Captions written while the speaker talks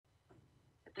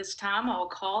This time I will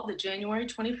call the January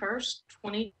 21st,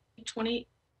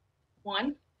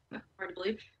 2021, hard to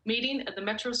believe, meeting of the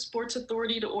Metro Sports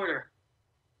Authority to order.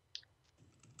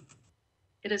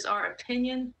 It is our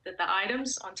opinion that the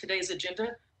items on today's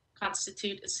agenda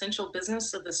constitute essential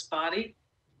business of this body,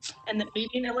 and that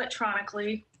meeting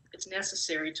electronically is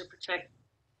necessary to protect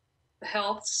the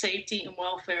health, safety, and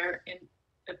welfare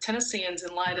of Tennesseans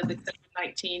in light of the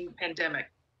COVID-19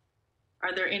 pandemic.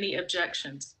 Are there any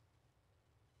objections?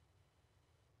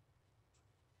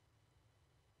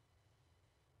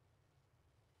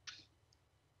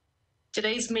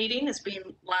 Today's meeting is being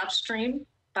live streamed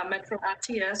by Metro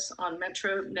ITS on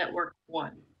Metro Network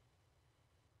 1.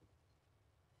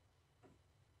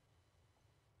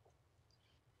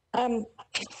 I'm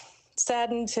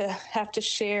saddened to have to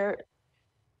share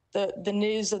the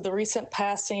news of the recent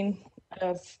passing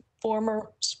of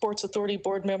former Sports Authority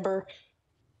board member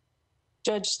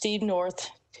Judge Steve North,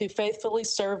 who faithfully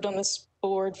served on this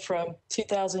board from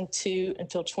 2002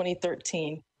 until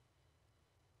 2013.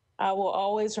 I will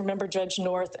always remember Judge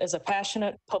North as a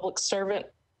passionate public servant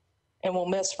and will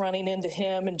miss running into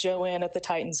him and Joanne at the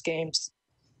Titans games.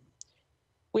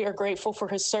 We are grateful for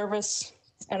his service,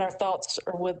 and our thoughts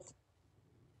are with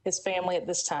his family at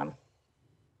this time.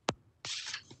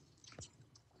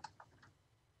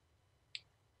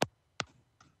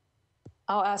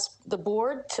 I'll ask the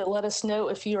board to let us know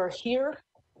if you are here.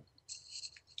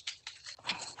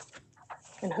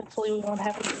 And hopefully we won't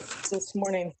have any this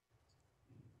morning.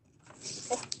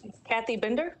 Kathy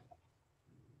Bender?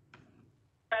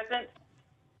 Present.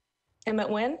 Emmett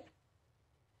Wynn?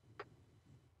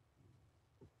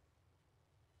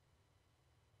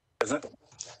 Present.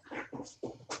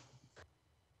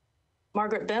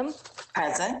 Margaret Bim?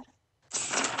 Present.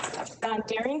 Don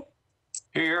Deering?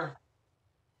 Here.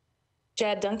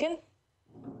 Jad Duncan?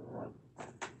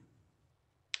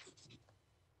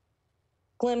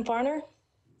 Glenn Farner?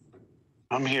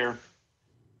 I'm here.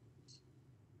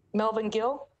 Melvin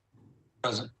Gill?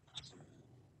 Present.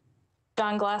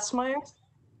 Don Glassmeyer?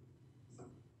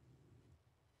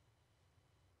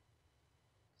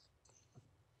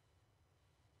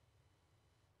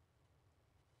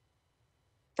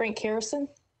 Frank Harrison?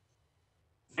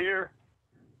 Here.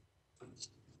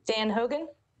 Dan Hogan?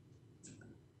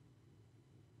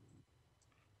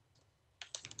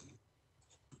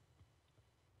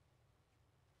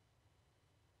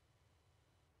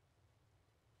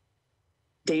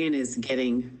 Dan is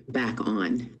getting back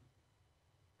on.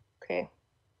 Okay.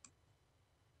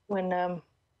 When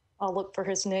I'll look for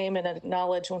his name and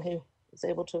acknowledge when he is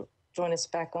able to join us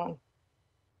back on.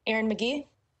 Aaron McGee?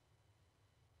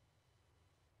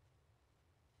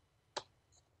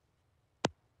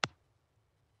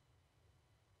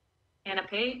 Anna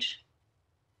Page?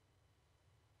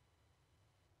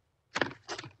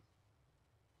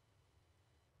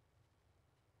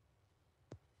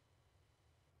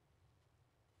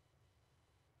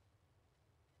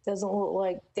 Doesn't look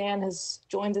like Dan has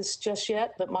joined us just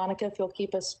yet, but Monica, if you'll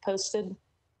keep us posted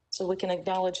so we can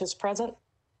acknowledge his presence.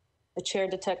 The chair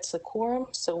detects the quorum,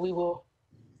 so we will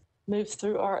move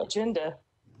through our agenda.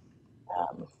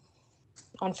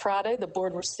 On Friday, the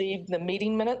board received the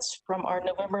meeting minutes from our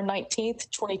November 19th,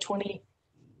 2020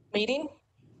 meeting.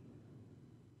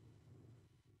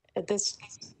 At this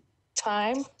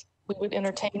time, we would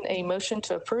entertain a motion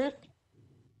to approve.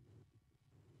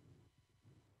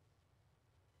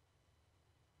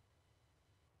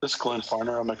 This is Glenn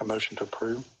Farner. I'll make a motion to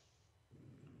approve.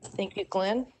 Thank you,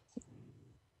 Glenn.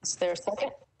 Is there a second?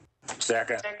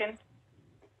 Second. Second.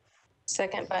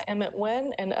 Second by Emmett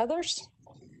Wynn and others.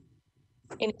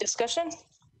 Any discussion?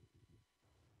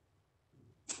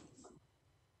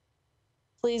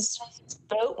 Please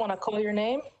vote when I call your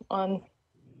name on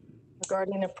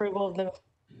regarding approval of the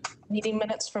meeting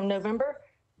minutes from November.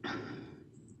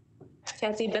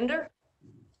 Kathy Bender?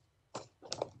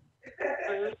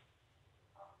 Approve.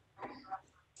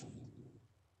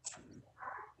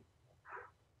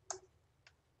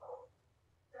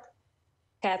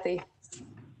 Kathy?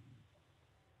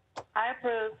 I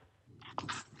approve.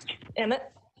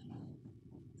 Emmett?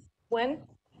 Wynn?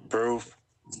 Approve.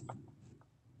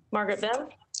 Margaret Bell?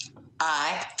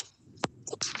 Aye.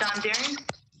 Don Deering?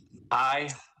 Aye.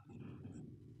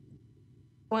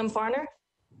 Glenn Farner?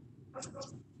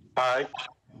 Aye.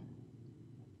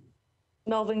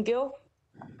 Melvin Gill?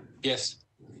 Yes.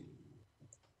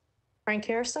 Frank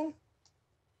Harrison?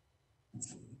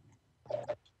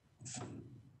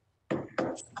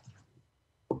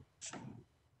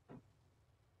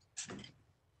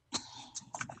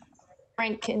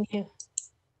 Frank, can you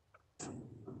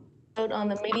vote on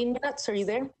the meeting minutes? Are you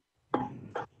there?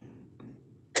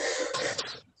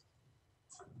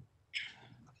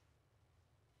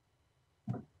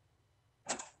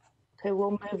 Okay,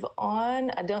 we'll move on.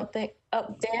 I don't think,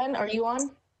 oh, Dan, are you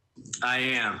on? I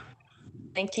am.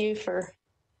 Thank you for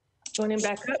joining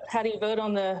back up. How do you vote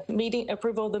on the meeting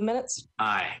approval of the minutes?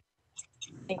 Aye.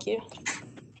 Thank you.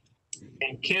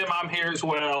 And Kim, I'm here as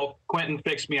well. Quentin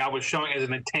fixed me. I was showing as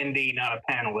an attendee, not a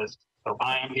panelist. So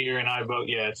I am here and I vote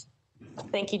yes.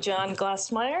 Thank you, John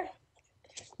Glassmeyer.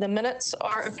 The minutes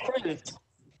are approved.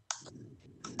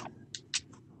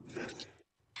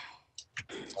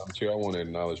 Chair, I want to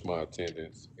acknowledge my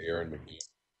attendance, Aaron McGee.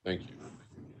 Thank you.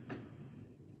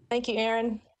 Thank you,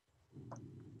 Aaron.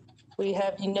 We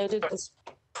have you noted as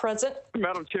present.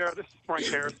 Madam Chair, this is Frank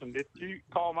Harrison. Did you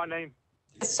call my name?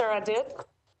 Yes, sir, I did.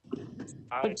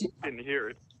 I didn't hear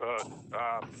it, but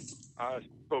I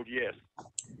vote yes.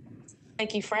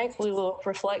 Thank you, Frank. We will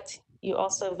reflect. You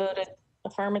also voted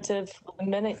affirmative on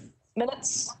the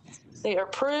minutes. They are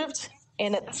approved.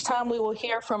 And at this time, we will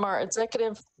hear from our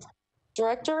executive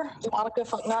director, Monica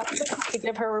Fognazzi, to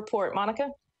give her report.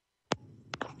 Monica?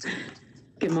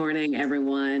 Good morning,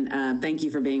 everyone. Thank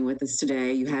you for being with us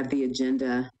today. You have the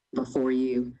agenda before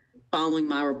you. Following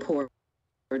my report,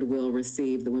 we'll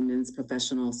receive the Women's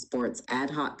Professional Sports Ad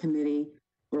Hoc Committee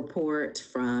report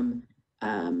from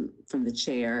the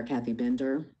chair, Kathy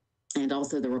Bender, and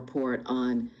also the report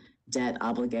on debt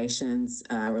obligations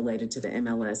related to the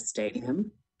MLS Stadium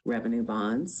revenue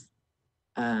bonds.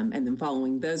 And then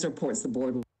following those reports, the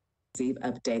board will receive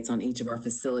updates on each of our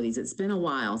facilities. It's been a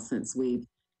while since we've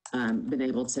been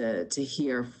able to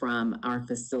hear from our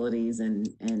facilities, and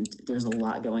there's a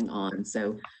lot going on.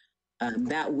 So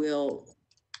that will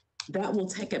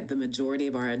take up the majority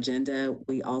of our agenda.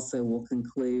 We also will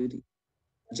conclude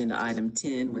agenda item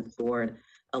 10 with board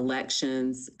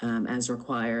elections as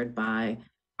required by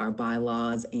our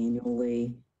bylaws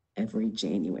annually every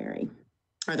January.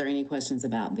 Are there any questions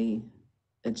about the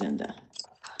agenda?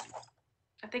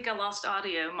 I think I lost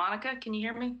audio. Monica, can you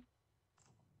hear me?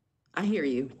 I hear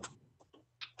you.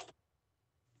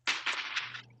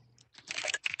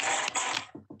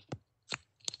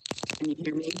 Can you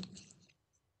hear me?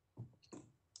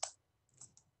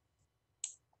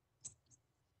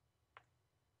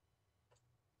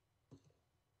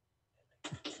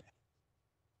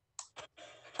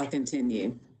 I'll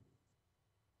continue.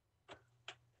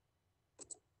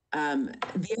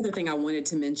 The other thing I wanted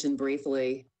to mention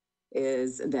briefly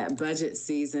is that budget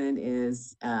season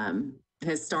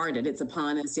has started. It's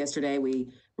upon us. Yesterday,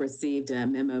 we received a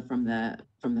memo from the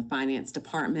finance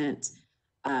department.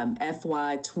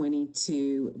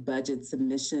 FY22 budget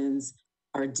submissions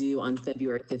are due on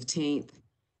February 15th.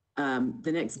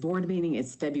 The next board meeting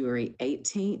is February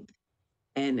 18th.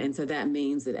 And so that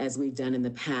means that, as we've done in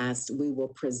the past, we will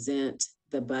present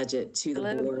the budget to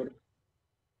the board.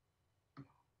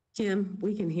 Kim,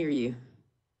 we can hear you.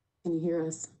 Can you hear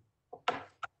us?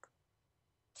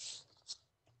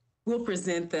 We'll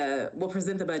present the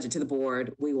budget to the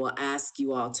board. We will ask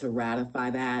you all to ratify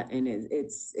that, and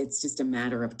it's just a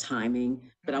matter of timing.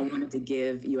 But I wanted to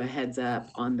give you a heads up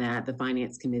on that. The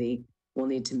Finance Committee will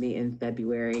need to meet in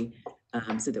February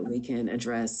so that we can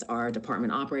address our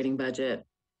department operating budget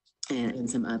and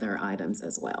some other items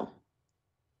as well.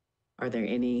 Are there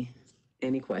any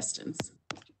questions?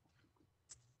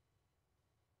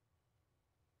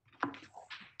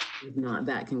 If not,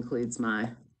 that concludes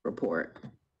my report.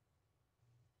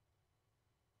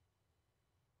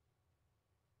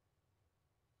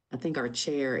 I think our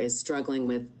chair is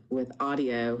struggling with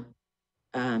audio.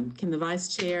 Can the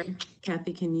vice chair,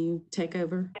 Kathy, can you take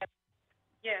over?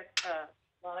 Yes,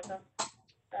 Monica.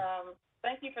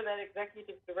 Thank you for that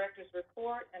executive director's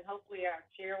report, and hopefully our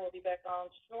chair will be back on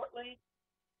shortly.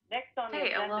 Next on the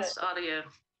agenda. I lost audio.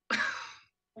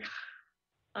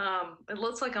 It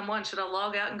looks like I'm on. Should I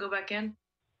log out and go back in?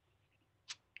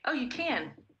 Oh, you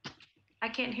can. I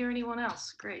can't hear anyone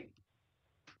else. Great.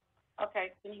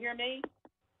 Okay, can you hear me?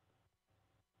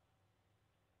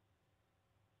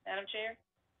 Madam Chair?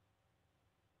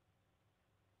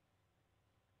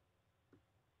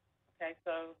 Okay,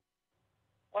 so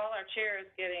while our chair is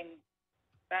getting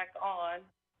back on,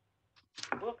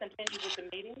 we'll continue with the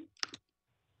meeting.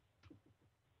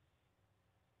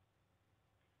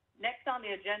 Next on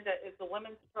the agenda is the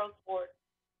Women's Pro Sport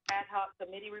Ad Hoc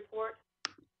Committee report,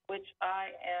 which I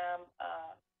am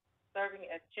serving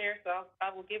as chair, so I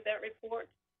will give that report.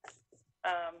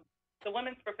 The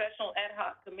Women's Professional Ad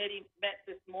Hoc Committee met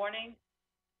this morning.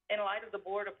 In light of the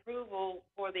board approval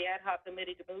for the Ad Hoc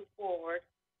Committee to move forward,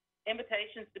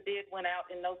 invitations to bid went out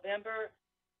in November,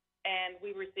 and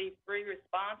we received 3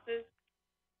 responses,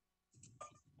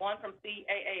 one from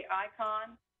CAA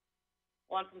Icon,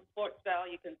 one from Sports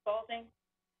Value Consulting,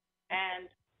 and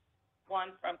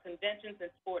one from Conventions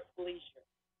and Sports Leisure.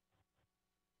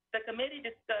 The committee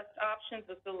discussed options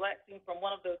of selecting from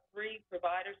one of the three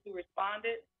providers who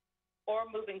responded or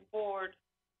moving forward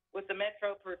with the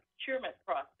Metro procurement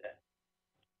process.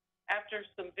 After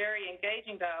some very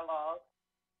engaging dialogue,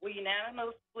 we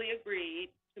unanimously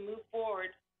agreed to move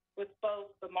forward with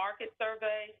both the market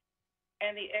survey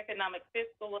and the economic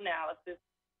fiscal analysis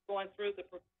going through the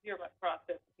procurement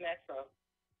process of Metro,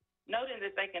 noting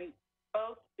that they can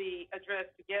both be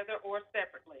addressed together or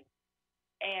separately.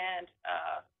 And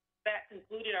that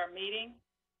concluded our meeting.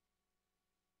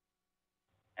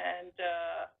 And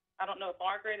I don't know if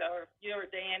Margaret or if you or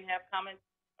Dan have comments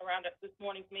around this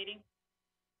morning's meeting.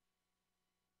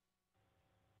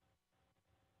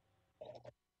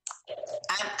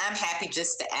 I'm happy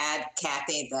just to add,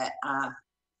 Kathy, that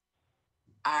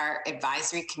our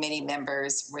advisory committee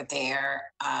members were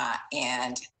there,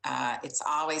 and it's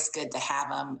always good to have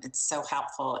them. It's so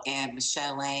helpful. And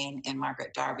Michelle Lane and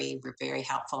Margaret Darby were very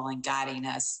helpful in guiding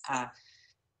us.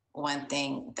 One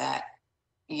thing that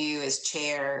you as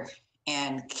chair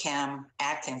and Kim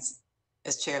Atkins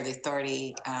as chair of the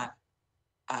authority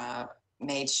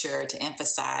made sure to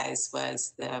emphasize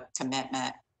was the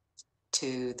commitment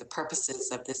to the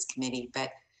purposes of this committee.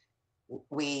 But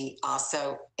we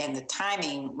also, and the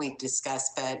timing we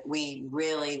discussed, but we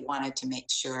really wanted to make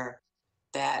sure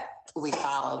that we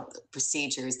followed the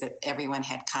procedures, that everyone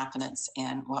had confidence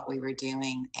in what we were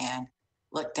doing and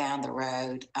look down the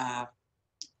road to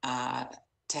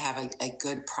have a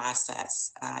good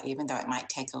process, even though it might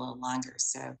take a little longer.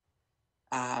 So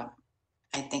I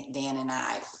think Dan and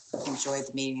I enjoyed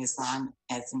the meeting as long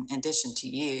as, in addition to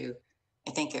you,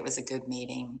 I think it was a good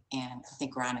meeting, and I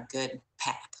think we're on a good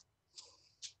path.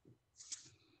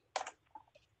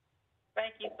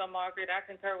 Thank you so, Margaret. I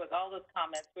concur with all those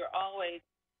comments. We're always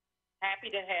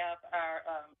happy to have our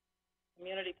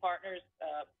community partners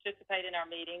participate in our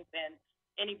meetings, and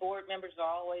any board members are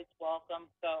always welcome.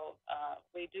 So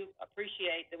we do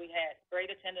appreciate that we had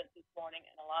great attendance this morning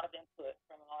and a lot of input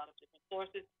from a lot of different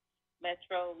sources,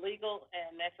 Metro Legal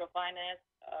and Metro Finance.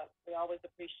 We always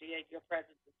appreciate your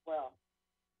presence as well.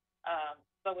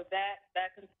 So with that,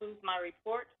 that concludes my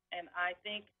report, and I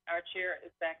think our chair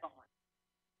is back on.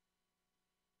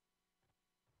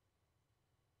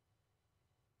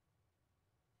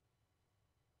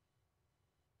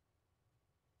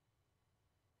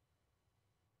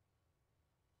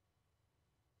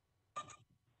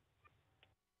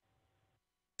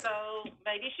 So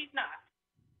maybe she's not.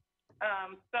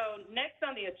 So next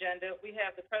on the agenda, we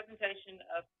have the presentation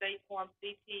of State Form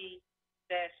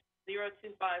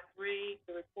CT-0253,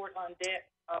 the report on debt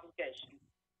obligations.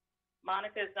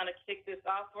 Monica is going to kick this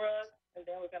off for us, and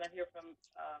then we're going to hear from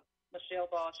Michelle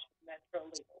Bosch, Metro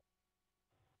Legal.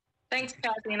 Thanks,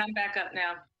 Kathy, and I'm back up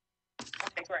now.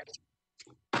 Okay, great.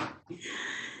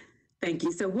 Thank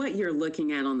you. So what you're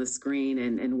looking at on the screen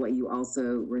and what you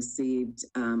also received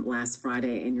last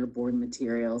Friday in your board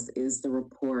materials is the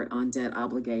report on debt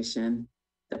obligation.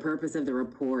 The purpose of the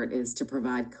report is to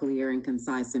provide clear and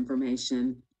concise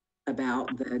information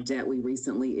about the debt we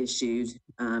recently issued,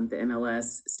 the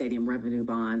MLS stadium revenue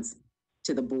bonds,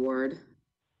 to the board.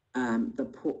 The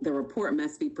report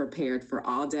must be prepared for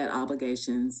all debt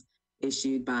obligations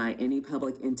issued by any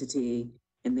public entity,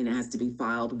 and then it has to be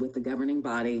filed with the governing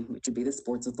body, which would be the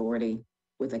Sports Authority,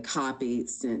 with a copy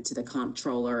sent to the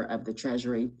comptroller of the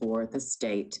Treasury for the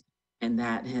state, and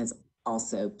that has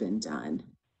also been done.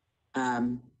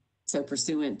 So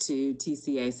pursuant to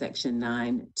TCA section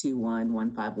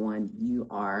 921151, you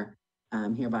are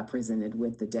hereby presented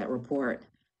with the debt report.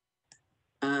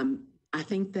 I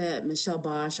think that Michelle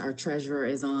Bosch, our treasurer,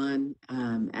 is on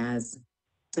as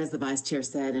the vice chair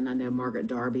said, and I know Margaret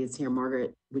Darby is here.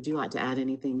 Margaret, would you like to add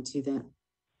anything to that?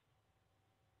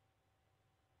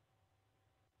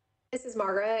 This is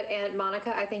Margaret, and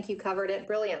Monica, I think you covered it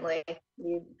brilliantly.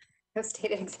 You have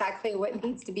stated exactly what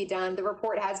needs to be done. The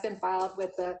report has been filed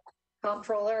with the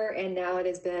comptroller, and now it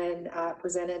has been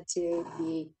presented to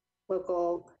the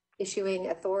local issuing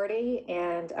authority,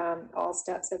 and all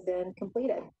steps have been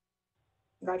completed.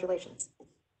 Congratulations.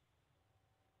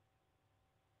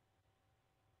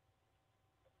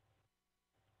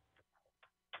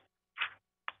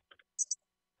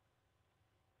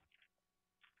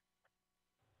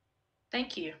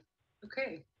 Thank you.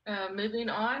 Okay, moving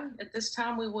on. At this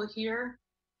time, we will hear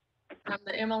from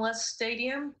the MLS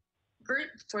Stadium group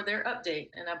for their update.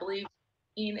 And I believe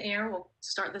Ian Ayer will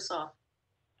start this off.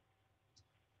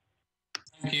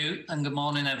 Thank you, and good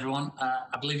morning, everyone.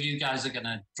 I believe you guys are going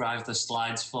to drive the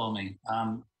slides for me.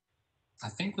 I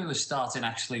think we were starting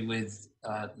actually with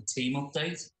the team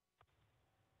update.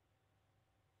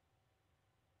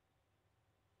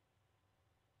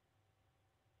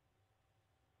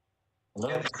 Hello?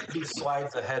 Yeah, there's 2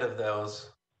 slides ahead of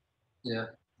those. Yeah,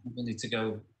 we need to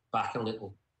go back a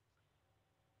little.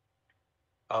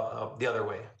 The other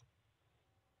way.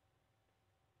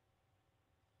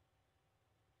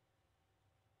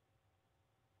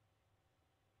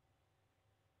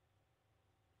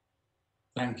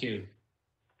 Thank you.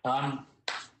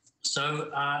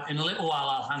 So in a little while,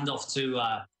 I'll hand off to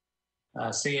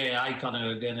CA Icon, who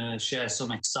are going to share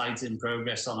some exciting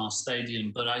progress on our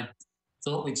stadium. But I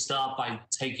thought we'd start by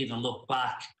taking a look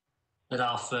back at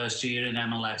our first year in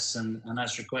MLS and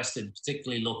as requested,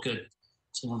 particularly look at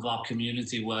some of our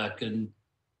community work. And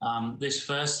this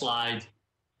first slide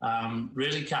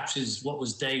really captures what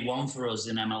was day one for us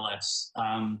in MLS.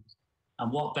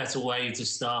 And what better way to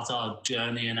start our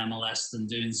journey in MLS than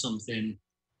doing something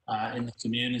in the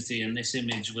community. And this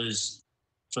image was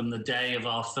from the day of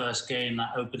our first game,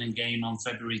 that opening game on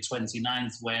February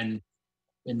 29th, when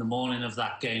in the morning of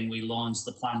that game, we launched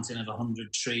the planting of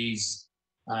 100 trees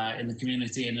in the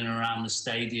community in and around the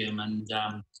stadium. And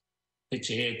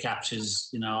picture here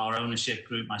captures, our ownership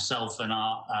group, myself and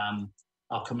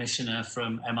our commissioner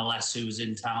from MLS who was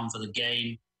in town for the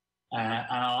game, and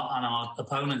our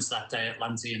opponents that day,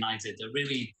 Atlanta United. A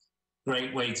really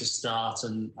great way to start,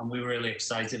 and we were really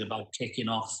excited about kicking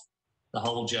off the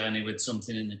whole journey with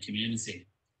something in the community.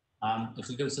 If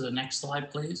we go to the next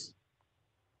slide, please.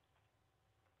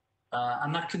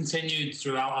 And that continued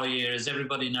throughout our year. As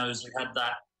everybody knows, we had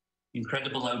that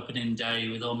incredible opening day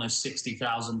with almost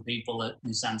 60,000 people at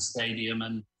Nissan Stadium.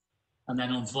 And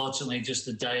then unfortunately, just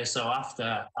a day or so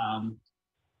after,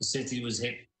 the city was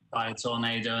hit by a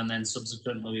tornado. And then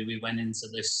subsequently, we went into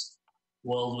this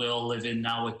world we all live in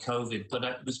now with COVID. But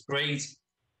it was great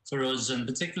for us, and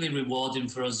particularly rewarding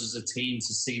for us as a team,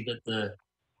 to see that the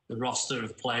roster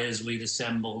of players we'd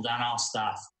assembled and our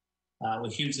staff were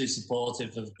hugely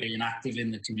supportive of being active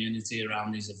in the community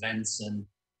around these events. And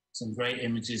some great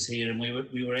images here. And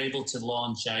we were able to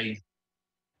launch a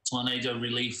tornado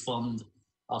relief fund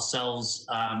ourselves.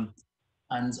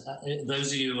 And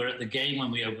those of you who were at the game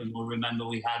when we opened will remember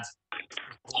we had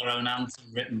our own anthem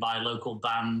written by a local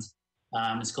band.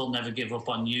 It's called Never Give Up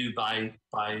on You by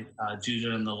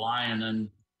Judah and the Lion. And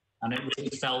it really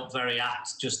felt very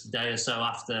apt just a day or so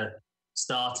after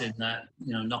starting that,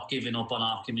 not giving up on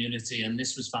our community. And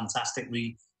this was fantastic.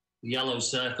 The yellow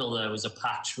circle there was a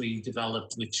patch we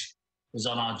developed, which was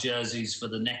on our jerseys for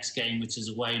the next game, which is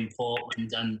away in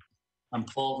Portland. And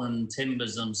Portland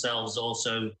Timbers themselves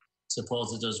also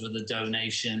supported us with a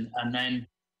donation. And then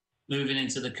moving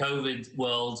into the COVID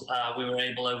world, we were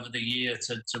able over the year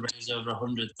to raise over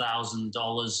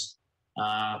 $100,000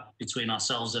 between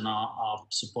ourselves and our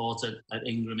support at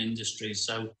Ingram Industries.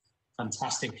 So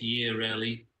fantastic year,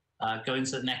 really. Going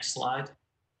to the next slide,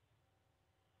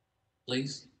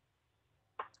 please.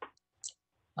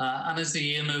 And as the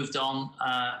year moved on,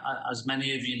 as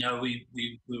many of you know, we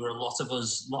were a lot of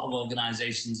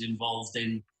organizations involved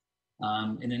in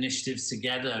initiatives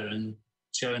together and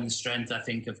showing the strength, I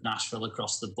think, of Nashville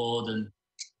across the board, and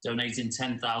donating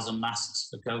 10,000 masks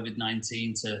for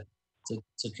COVID-19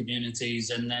 to communities,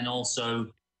 and then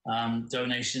also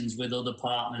donations with other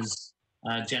partners,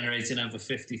 generating over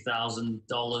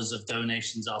 $50,000 of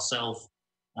donations ourselves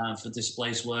for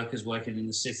displaced workers working in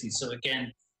the city. So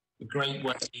again, a great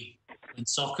way. When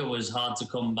soccer was hard to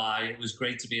come by, it was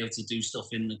great to be able to do stuff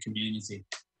in the community.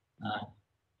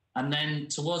 And then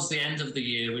towards the end of the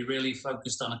year, we really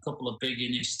focused on a couple of big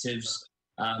initiatives.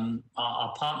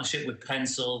 Our partnership with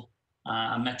Pencil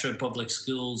and Metro Public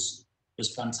Schools was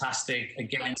fantastic.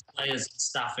 Again, players and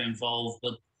staff involved,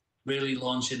 but really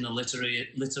launching the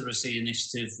literacy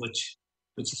initiative, which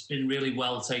has been really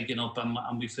well taken up, and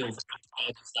we feel very proud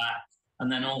of that.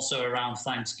 And then also around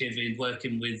Thanksgiving,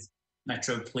 working with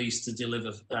Metro Police to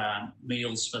deliver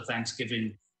meals for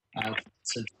Thanksgiving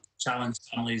to challenged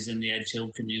families in the Edge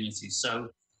Hill community. So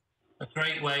a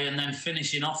great way. And then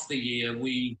finishing off the year,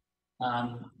 we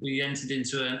entered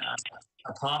into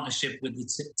a partnership with the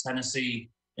Tennessee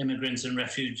Immigrant and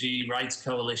Refugee Rights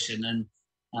Coalition.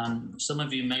 And some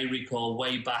of you may recall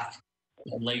way back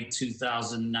in late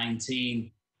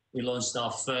 2019, we launched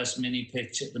our first mini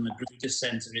pitch at the Magruder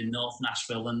Center in North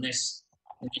Nashville. And this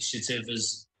initiative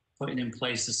is putting in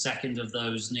place the second of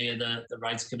those near the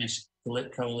Rights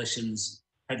Coalition's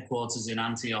headquarters in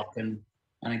Antioch. And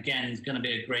again, it's going to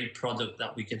be a great product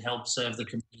that we can help serve the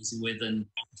community with, and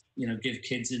give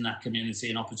kids in that community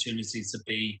an opportunity to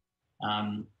be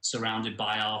surrounded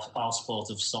by our sport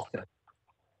of soccer.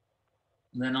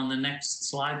 And then on the next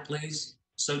slide, please.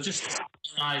 So just to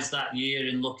summarize that year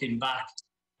in looking back,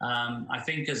 I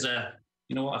think as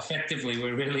effectively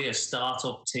we're really a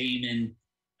startup team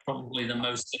probably the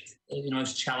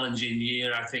most challenging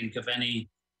year, I think, of any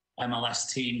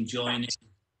MLS team joining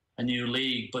a new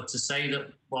league. But to say that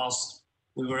whilst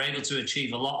we were able to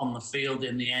achieve a lot on the field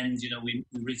in the end, we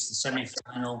reached the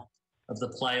semi-final of the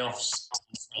playoffs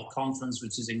for our conference,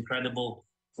 which is incredible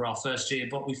for our first year.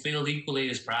 But we feel equally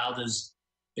as proud as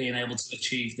being able to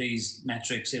achieve these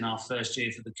metrics in our first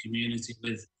year for the community,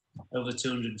 with over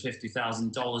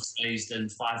 $250,000 raised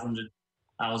and 500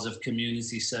 hours of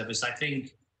community service. I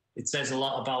think it says a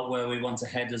lot about where we want to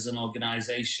head as an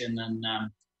organization, and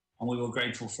we were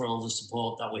grateful for all the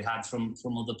support that we had from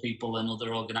other people and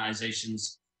other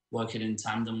organizations working in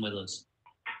tandem with us.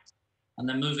 And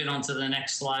then moving on to the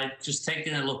next slide, just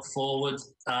taking a look forward.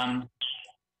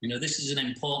 This is an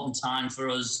important time for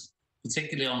us,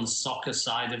 particularly on the soccer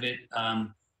side of it.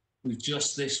 We've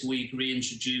just this week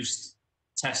reintroduced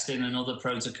testing and other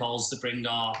protocols to bring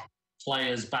our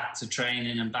players back to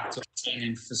training and back to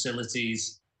training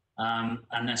facilities,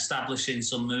 and establishing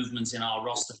some movements in our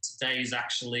roster. Today is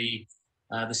actually,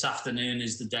 this afternoon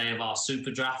is the day of our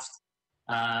super draft.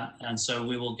 And so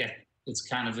we will get, it's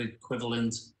kind of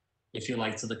equivalent, if you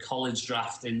like, to the college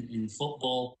draft in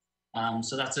football.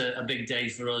 So that's a big day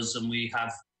for us, and we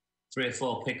have 3 or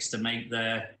 4 picks to make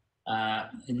there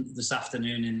this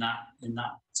afternoon in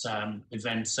that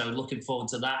event. So looking forward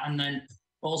to that, and then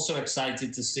also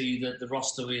excited to see that the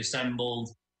roster we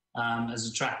assembled has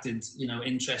attracted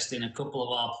interest in a couple of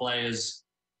our players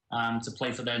to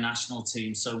play for their national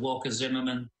team. So Walker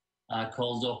Zimmerman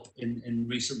called up in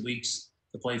recent weeks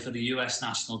to play for the US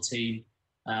national team,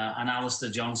 and Alistair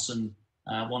Johnson,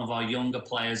 one of our younger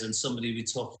players and somebody we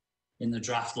took in the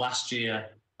draft last year,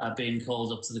 being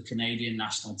called up to the Canadian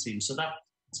national team. So that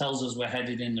tells us we're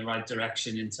headed in the right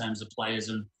direction in terms of players,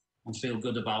 and feel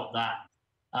good about that.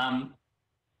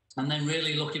 And then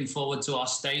really looking forward to our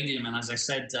stadium. And as I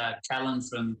said, Kellen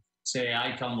from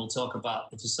CAICON will talk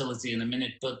about the facility in a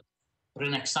minute, but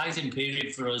an exciting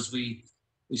period for us. We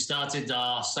started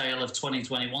our sale of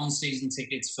 2021 season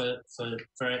tickets for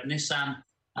Nissan,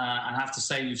 and I have to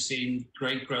say we've seen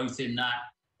great growth in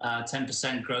that,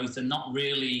 10% growth, and not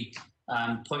really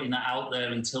putting that out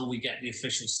there until we get the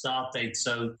official start date.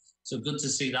 So good to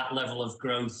see that level of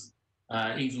growth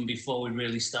even before we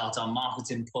really start our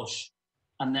marketing push.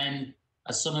 And then,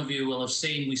 as some of you will have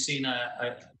seen, we've seen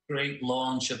a great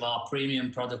launch of our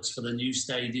premium products for the new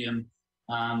stadium,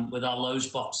 with our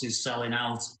loge boxes selling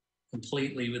out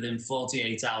completely within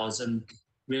 48 hours, and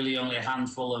really only a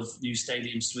handful of new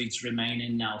stadium suites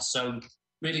remaining now. So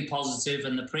really positive.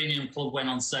 And the premium club went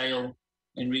on sale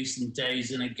in recent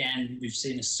days, and again, we've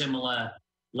seen a similar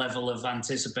level of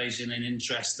anticipation and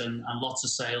interest, and lots of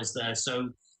sales there.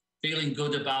 So feeling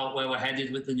good about where we're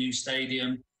headed with the new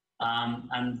stadium.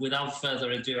 And without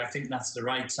further ado, I think that's the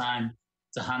right time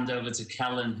to hand over to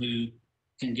Kellen, who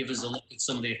can give us a look at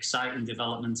some of the exciting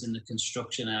developments in the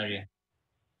construction area.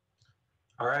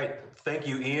 All right. Thank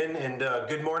you, Ian, and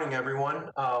good morning,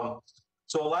 everyone.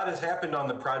 So a lot has happened on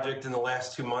the project in the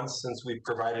last 2 months since we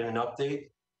provided an update.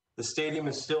 The stadium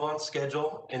is still on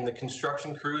schedule, and the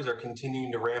construction crews are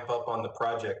continuing to ramp up on the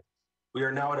project. We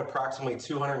are now at approximately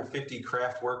 250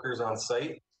 craft workers on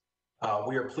site.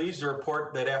 We are pleased to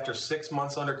report that after 6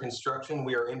 months under construction,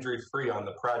 we are injury-free on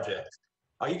the project.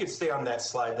 You could stay on that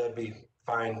slide, that'd be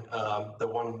fine.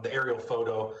 The aerial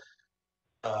photo,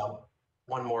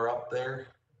 one more up there.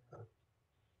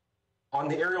 On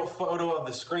the aerial photo of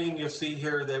the screen, you'll see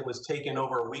here that was taken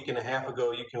over a week and a half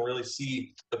ago. You can really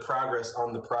see the progress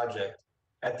on the project.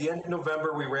 At the end of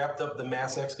November, we wrapped up the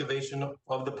mass excavation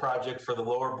of the project for the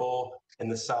lower bowl and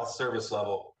the south service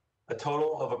level. A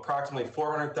total of approximately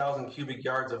 400,000 cubic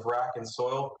yards of rock and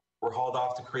soil were hauled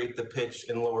off to create the pitch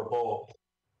and lower bowl.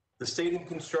 The stadium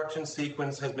construction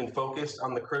sequence has been focused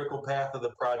on the critical path of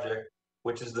the project,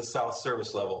 which is the south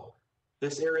service level.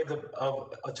 This area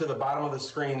to the bottom of the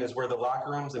screen is where the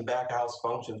locker rooms and back of house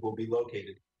functions will be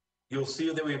located. You'll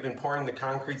see that we've been pouring the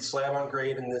concrete slab on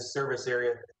grade in this service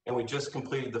area, and we just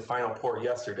completed the final pour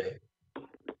yesterday.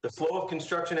 The flow of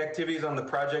construction activities on the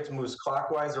project moves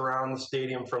clockwise around the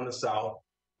stadium from the south.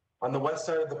 On the west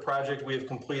side of the project, we have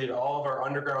completed all of our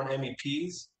underground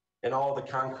MEPs, and all of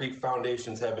the concrete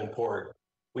foundations have been poured.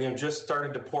 We have just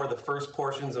started to pour the first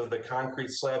portions of the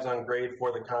concrete slabs on grade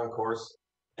for the concourse,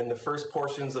 and the first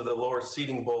portions of the lower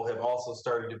seating bowl have also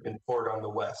started to be poured on the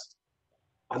west.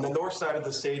 On the north side of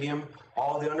the stadium,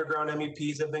 all of the underground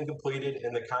MEPs have been completed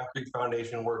and the concrete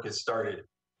foundation work has started.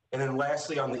 And then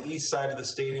lastly, on the east side of the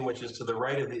stadium, which is to the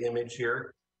right of the image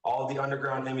here, all the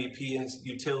underground MEP and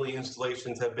utility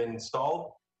installations have been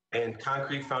installed and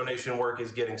concrete foundation work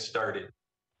is getting started.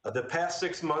 The past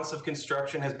 6 months of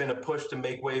construction has been a push to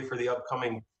make way for the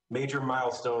upcoming major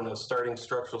milestone of starting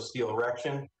structural steel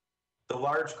erection. The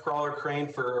large crawler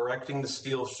crane for erecting the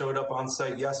steel showed up on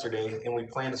site yesterday, and we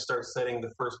plan to start setting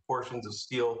the first portions of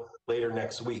steel later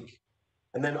next week.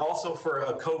 And then also for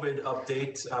a COVID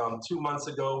update, 2 months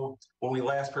ago, when we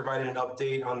last provided an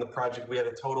update on the project, we had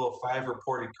a total of 5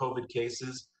 reported COVID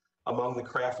cases among the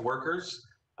craft workers.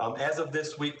 As of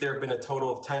this week, there have been a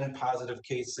total of 10 positive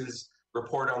cases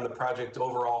reported on the project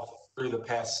overall through the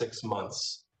past 6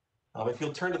 months. If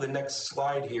you'll turn to the next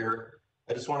slide here,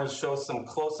 I just want to show some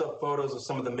close-up photos of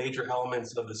some of the major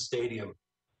elements of the stadium.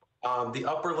 The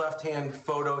upper left-hand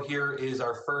photo here is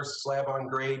our first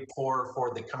slab-on-grade pour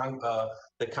for the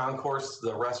concourse,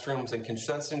 the restrooms, and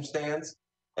concession stands.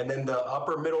 And then the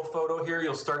upper middle photo here,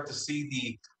 you'll start to see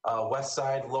the west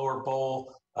side lower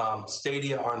bowl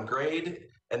stadia on grade.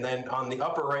 And then on the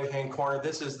upper right-hand corner,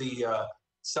 this is the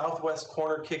southwest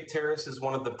corner kick terrace, is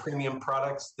one of the premium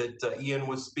products that Ian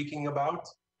was speaking about.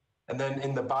 And then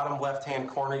in the bottom left-hand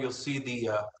corner, you'll see the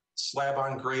slab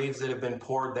on grades that have been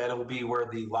poured. That'll be where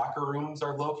the locker rooms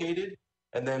are located.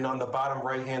 And then on the bottom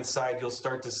right-hand side, you'll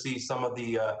start to see some of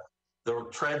the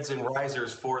treads and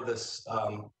risers for this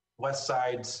west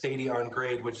side stadium on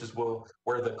grade, which is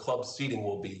where the club seating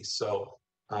will be. So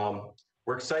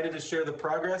we're excited to share the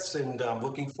progress, and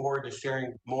looking forward to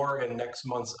sharing more in next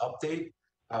month's update.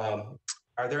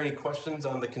 Are there any questions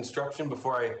on the construction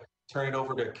before I turn it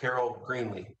over to Carol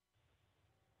Greenlee?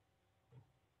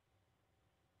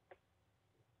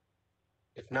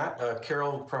 If not,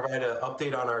 Carol will provide an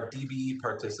update on our DBE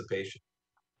participation.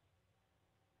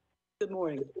 Good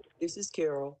morning. This is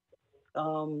Carol.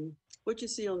 What you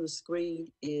see on the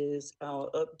screen is our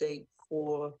update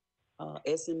for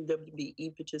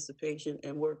SMWBE participation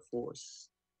and workforce.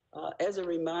 As a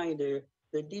reminder,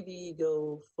 the DBE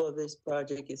goal for this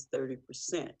project is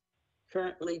 30%.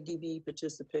 Currently, DBE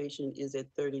participation is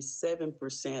at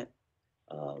 37%.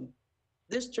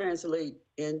 This translates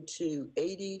into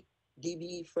 80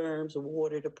 DBE firms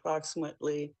awarded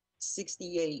approximately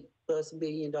 $68+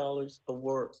 million of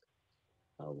work.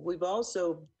 We've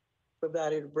also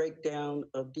provided a breakdown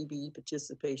of DBE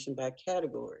participation by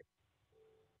category.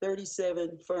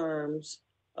 37 firms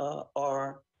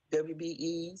are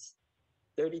WBEs,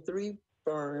 33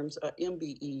 firms are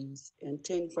MBEs, and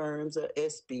 10 firms are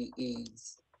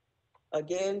SBEs.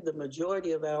 Again, the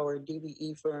majority of our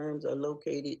DBE firms are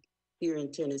located here in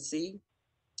Tennessee.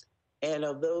 And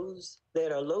of those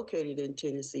that are located in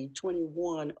Tennessee,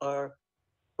 21 are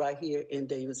right here in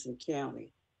Davidson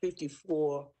County.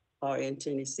 54 are in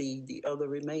Tennessee. The other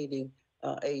remaining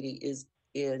 80 is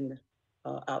in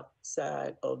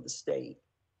outside of the state.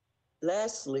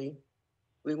 Lastly,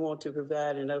 we want to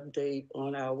provide an update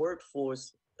on our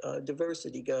workforce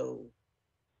diversity goal.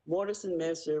 Morris and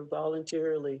Messer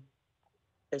voluntarily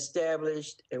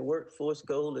established a workforce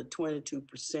goal of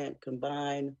 22%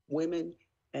 combined women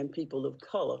and people of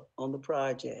color on the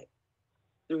project.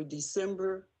 Through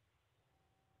December,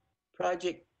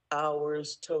 project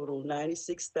hours total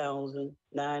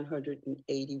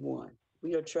 96,981.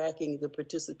 We are tracking the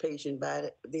participation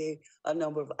by the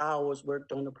number of hours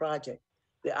worked on the project.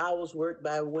 The hours worked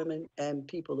by women and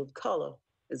people of color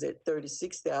is at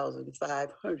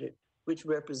 36,500, which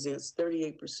represents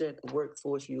 38% of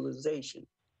workforce utilization.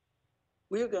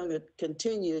 We're going to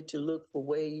continue to look for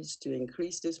ways to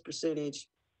increase this percentage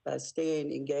by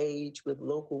staying engaged with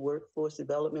local workforce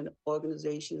development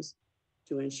organizations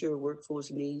to ensure workforce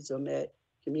needs are met,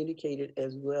 communicated,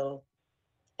 as well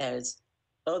as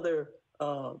other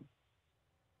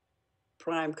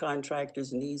prime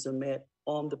contractors' needs are met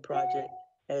on the project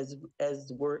as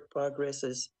the work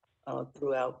progresses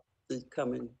throughout the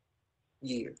coming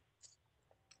year.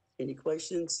 Any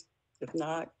questions? If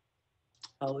not,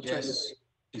 I will try to.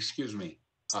 Excuse me,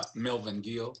 Melvin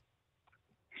Gill.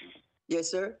 Yes,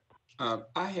 sir.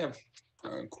 I have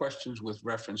questions with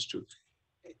reference to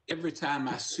every time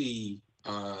I see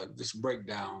this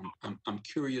breakdown, I'm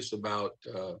curious about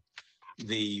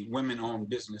the women-owned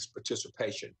business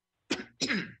participation.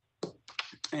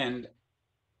 And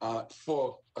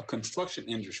for a construction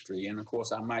industry, and of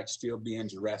course I might still be in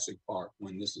Jurassic Park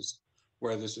when this is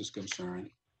where this is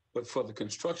concerned, but for the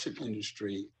construction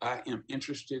industry, I am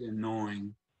interested in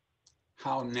knowing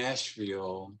how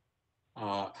Nashville,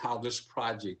 how this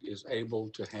project is able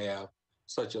to have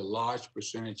such a large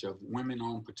percentage of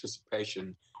women-owned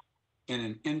participation in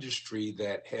an industry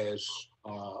that has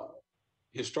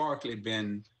historically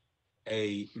been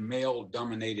a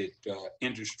male-dominated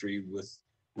industry with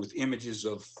images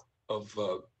of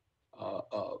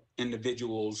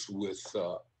individuals with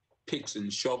picks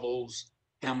and shovels,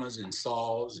 hammers and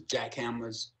saws,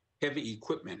 jackhammers, heavy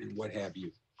equipment, and what have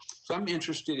you. So I'm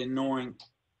interested in knowing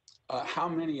how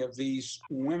many of these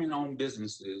women-owned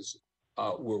businesses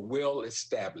were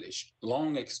well-established,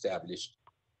 long-established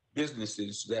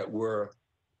businesses that were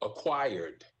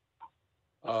acquired,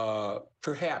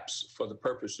 perhaps for the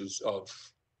purposes of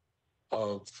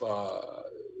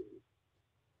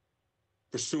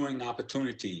pursuing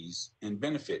opportunities and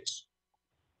benefits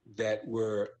that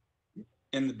were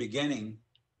in the beginning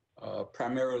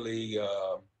primarily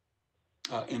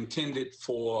intended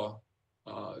for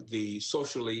the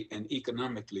socially and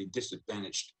economically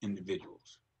disadvantaged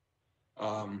individuals.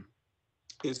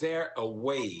 Is there a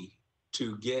way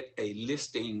to get a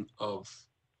listing of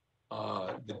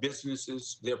the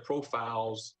businesses, their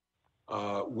profiles,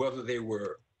 whether they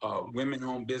were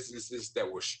women-owned businesses that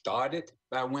were started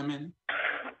by women,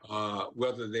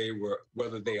 whether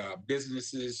they are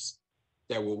businesses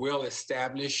that were well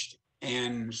established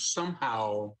and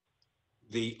somehow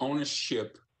the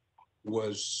ownership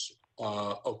was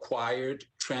acquired,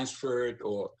 transferred,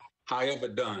 or however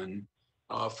done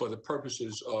for the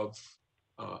purposes of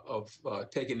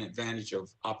taking advantage of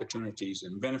opportunities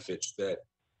and benefits that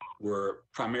were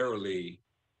primarily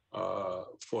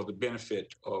for the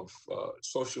benefit of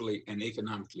socially and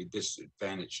economically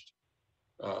disadvantaged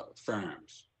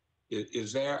firms.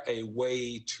 Is there a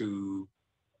way to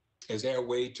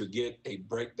get a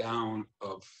breakdown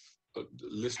of the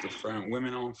list of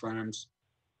women-owned firms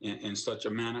in such a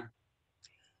manner?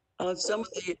 Some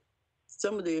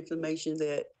of the information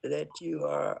that you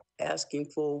are asking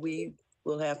for, we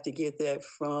will have to get that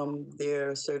from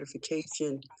their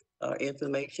certification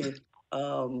information.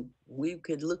 We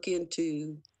could look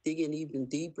into digging even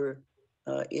deeper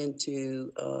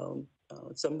into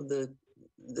some of the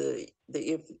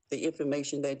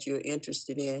information that you're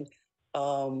interested in,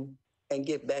 and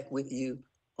get back with you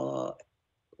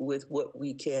with what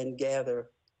we can gather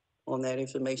on that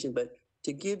information. But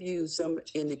to give you some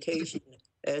indication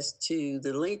as to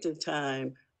the length of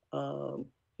time,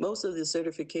 most of the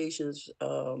certifications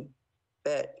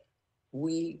that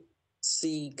we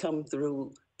see come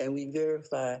through and we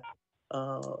verify, a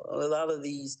lot of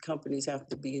these companies have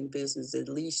to be in business at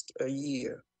least a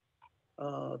year.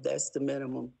 That's the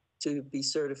minimum to be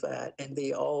certified, and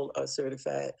they all are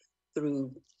certified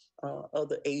through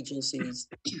other agencies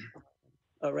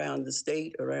around the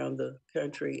state, around the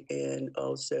country, and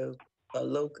also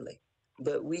locally.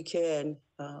 But we can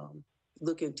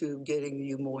look into getting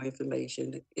you more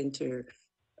information into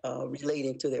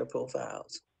relating to their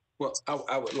profiles. Well,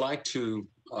 I would like to,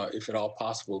 if at all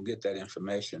possible, get that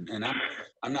information. And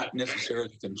I'm not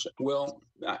necessarily concerned. Well,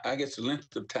 I guess the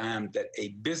length of time that a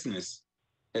business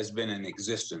has been in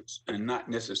existence and not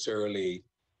necessarily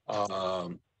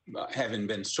having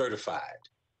been certified.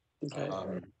 Okay.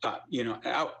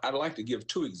 I'd like to give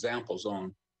two examples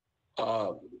on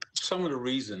some of the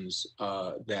reasons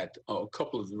a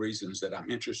couple of the reasons that I'm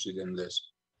interested in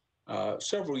this.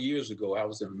 Several years ago, I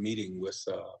was in a meeting with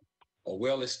a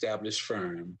well-established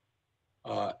firm,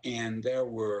 and there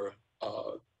were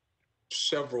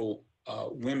several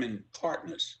women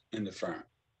partners in the firm.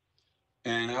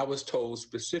 And I was told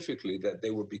specifically that they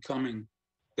were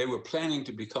planning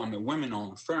to become a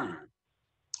women-owned firm.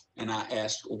 And I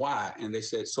asked why, and they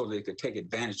said so they could take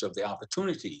advantage of the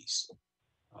opportunities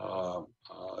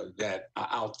that are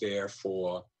out there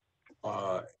for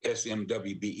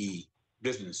SMWBE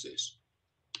businesses.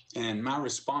 And my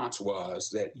response was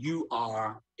that you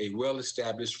are a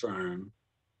well-established firm,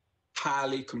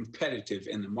 highly competitive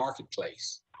in the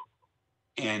marketplace.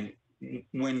 And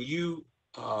when you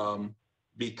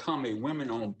become a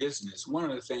women-owned business, one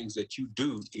of the things that you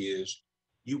do is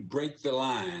you break the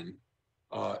line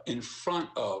in front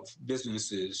of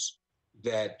businesses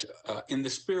that, in the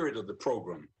spirit of the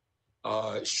program,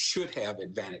 should have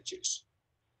advantages.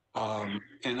 And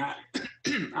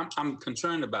I'm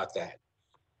concerned about that.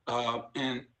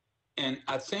 And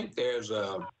I think there's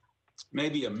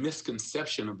maybe a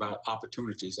misconception about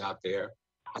opportunities out there.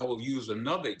 I will use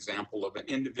another example of an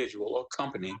individual or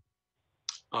company,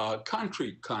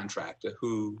 concrete contractor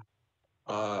who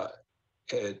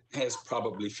has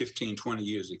probably 15, 20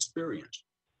 years experience.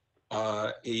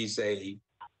 He's a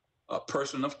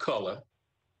person of color,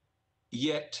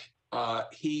 yet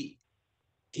he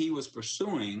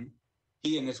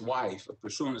and his wife are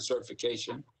pursuing a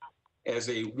certification as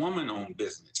a woman-owned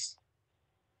business.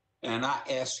 And I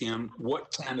asked him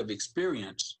what kind of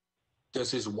experience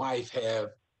does his wife have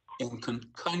in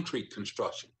concrete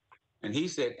construction? And he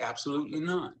said, absolutely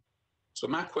none. So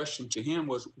my question to him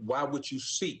was, why would you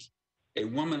seek a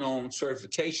woman-owned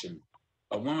certification,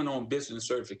 a woman-owned business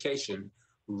certification,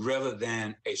 rather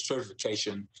than a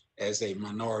certification as a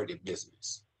minority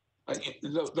business?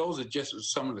 those are just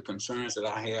some of the concerns that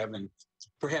I have, and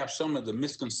perhaps some of the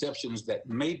misconceptions that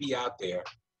may be out there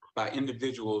by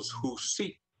individuals who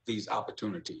seek these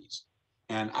opportunities.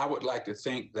 And I would like to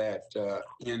think that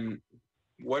in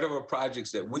whatever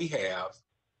projects that we have,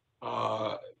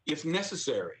 if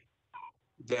necessary,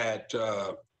 that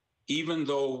even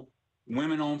though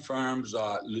women-owned firms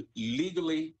are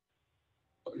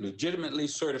legitimately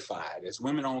certified as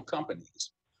women-owned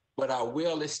companies, but are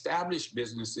well-established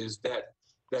businesses that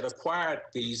acquired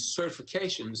these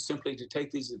certifications simply to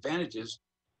take these advantages,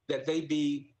 that they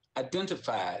be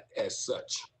identified as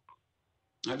such.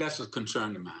 Now, that's a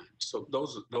concern of mine. So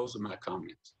those are my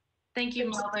comments. Thank you,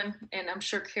 Melvin. And I'm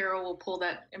sure Carol will pull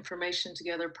that information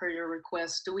together per your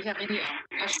request. Do we have any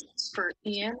questions for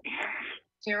Ian,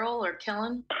 Carol, or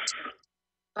Kellen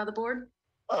by the board?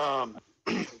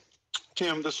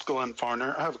 Tim, this is Glenn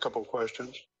Farner. I have a couple of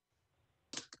questions.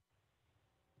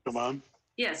 Come on.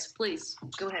 Yes, please.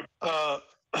 Go ahead.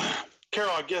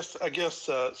 Carol, I guess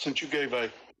since you gave a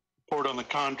report on the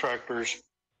contractors,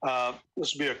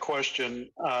 this would be a question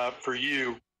for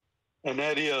you, and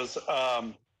that is,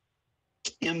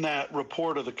 in that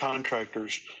report of the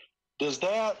contractors, does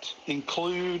that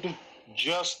include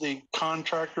just the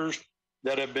contractors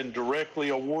that have been directly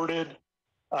awarded,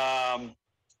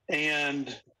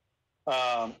 and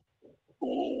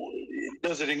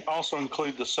does it also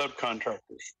include the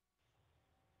subcontractors?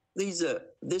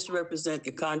 This represent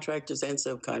the contractors and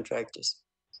subcontractors.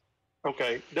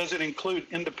 Okay. Does it include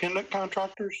independent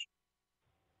contractors?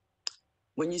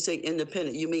 When you say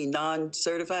independent, you mean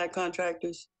non-certified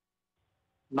contractors?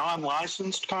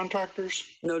 Non-licensed contractors?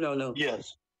 No.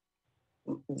 Yes.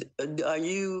 Are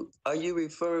you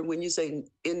referring, when you say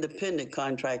independent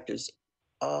contractors?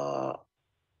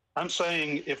 I'm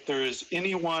saying if there is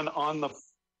anyone on the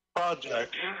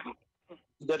project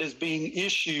that is being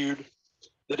issued,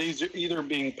 that is either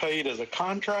being paid as a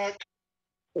contract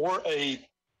or a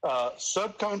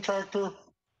subcontractor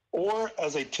or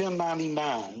as a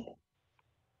 1099,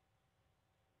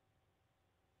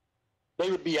 they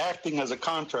would be acting as a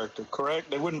contractor, correct?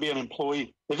 They wouldn't be an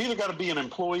employee. They've either got to be an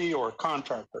employee or a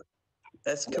contractor.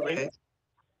 That's correct.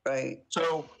 Right.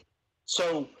 So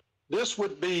this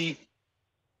would be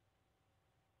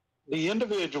the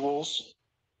individuals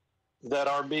that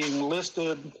are being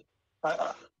listed.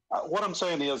 What I'm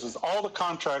saying is all the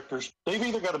contractors, they've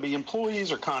either got to be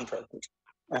employees or contractors.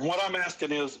 And what I'm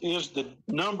asking is the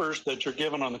numbers that you're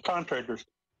given on the contractors,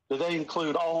 do they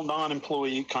include all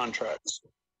non-employee contracts?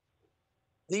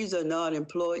 These are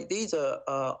non-employee. These are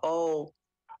all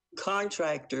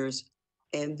contractors,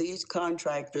 and these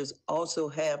contractors also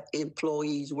have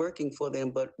employees working for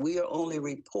them, but we are only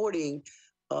reporting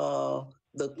the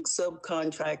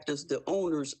subcontractors, the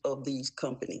owners of these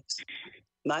companies,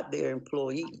 not their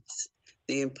employees.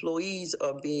 The employees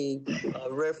are being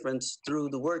referenced through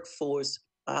the workforce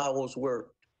hours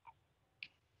worked.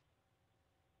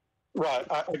 Right,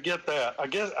 I get that. I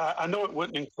guess I know it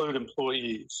wouldn't include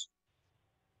employees,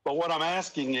 but what I'm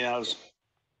asking is,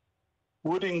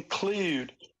 would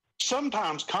include,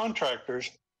 sometimes contractors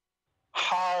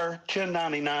hire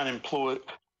 1099 employees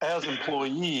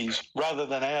rather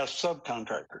than as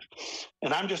subcontractors.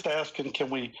 And I'm just asking, can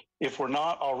we, if we're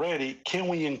not already, can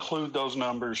we include those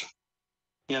numbers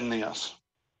in this?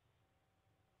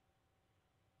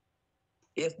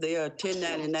 If they are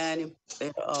 1099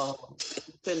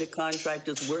 independent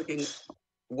contractors working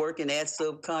as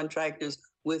subcontractors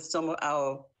with some of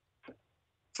our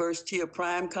first tier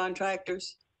prime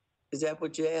contractors, is that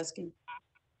what you're asking?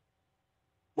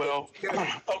 Well,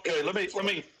 okay, let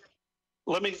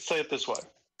me say it this way.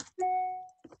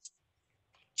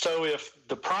 So if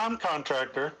the prime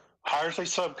contractor hires a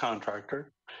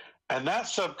subcontractor, and that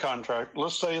subcontractor,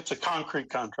 let's say it's a concrete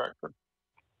contractor,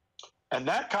 and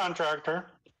that contractor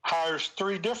hires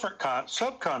 3 different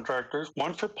subcontractors,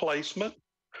 one for placement,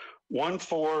 one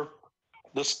for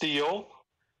the steel,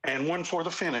 and one for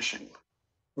the finishing.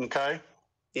 Okay?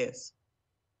 Yes.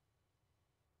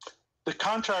 The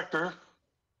contractor,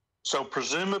 so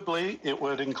presumably it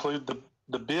would include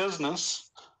the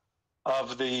business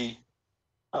of the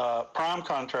prime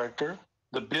contractor,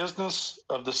 the business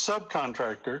of the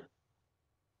subcontractor,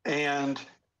 and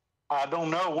I don't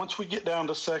know, once we get down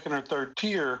to second or third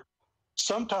tier,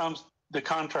 sometimes the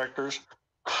contractors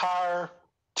hire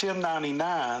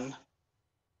 1099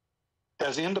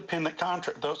 as independent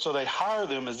contractors. So they hire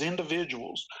them as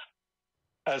individuals,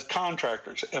 as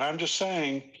contractors. And I'm just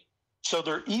saying, so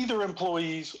they're either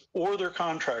employees or they're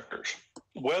contractors,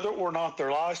 whether or not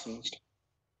they're licensed.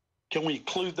 Can we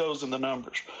include those in the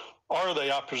numbers? Are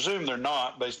they? I presume they're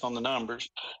not based on the numbers.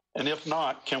 And if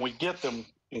not, can we get them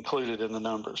included in the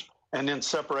numbers? and then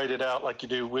separate it out like you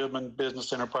do women,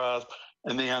 business enterprise,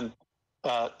 and then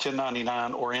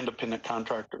 1099 or independent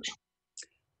contractors?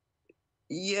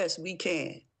 Yes, we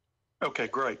can. Okay,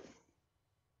 great.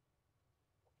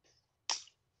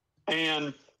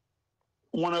 And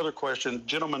one other question,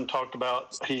 gentleman talked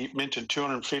about, he mentioned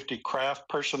 250 craft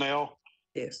personnel.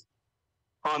 Yes.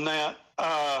 On that,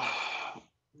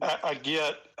 I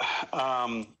get,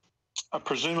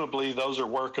 presumably those are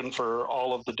working for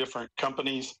all of the different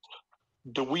companies.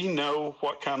 Do we know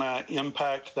what kind of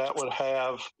impact that would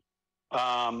have,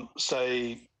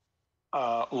 say,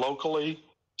 locally?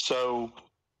 So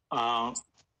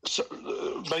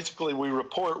basically, we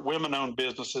report women-owned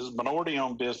businesses,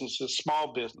 minority-owned businesses,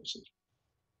 small businesses.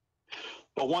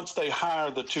 But once they hire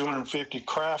the 250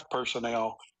 craft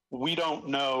personnel, we don't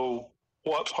know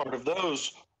what part of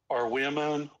those are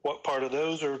women, what part of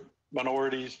those are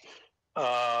minorities,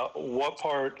 what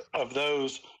part of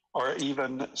those are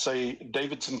even, say,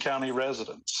 Davidson County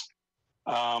residents.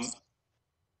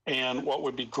 And what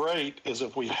would be great is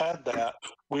if we had that,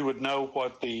 we would know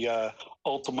what the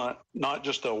ultimate, not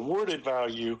just the awarded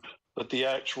value, but the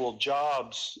actual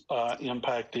jobs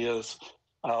impact is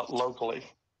locally.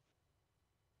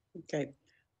 Okay.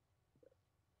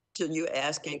 So you're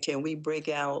asking, can we break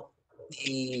out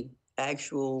the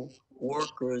actual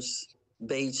workers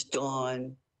based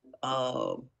on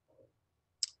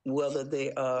whether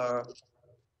they are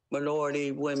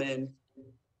minority, women?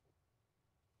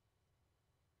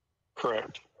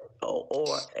 Correct.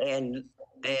 And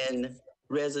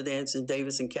residents in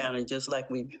Davidson County, just like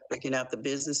we breaking out the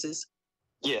businesses?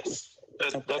 Yes,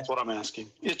 that's what I'm asking.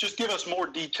 It's just give us more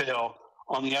detail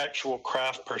on the actual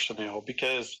craft personnel,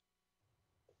 because,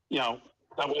 you know,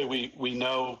 that way we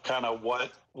know kind of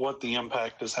what the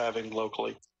impact is having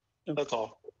locally. That's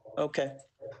all. Okay.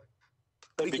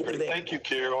 That'd be great. Thank you,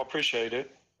 Carol. I appreciate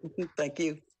it. Thank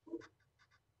you.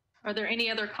 Are there any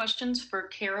other questions for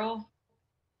Carol,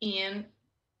 Ian,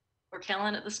 or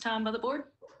Kellen at this time by the board?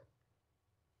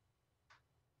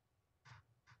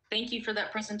 Thank you for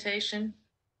that presentation.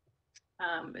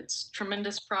 It's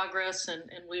tremendous progress, and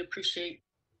we appreciate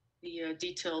the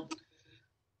detailed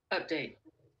update.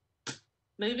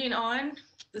 Moving on,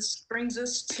 this brings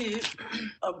us to,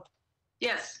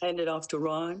 yes. Hand it off to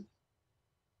Ron.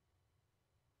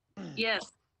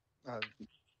 Yes. Thank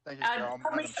you, Carol.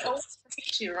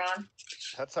 You, Ron.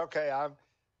 That's okay.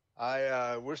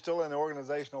 We're still in the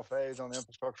organizational phase on the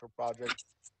infrastructural project.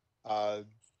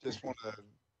 Just want to,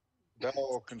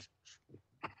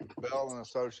 Bell and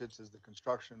Associates is the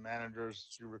construction managers,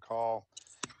 as you recall.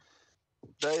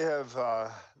 They have,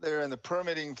 they're in the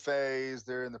permitting phase.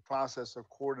 They're in the process of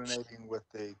coordinating with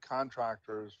the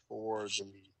contractors for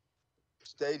the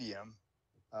stadium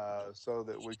so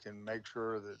that we can make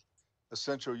sure that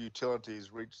essential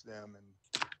utilities reach them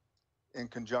in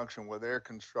conjunction with their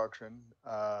construction.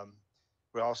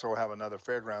 We also have another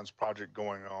fairgrounds project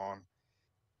going on.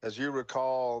 As you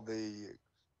recall,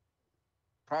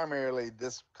 primarily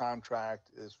this contract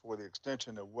is for the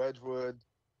extension of Wedgwood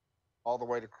all the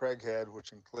way to Craighead,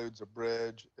 which includes a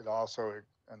bridge. It also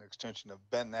an extension of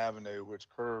Benton Avenue, which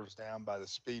curves down by the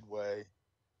Speedway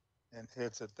and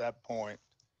hits at that point.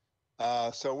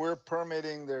 So we're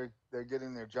permitting, they're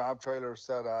getting their job trailer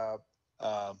set up,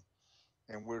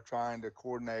 and we're trying to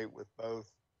coordinate with both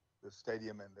the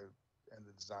stadium and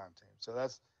the design team. So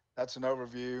that's an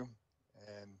overview,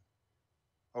 and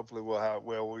hopefully we'll have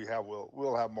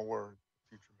more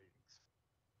future meetings.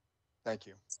 Thank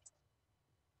you.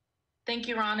 Thank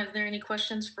you, Ron. Are there any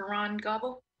questions for Ron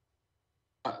Gobble?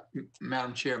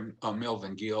 Madam Chair,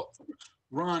 Melvin Gill.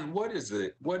 Ron, what is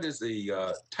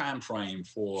the time frame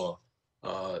for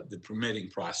the permitting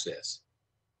process?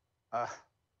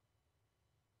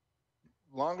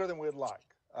 Longer than we'd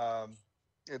like.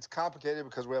 It's complicated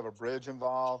because we have a bridge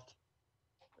involved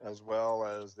as well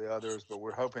as the others, but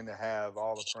we're hoping to have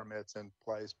all the permits in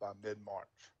place by mid-March.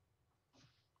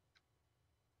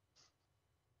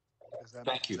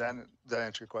 Thank you. Does that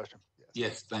answer your question?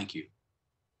 Yes, thank you.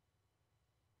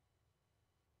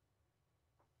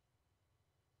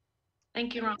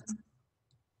 Thank you, Ron.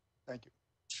 Thank you.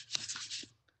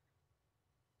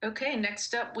 Okay,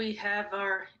 next up we have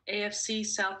our AFC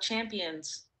South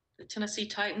champions. The Tennessee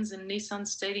Titans and Nissan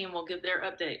Stadium will give their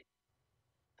update.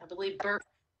 I believe Bert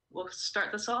will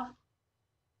start this off.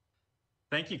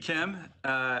 Thank you, Kim.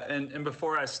 And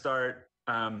before I start,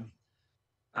 on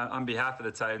behalf of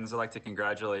the Titans, I'd like to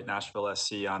congratulate Nashville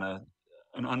SC on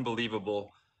an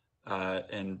unbelievable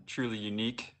and truly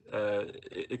unique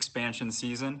expansion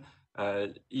season.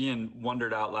 Ian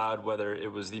wondered out loud whether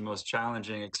it was the most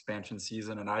challenging expansion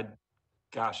season, and I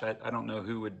don't know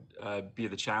who would be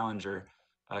the challenger.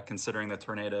 considering the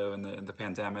tornado and the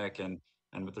pandemic, and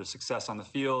with their success on the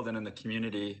field and in the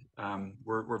community.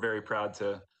 We're very proud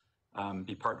to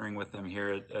be partnering with them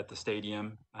here at the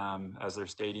stadium as their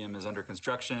stadium is under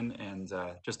construction, and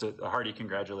just a hearty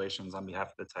congratulations on behalf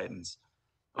of the Titans.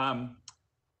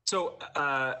 So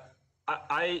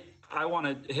I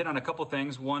want to hit on a couple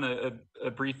things. One,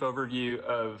 a brief overview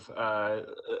of a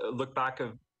look back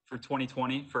for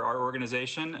 2020 for our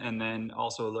organization, and then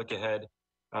also a look ahead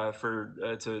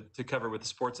to cover with the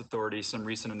Sports Authority some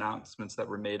recent announcements that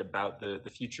were made about the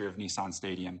future of Nissan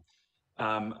Stadium.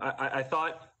 I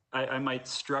thought I might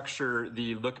structure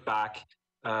the look back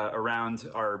around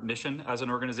our mission as an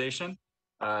organization.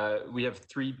 We have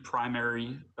three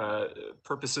primary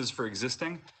purposes for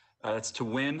existing. It's to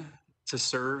win, to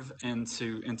serve, and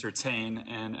to entertain.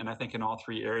 And I think in all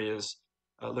three areas,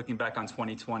 looking back on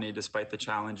 2020, despite the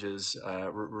challenges,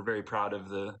 we're very proud of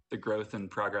the growth and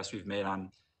progress we've made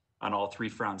on all three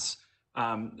fronts.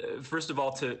 First of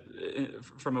all,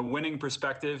 from a winning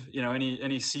perspective,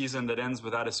 any season that ends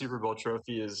without a Super Bowl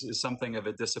trophy is something of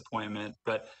a disappointment.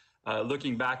 But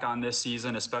looking back on this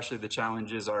season, especially the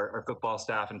challenges our football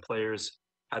staff and players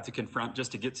had to confront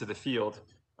just to get to the field,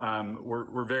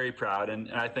 we're very proud.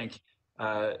 And I think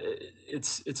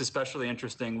it's especially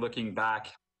interesting looking back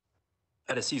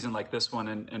at a season like this one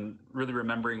and really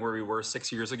remembering where we were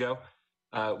 6 years ago,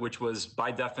 which was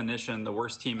by definition the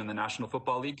worst team in the National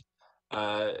Football League.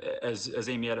 As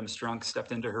Amy Adams-Strunk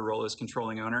stepped into her role as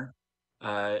controlling owner.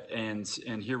 And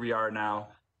here we are now,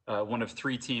 one of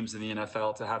three teams in the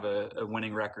NFL to have a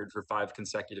winning record for 5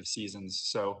 consecutive seasons.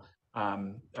 So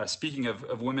speaking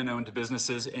of women-owned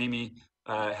businesses, Amy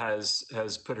has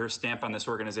put her stamp on this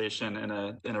organization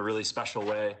in a really special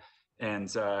way. And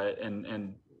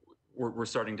we're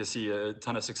starting to see a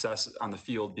ton of success on the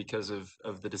field because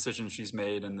of the decisions she's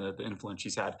made and the influence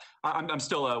she's had. I'm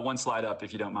still one slide up,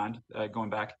 if you don't mind, going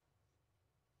back.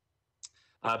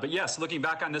 But yes, looking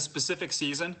back on this specific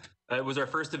season, it was our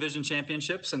first division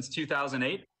championship since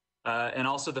 2008, and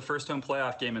also the first home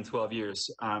playoff game in 12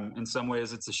 years. In some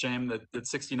ways, it's a shame that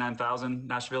 69,000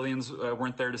 Nashvillians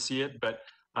weren't there to see it, but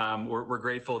we're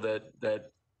grateful that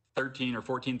 13 or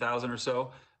 14,000 or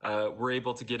so were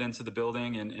able to get into the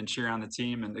building and cheer on the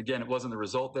team. And again, it wasn't the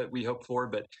result that we hoped for,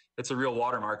 but it's a real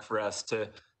watermark for us to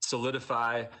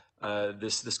solidify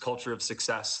this culture of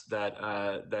success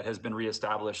that has been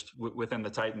reestablished within the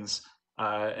Titans.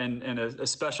 And a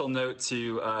special note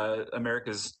to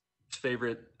America's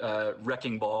favorite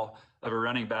wrecking ball of a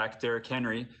running back, Derrick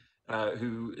Henry,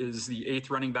 who is the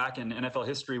 8th running back in NFL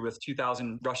history with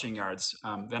 2,000 rushing yards.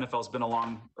 The NFL's been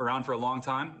around for a long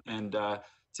time, and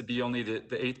to be only the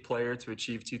 8th player to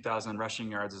achieve 2,000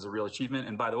 rushing yards is a real achievement.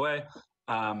 And by the way,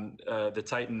 the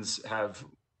Titans have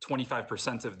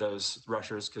 25% of those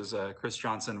rushers because Chris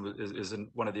Johnson is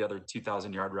one of the other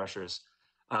 2,000-yard rushers.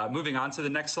 Moving on to the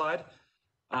next slide.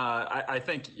 I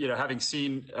think, having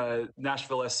seen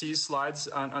Nashville SC's slides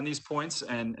on these points,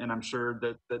 and I'm sure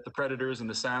that the Predators and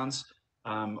the Sounds,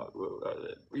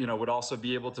 would also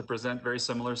be able to present very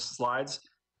similar slides.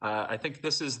 I think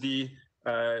this is the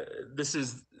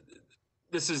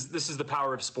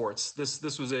power of sports.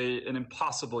 This was an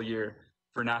impossible year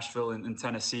for Nashville in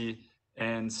Tennessee,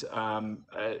 and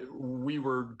we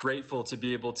were grateful to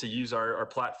be able to use our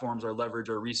platforms, our leverage,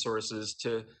 our resources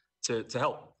to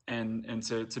help and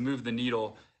to move the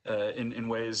needle in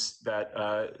ways that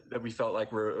we felt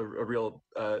like were a real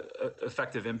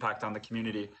effective impact on the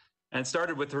community. And it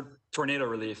started with tornado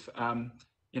relief.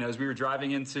 As we were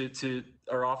driving into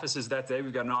our offices that day,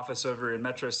 we've got an office over in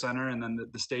Metro Center, and then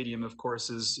the stadium, of course,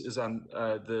 is on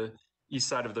the east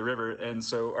side of the river. And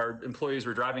so our employees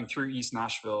were driving through East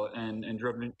Nashville and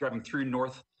driving through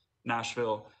North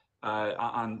Nashville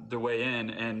on the way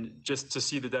in, and just to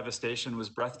see the devastation was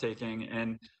breathtaking.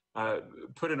 And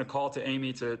put in a call to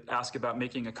Amy to ask about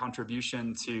making a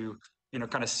contribution to,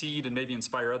 kind of seed and maybe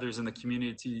inspire others in the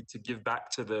community to give back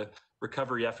to the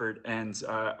recovery effort. And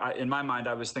in my mind,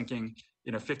 I was thinking,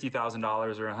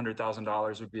 $50,000 or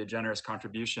 $100,000 would be a generous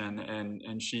contribution,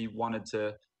 and she wanted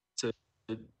to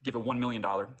give a $1 million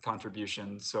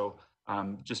contribution. So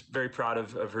just very proud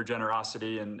of her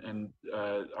generosity and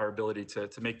our ability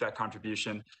to make that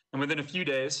contribution. And within a few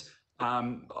days,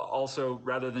 also,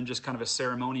 rather than just kind of a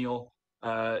ceremonial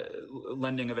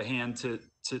lending of a hand to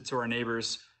our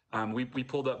neighbors, we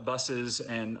pulled up buses,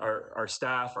 and our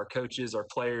staff, our coaches, our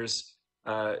players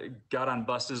got on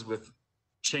buses with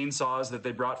chainsaws that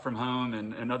they brought from home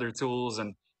and other tools,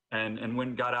 and went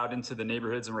and got out into the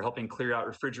neighborhoods, and were helping clear out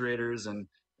refrigerators and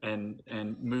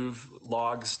move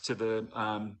logs to the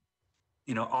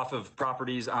off of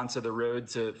properties onto the road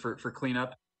for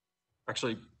cleanup.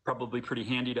 actually probably pretty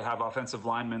handy to have offensive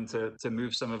linemen to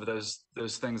move some of those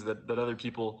things that other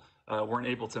people weren't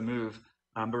able to move.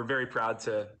 But we're very proud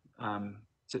to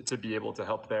be able to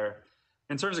help there.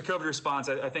 In terms of COVID response,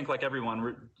 I think like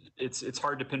everyone, it's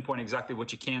hard to pinpoint exactly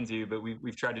what you can do, but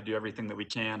we've tried to do everything that we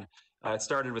can. It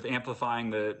started with amplifying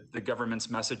the government's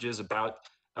messages about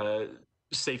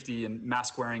safety and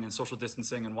mask wearing and social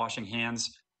distancing and washing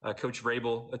hands. Coach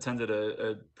Vrabel attended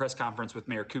a press conference with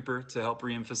Mayor Cooper to help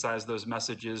reemphasize those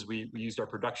messages. We used our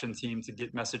production team to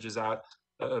get messages out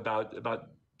about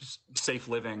safe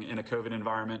living in a COVID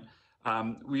environment.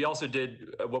 We also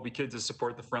did what we could to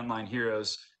support the frontline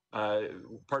heroes.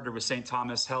 Partnered with St.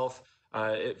 Thomas Health.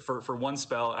 For one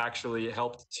spell, actually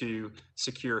helped to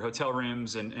secure hotel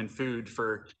rooms and food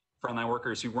for frontline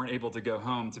workers who weren't able to go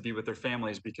home to be with their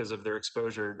families because of their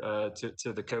exposure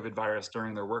to the COVID virus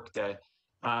during their workday.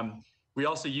 We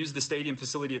also used the stadium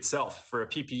facility itself for a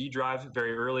PPE drive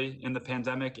very early in the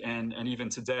pandemic, and even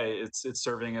today, it's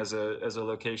serving as a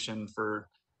location for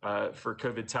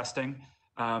COVID testing.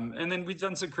 And then we've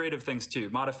done some creative things too,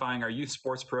 modifying our youth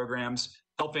sports programs,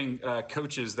 helping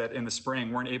coaches that in the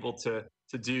spring weren't able to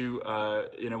do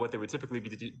what they would typically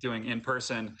be doing in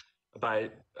person by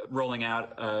rolling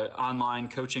out online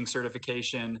coaching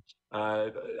certification,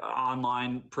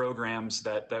 online programs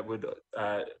that would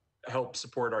help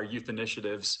support our youth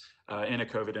initiatives in a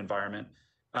COVID environment.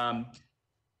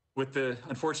 With the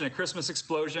unfortunate Christmas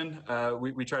explosion,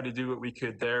 we tried to do what we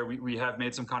could there. We have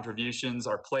made some contributions.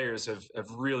 Our players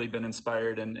have really been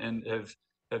inspired and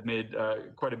have made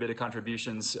quite a bit of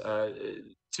contributions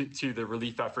to the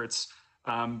relief efforts.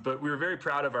 But we were very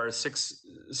proud of our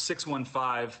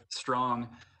 615 strong,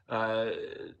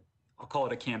 I'll call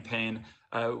it a campaign.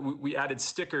 We added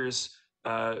stickers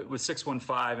with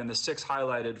 615 and the 6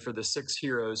 highlighted for the 6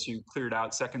 heroes who cleared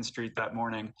out 2nd Street that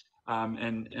morning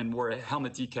and wore a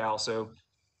helmet decal. So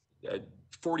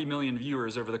 40 million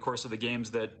viewers over the course of the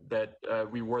games that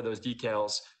we wore those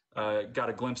decals got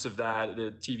a glimpse of that.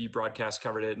 The TV broadcast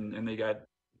covered it, and they got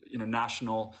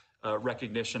national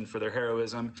recognition for their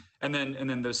heroism. And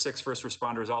then those 6 first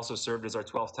responders also served as our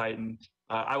 12th Titan.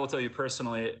 I will tell you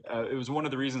personally, it was one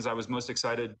of the reasons I was most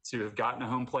excited to have gotten a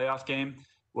home playoff game,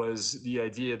 was the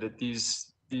idea that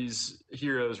these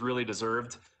heroes really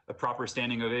deserved a proper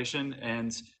standing ovation.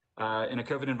 And in a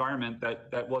COVID environment,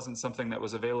 that wasn't something that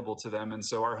was available to them. And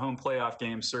so our home playoff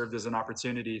game served as an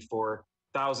opportunity for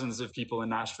thousands of people in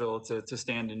Nashville to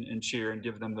stand and cheer and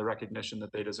give them the recognition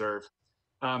that they deserve.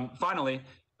 Finally,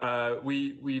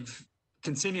 we've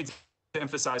continued to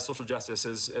emphasize social justice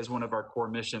as one of our core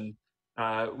mission.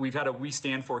 We've had a We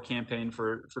Stand For campaign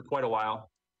for quite a while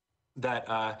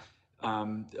that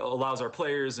allows our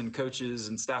players and coaches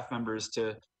and staff members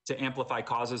to amplify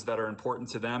causes that are important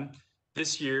to them.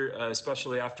 This year,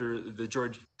 especially after the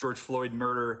George Floyd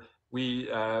murder, we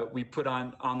put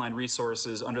on online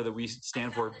resources under the We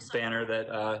Stand For banner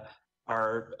that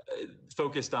are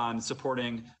focused on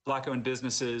supporting Black-owned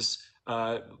businesses,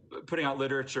 putting out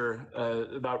literature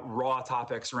about raw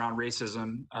topics around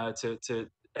racism to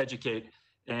educate,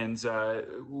 and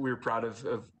we're proud of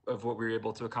what we were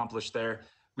able to accomplish there.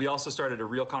 We also started a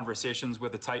Real Conversations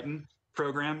with a Titan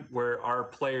program where our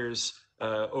players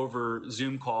over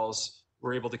Zoom calls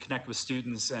were able to connect with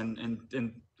students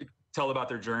and tell about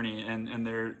their journey and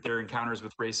their encounters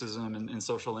with racism and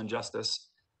social injustice.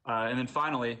 And then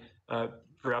finally,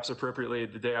 perhaps appropriately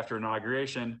the day after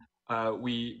inauguration,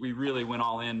 we really went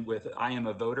all in with I Am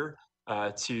a Voter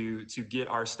to get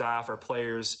our staff, our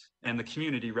players, and the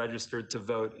community registered to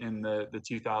vote in the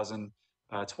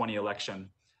 2020 election.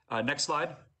 Next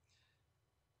slide.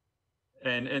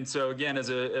 And so again, as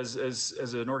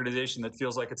an organization that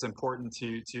feels like it's important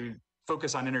to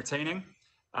focus on entertaining,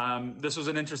 this was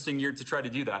an interesting year to try to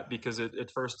do that, because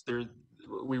at first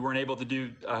we weren't able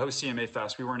to host CMA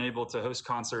Fest. We weren't able to host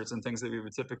concerts and things that we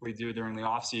would typically do during the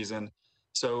off season.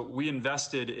 So we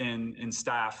invested in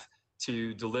staff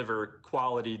to deliver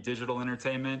quality digital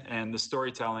entertainment, and the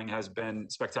storytelling has been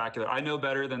spectacular. I know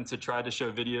better than to try to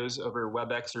show videos over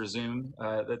WebEx or Zoom.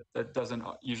 That doesn't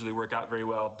usually work out very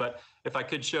well. But if I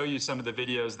could show you some of the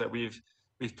videos that we've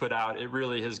put out, it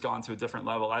really has gone to a different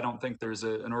level. I don't think there's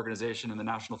an organization in the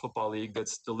National Football League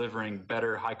that's delivering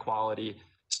better, high quality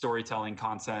storytelling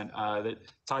content that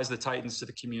ties the Titans to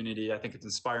the community. I think it's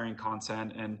inspiring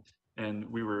content, and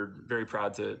we were very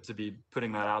proud to be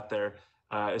putting that out there,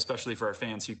 especially for our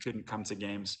fans who couldn't come to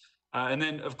games. And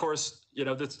then, of course,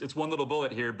 it's one little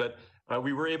bullet here, but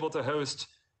we were able to host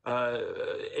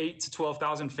 8,000 to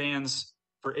 12,000 fans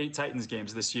for 8 Titans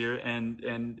games this year,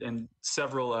 and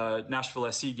several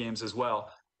Nashville SC games as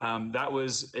well. That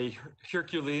was a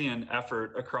Herculean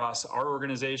effort across our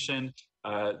organization.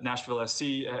 Nashville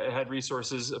SC had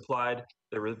resources applied.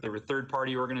 There were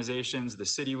third-party organizations. The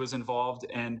city was involved.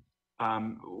 And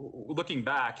looking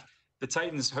back, the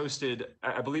Titans hosted,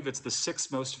 I believe it's the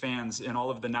 6th most fans in all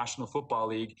of the National Football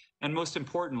League. And most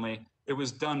importantly, it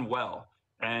was done well.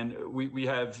 And we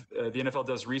have, the NFL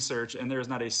does research, and there's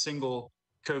not a single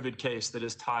COVID case that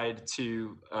is tied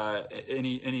to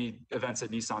any events at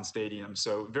Nissan Stadium.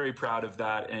 So very proud of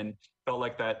that, and felt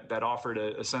like that offered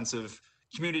a sense of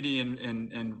community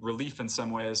and relief in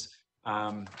some ways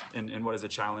in what is a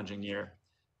challenging year.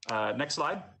 Next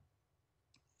slide.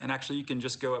 And actually, you can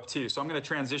just go up too. So I'm going to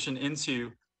transition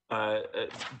into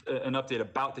an update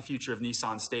about the future of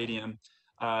Nissan Stadium.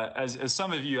 As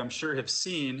some of you, I'm sure, have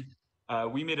seen,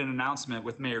 we made an announcement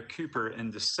with Mayor Cooper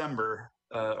in December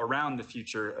around the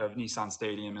future of Nissan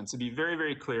Stadium. And to be very,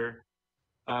 very clear,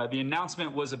 the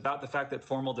announcement was about the fact that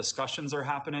formal discussions are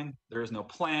happening. There is no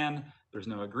plan, there's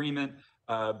no agreement,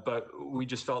 but we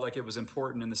just felt like it was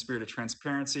important in the spirit of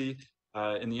transparency,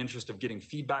 in the interest of getting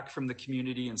feedback from the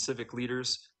community and civic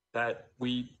leaders, that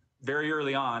we very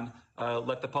early on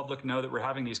let the public know that we're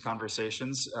having these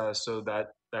conversations so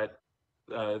that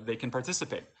they can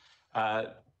participate.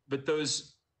 But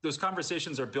those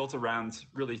conversations are built around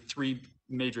really 3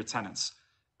 major tenets.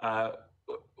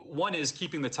 One is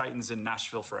keeping the Titans in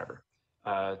Nashville forever.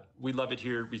 We love it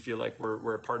here. We feel like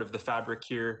we're a part of the fabric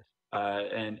here.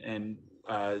 And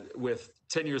with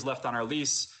 10 years left on our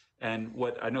lease, and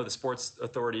what I know the Sports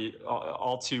Authority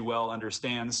all too well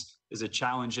understands is a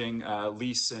challenging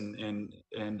lease and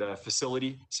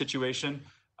facility situation.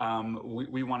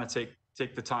 We want to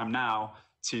take the time now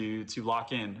to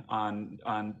lock in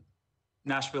on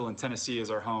Nashville and Tennessee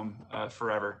as our home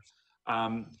forever.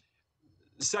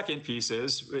 Second piece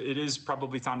is, it is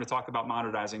probably time to talk about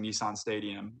modernizing Nissan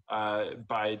Stadium.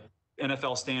 By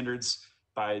NFL standards,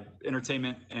 by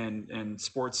entertainment and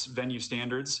sports venue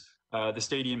standards, the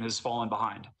stadium has fallen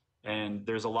behind. And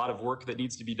there's a lot of work that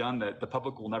needs to be done that the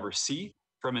public will never see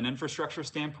from an infrastructure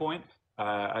standpoint.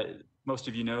 Most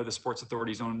of you know the Sports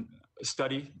Authority's own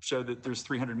study showed that there's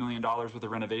 $300 million worth of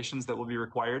renovations that will be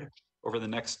required over the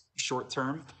next short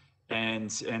term.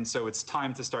 And so it's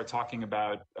time to start talking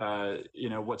about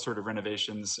what sort of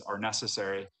renovations are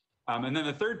necessary. And then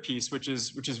the third piece, which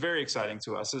is very exciting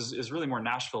to us, is really more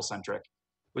Nashville centric,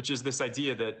 which is this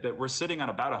idea that we're sitting on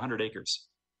about 100 acres.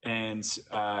 And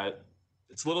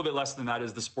it's a little bit less than that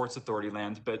is the Sports Authority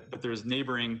land, but there's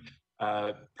neighboring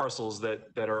parcels that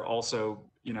are also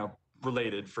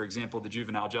related. For example, the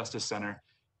Juvenile Justice Center,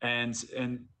 and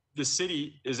the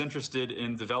city is interested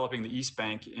in developing the East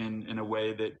Bank in a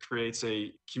way that creates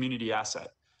a community asset,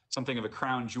 something of a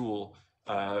crown jewel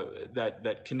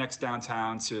that connects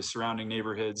downtown to surrounding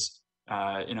neighborhoods.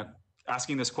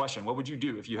 Asking this question: what would you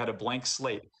do if you had a blank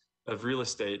slate of real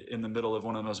estate in the middle of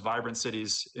one of the most vibrant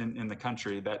cities in the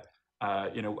country? That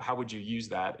how would you use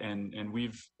that? And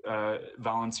we've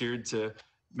volunteered to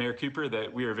Mayor Cooper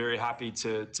that we are very happy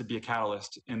to be a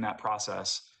catalyst in that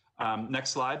process.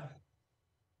 Next slide.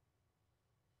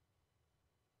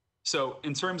 So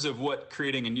in terms of what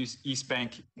creating a new East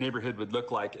Bank neighborhood would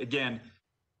look like, again,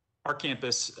 our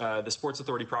campus, the Sports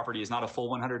Authority property is not a full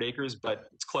 100 acres, but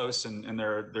it's close, and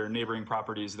there are neighboring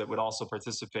properties that would also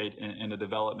participate in the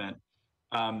development.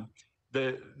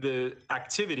 The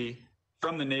activity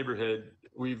from the neighborhood,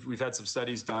 we've had some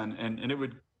studies done, and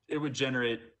it would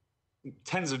generate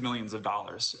tens of millions of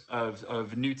dollars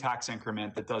of new tax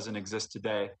increment that doesn't exist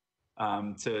today,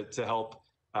 to help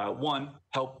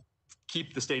help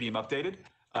keep the stadium updated,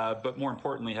 but more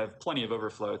importantly, have plenty of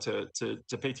overflow to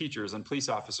pay teachers and police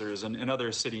officers and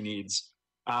other city needs.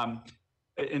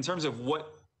 In terms of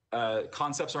what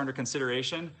concepts are under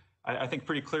consideration, I think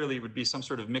pretty clearly it would be some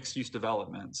sort of mixed-use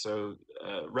development. So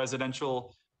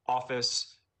residential,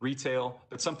 office, retail,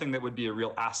 but something that would be a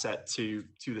real asset to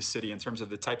the city in terms of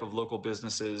the type of local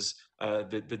businesses,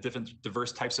 the different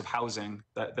diverse types of housing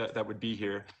that would be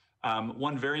here.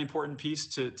 One very important piece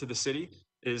to the city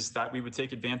is that we would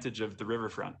take advantage of the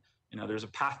riverfront. There's a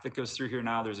path that goes through here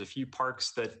now. There's a few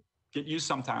parks that get used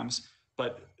sometimes,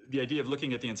 but the idea of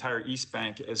looking at the entire East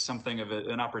Bank as something of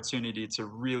an opportunity to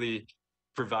really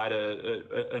provide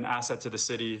an asset to the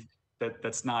city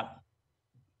that's not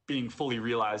being fully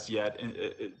realized yet,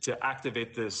 to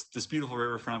activate this beautiful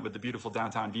riverfront with the beautiful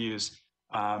downtown views,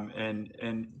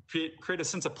 and create a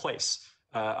sense of place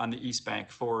on the East Bank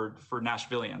for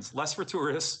Nashvillians, less for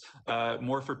tourists,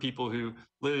 more for people who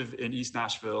live in East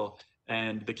Nashville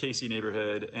and the Casey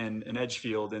neighborhood and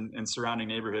Edgefield and surrounding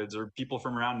neighborhoods, or people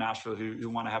from around Nashville who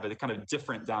want to have a kind of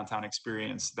different downtown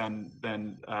experience than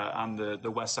on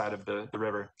the west side of the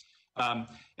river. And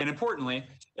importantly,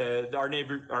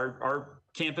 our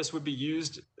campus would be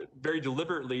used very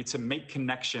deliberately to make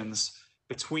connections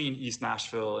between East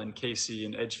Nashville and Casey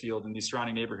and Edgefield and these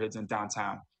surrounding neighborhoods and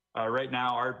downtown. Right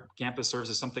now, our campus serves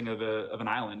as something of an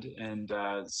island, and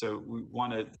so we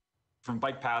want to, from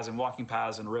bike paths and walking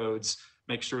paths and roads,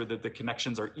 make sure that the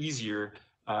connections are easier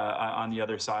on the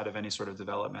other side of any sort of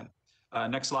development.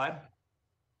 Next slide.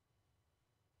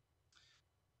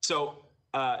 So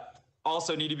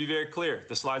also need to be very clear,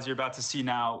 the slides you're about to see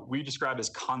now, we describe as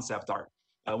concept art.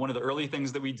 One of the early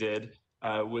things that we did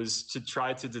was to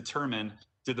try to determine,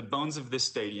 do the bones of this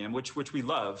stadium, which we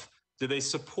love, do they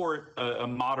support a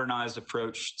modernized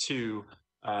approach to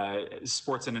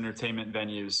sports and entertainment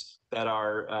venues that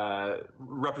are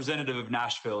representative of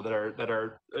Nashville,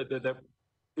 that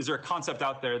is there a concept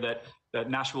out there that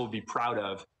Nashville will be proud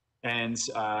of? And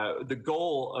the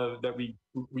goal of that we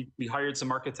hired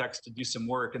some architects to do some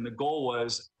work, and the goal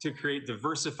was to create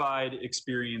diversified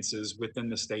experiences within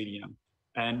the stadium.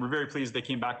 And we're very pleased they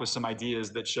came back with some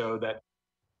ideas that show that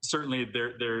certainly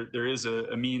there is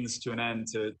a means to an end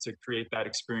to create that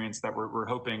experience that we're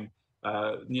hoping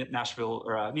Nashville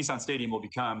or Nissan Stadium will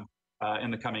become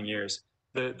in the coming years.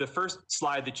 The first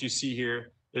slide that you see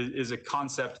here is a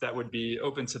concept that would be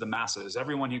open to the masses.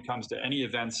 Everyone who comes to any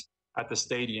events at the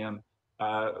stadium,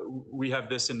 we have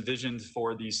this envisioned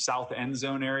for the south end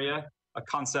zone area, a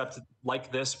concept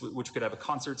like this, which could have a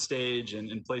concert stage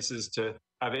and places to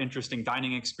have interesting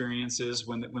dining experiences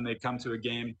when they come to a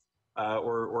game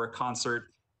or a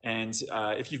concert. And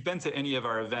if you've been to any of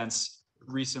our events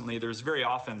recently, there's very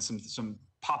often some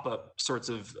pop-up sorts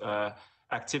of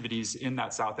activities in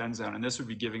that south end zone, and this would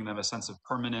be giving them a sense of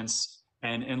permanence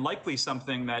and likely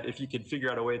something that, if you could figure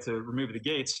out a way to remove the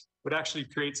gates, would actually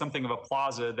create something of a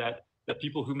plaza that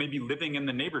people who may be living in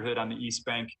the neighborhood on the East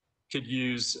Bank could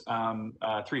use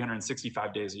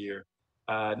 365 days a year.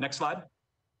 Next slide.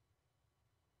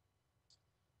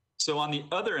 So on the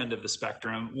other end of the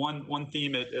spectrum, one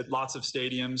theme at lots of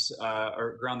stadiums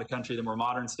around the country, the more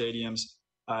modern stadiums,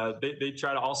 they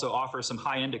try to also offer some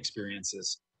high-end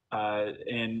experiences.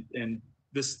 And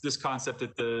this concept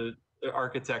that the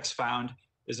architects found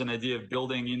is an idea of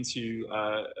building into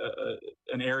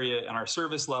an area in our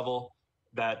service level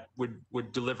that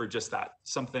would deliver just that,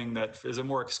 something that is a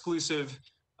more exclusive,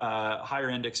 higher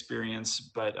end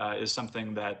experience, but is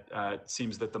something that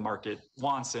seems that the market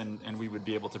wants and we would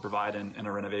be able to provide in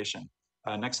a renovation.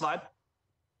 Next slide.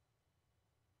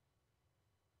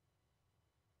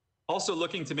 Also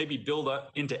looking to maybe build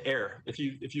up into air. If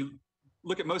you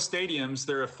look at most stadiums,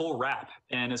 they're a full wrap,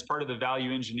 and as part of the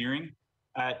value engineering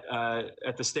at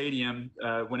the stadium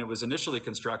when it was initially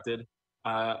constructed,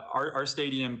 our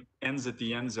stadium ends at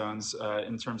the end zones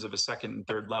in terms of a second and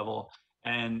third level,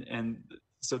 and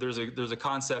so there's a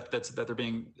concept that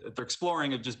they're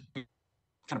exploring of just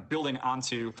kind of building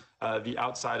onto the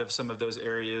outside of some of those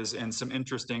areas, and some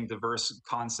interesting diverse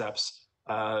concepts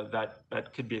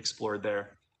that could be explored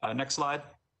there. Next slide.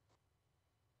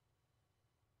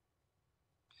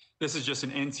 This is just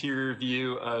an interior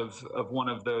view of one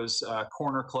of those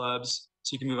corner clubs.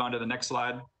 So you can move on to the next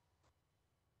slide.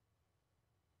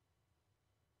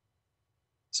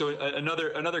 So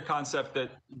another concept that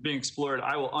being explored,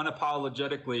 I will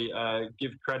unapologetically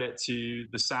give credit to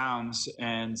the Sounds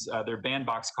and their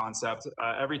bandbox concept.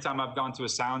 Every time I've gone to a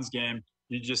Sounds game,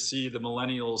 you just see the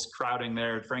millennials crowding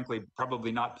there, frankly,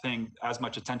 probably not paying as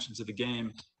much attention to the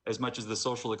game as much as the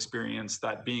social experience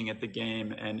that being at the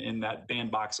game and in that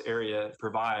bandbox area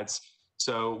provides.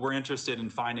 So we're interested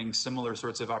in finding similar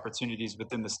sorts of opportunities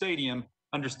within the stadium,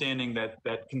 understanding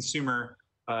that consumer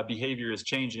behavior is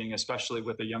changing, especially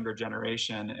with the younger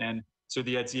generation. And so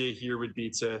the idea here would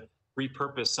be to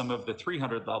repurpose some of the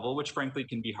 300 level, which frankly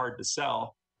can be hard to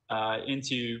sell,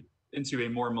 into a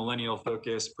more millennial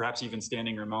focused, perhaps even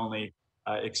standing room only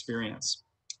experience.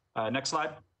 Next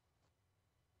slide.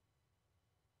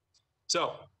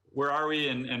 So where are we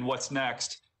and what's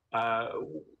next?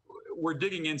 We're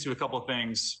digging into a couple of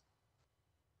things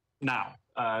now,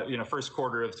 first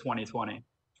quarter of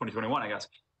 2021, I guess.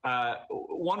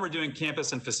 One, we're doing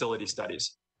campus and facility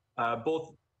studies,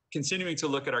 both continuing to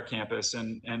look at our campus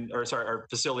our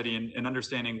facility and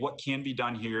understanding what can be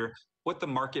done here, what the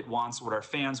market wants, what our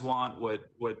fans want, what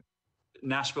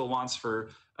Nashville wants for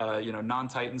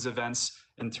non-Titans events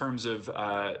in terms of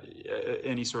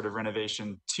any sort of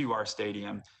renovation to our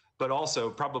stadium. But also,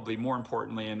 probably more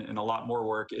importantly, and a lot more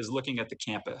work, is looking at the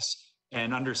campus.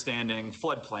 and understanding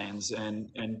floodplains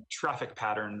and traffic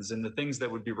patterns and the things that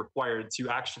would be required to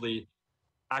actually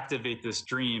activate this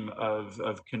dream of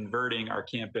converting our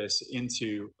campus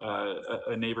into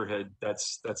a neighborhood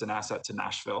that's an asset to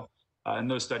Nashville. And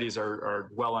those studies are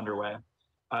well underway.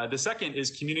 The second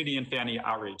is community and family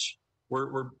outreach.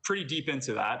 We're pretty deep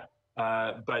into that,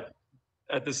 but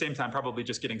at the same time, probably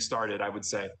just getting started, I would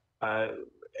say.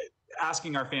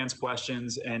 Asking our fans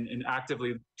questions and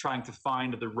actively trying to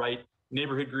find the right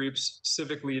neighborhood groups,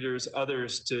 civic leaders,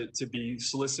 others to be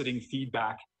soliciting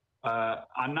feedback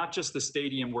on not just the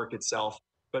stadium work itself,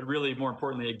 but really more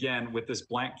importantly, again, with this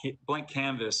blank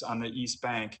canvas on the East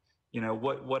Bank, you know,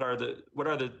 what are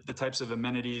the types of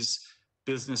amenities,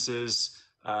 businesses,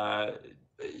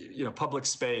 you know, public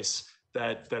space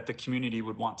that the community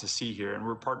would want to see here, and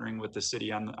we're partnering with the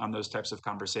city on those types of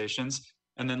conversations.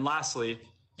 And then lastly,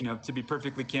 you know, to be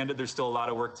perfectly candid, there's still a lot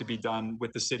of work to be done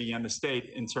with the city and the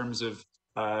state in terms of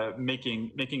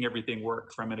making everything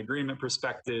work from an agreement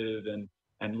perspective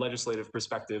and legislative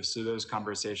perspective. So those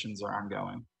conversations are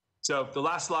ongoing. So the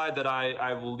last slide that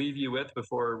I will leave you with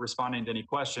before responding to any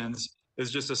questions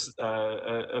is just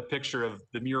a picture of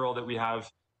the mural that we have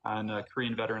on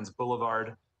Korean Veterans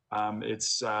Boulevard.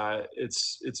 It's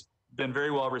been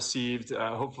very well received.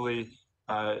 Hopefully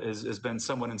has been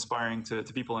somewhat inspiring to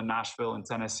people in Nashville and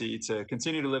Tennessee to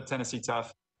continue to live Tennessee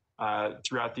tough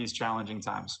throughout these challenging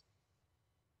times.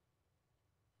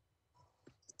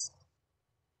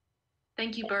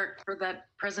 Thank you, Bert, for that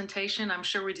presentation. I'm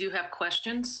sure we do have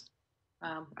questions.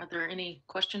 Are there any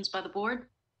questions by the board?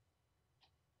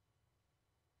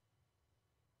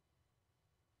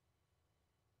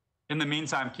 In the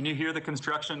meantime, can you hear the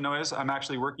construction noise? I'm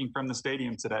actually working from the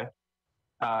stadium today.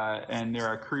 And there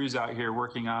are crews out here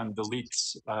working on the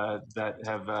leaks that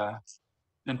have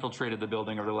infiltrated the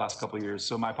building over the last couple of years.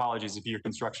 So my apologies if you hear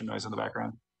construction noise in the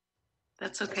background.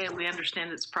 That's okay. We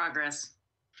understand its progress.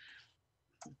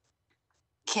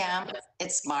 Kim,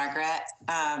 it's Margaret.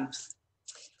 I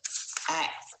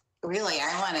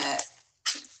want to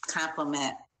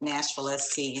compliment Nashville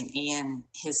SC and Ian,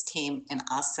 his team, and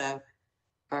also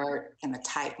Bert and the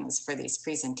Titans for these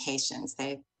presentations.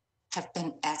 They have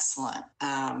been excellent.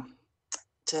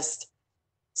 Just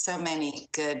so many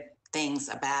good things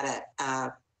about it.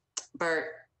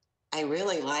 Bert, I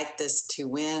really like this: to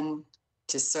win,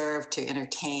 to serve, to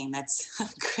entertain. That's a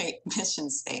great mission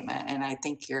statement. And I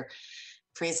think your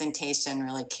presentation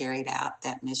really carried out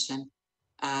that mission.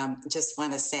 Just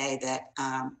want to say that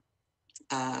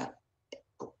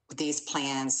these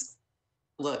plans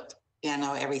look, you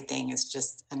know, everything is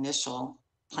just initial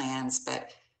plans,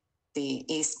 but the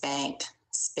East Bank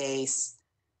space,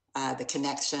 the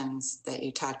connections that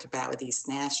you talked about with East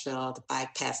Nashville, the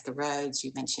bypass the roads,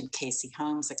 you mentioned Casey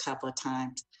Holmes a couple of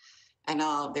times. I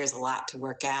know there's a lot to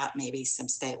work out, maybe some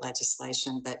state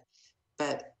legislation, but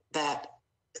that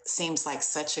seems like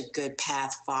such a good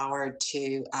path forward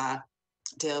to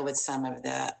deal with some of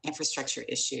the infrastructure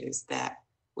issues that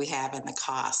we have and the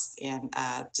costs, and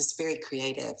just very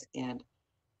creative. And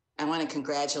I want to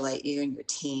congratulate you and your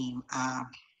team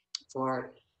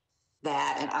for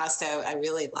that. And also, I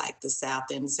really like the south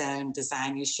end zone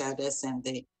design you showed us, and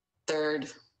the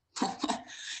third,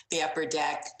 the upper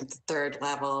deck, the third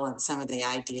level, and some of the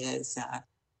ideas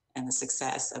and the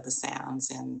success of the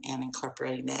sounds and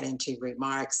incorporating that into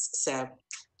remarks. So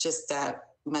just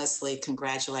mostly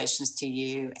congratulations to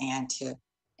you and to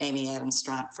Amy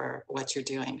Adams-Strunk for what you're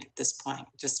doing at this point.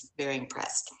 Just very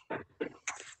impressed.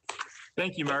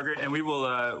 Thank you, Margaret. And we will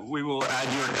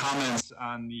add your comments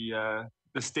on the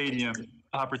stadium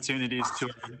opportunities to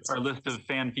our list of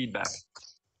fan feedback.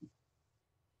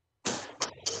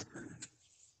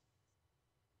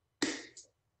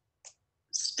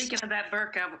 Speaking of that,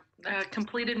 Burke, I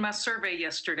completed my survey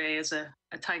yesterday as a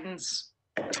Titans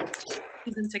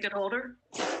season ticket holder.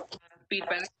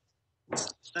 Feedback.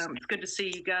 It's good to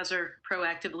see you guys are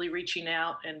proactively reaching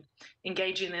out and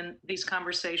engaging in these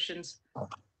conversations.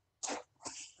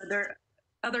 Are there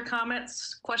other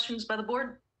comments, questions by the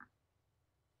board?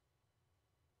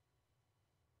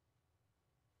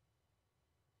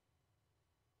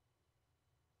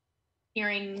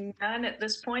 Hearing none at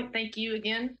this point, thank you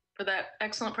again for that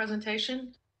excellent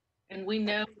presentation. And we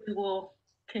know we will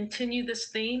continue this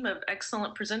theme of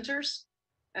excellent presenters.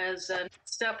 As a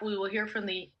next step, we will hear from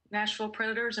the Nashville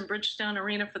Predators and Bridgestone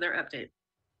Arena for their update.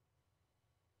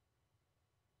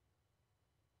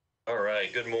 All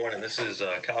right, good morning. This is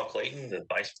Kyle Clayton, the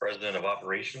Vice President of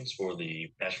Operations for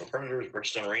the Nashville Predators,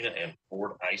 Bridgestone Arena, and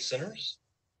Ford Ice Centers.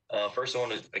 First, I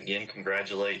want to again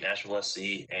congratulate Nashville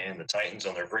SC and the Titans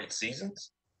on their great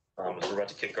seasons. As we're about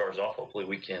to kick ours off, hopefully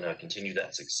we can continue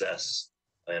that success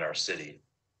in our city.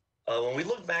 When we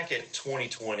look back at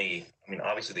 2020, I mean,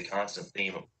 obviously the constant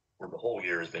theme for the whole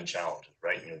year has been challenges,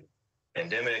 right? You know,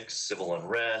 pandemics, civil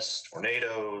unrest,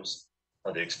 tornadoes,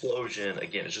 the explosion.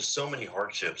 Again, it's just so many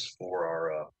hardships for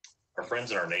our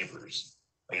friends and our neighbors.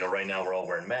 You know, right now we're all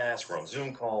wearing masks, we're on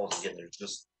Zoom calls. Again, there's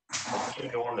just a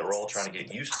new norm that we're all trying to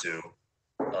get used to.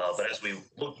 But as we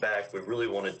look back, we really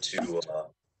wanted to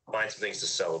find some things to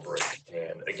celebrate.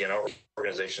 And again, our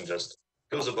organization just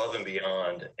goes above and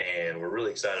beyond, and we're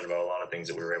really excited about a lot of things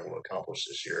that we were able to accomplish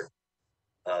this year.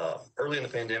 Early in the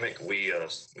pandemic, we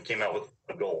came out with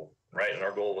a goal, right? And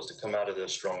our goal was to come out of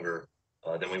this stronger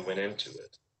than we went into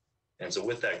it. And so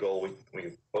with that goal,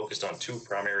 we focused on two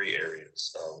primary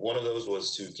areas. One of those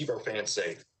was to keep our fans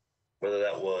safe, whether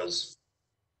that was,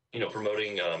 you know,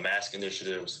 promoting mask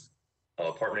initiatives,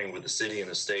 partnering with the city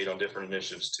and the state on different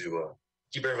initiatives to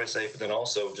keep everybody safe, but then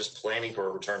also just planning for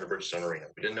a return to Bridgestone Arena.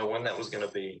 We didn't know when that was going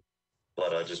to be,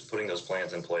 but just putting those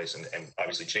plans in place and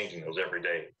obviously changing those every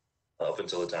day up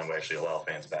until the time we actually allow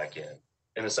fans back in.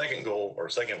 And the second goal, or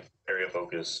second area of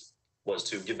focus, was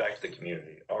to give back to the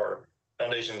community. Our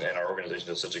foundation and our organization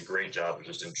does such a great job of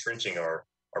just entrenching our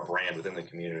brand within the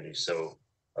community. So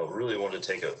I really wanted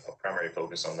to take a primary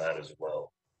focus on that as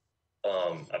well.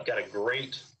 I've got a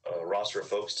great roster of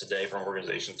folks today from our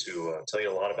organization to tell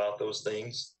you a lot about those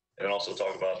things, and then also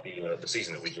talk about the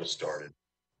season that we just started.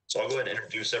 So I'll go ahead and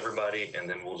introduce everybody, and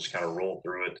then we'll just kind of roll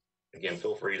through it. Again,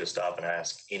 feel free to stop and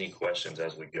ask any questions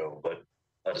as we go. But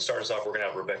to start us off, we're going to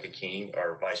have Rebecca King,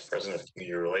 our Vice President of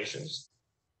Community Relations.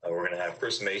 We're going to have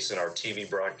Chris Mason, our TV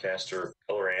broadcaster,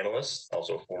 color analyst,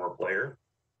 also a former player.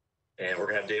 And we're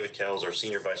going to have David Kells, our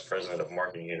Senior Vice President of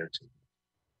Marketing and Entertainment.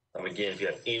 Again, if you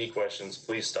have any questions,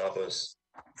 please stop us.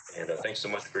 And thanks so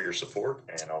much for your support.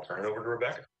 And I'll turn it over to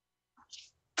Rebecca.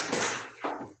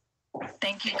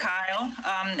 Thank you, Kyle.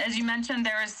 As you mentioned,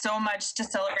 there is so much to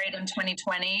celebrate in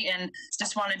 2020, and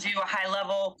just want to do a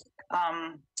high-level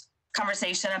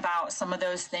conversation about some of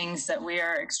those things that we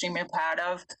are extremely proud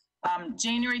of.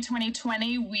 January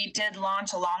 2020, we did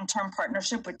launch a long-term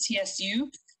partnership with TSU.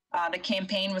 The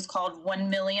campaign was called 1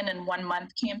 Million in 1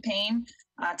 Month campaign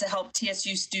to help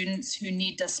TSU students who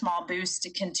need a small boost to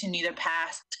continue their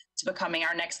path to becoming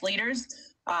our next leaders.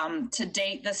 To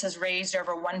date, this has raised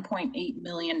over $1.8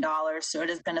 million, so it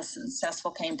has been a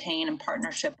successful campaign in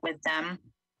partnership with them.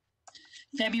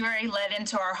 February led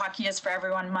into our Hockey is for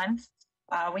Everyone month.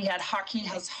 We had Hockey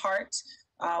Has Heart,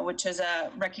 which is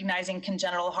recognizing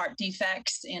congenital heart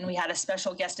defects, and we had a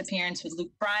special guest appearance with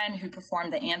Luke Bryan, who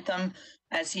performed the anthem,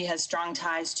 as he has strong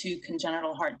ties to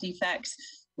congenital heart defects.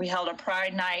 We held a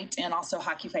Pride Night and also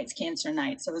Hockey Fights Cancer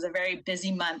Night, so it was a very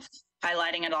busy month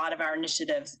highlighting a lot of our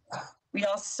initiatives. We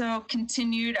also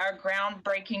continued our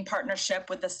groundbreaking partnership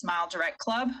with the Smile Direct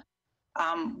Club.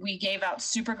 We gave out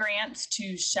super grants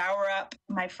to Shower Up,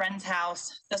 My Friend's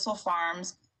House, Thistle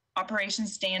Farms, Operation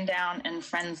Stand Down, and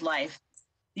Friends Life.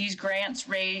 These grants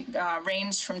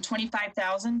ranged from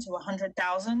 $25,000 to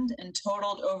 $100,000 and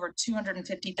totaled over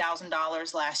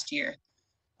 $250,000 last year.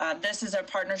 This is a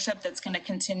partnership that's going to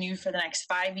continue for the next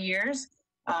 5 years.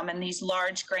 And these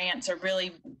large grants are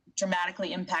really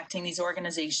dramatically impacting these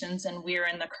organizations, and we're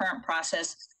in the current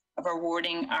process of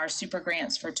awarding our super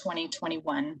grants for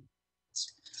 2021.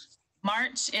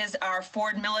 March is our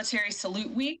Ford Military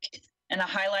Salute Week, and a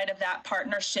highlight of that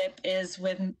partnership is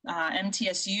with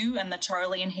MTSU and the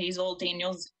Charlie and Hazel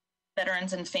Daniels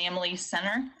Veterans and Family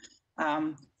Center.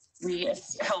 We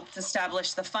helped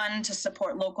establish the fund to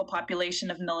support local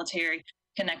population of military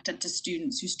connected to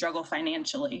students who struggle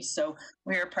financially. So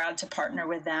we are proud to partner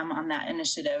with them on that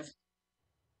initiative.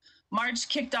 March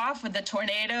kicked off with the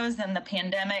tornadoes and the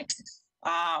pandemics,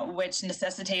 which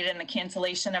necessitated the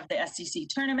cancellation of the SEC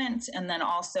tournament, and then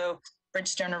also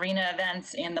Bridgestone Arena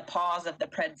events and the pause of the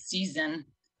Pred season.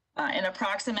 In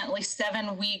approximately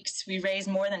 7 weeks, we raised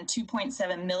more than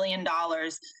 $2.7 million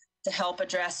to help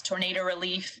address tornado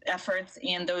relief efforts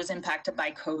and those impacted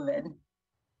by COVID.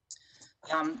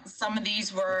 Some of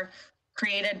these were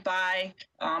created by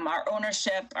our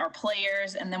ownership, our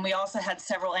players, and then we also had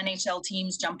several NHL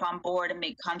teams jump on board and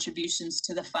make contributions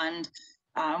to the fund.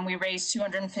 We raised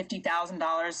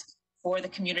 $250,000 for the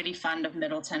Community Fund of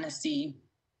Middle Tennessee.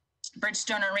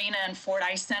 Bridgestone Arena and Ford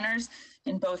Ice Centers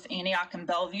in both Antioch and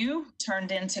Bellevue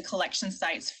turned into collection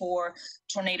sites for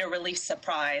tornado relief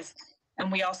supplies.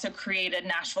 And we also created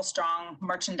Nashville Strong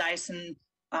merchandise and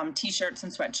t-shirts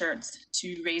and sweatshirts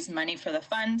to raise money for the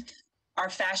fund. Our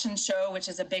fashion show, which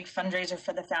is a big fundraiser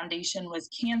for the foundation, was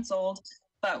canceled,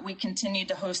 but we continued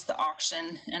to host the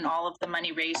auction, and all of the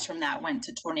money raised from that went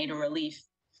to tornado relief.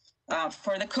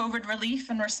 For the COVID relief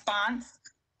and response,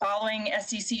 following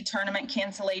SEC tournament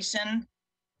cancellation,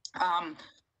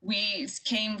 We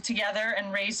came together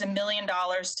and raised $1 million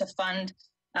to fund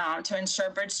to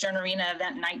ensure Bridgestone Arena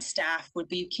event night staff would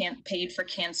be paid for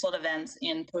canceled events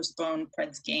and postponed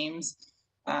Preds games.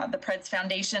 The Preds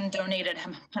Foundation donated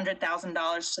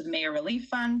 $100,000 to the Mayor Relief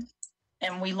Fund,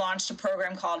 and we launched a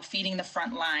program called Feeding the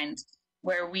Front Lines,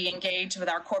 where we engage with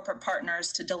our corporate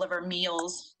partners to deliver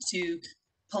meals to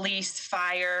police,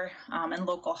 fire, and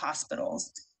local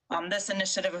hospitals. This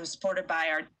initiative was supported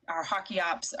by our hockey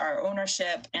ops, our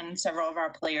ownership, and several of our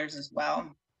players as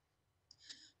well.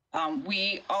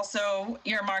 We also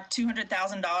earmarked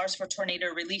 $200,000 for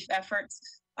tornado relief efforts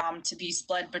to be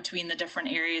split between the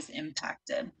different areas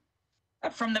impacted.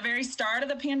 From the very start of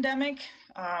the pandemic,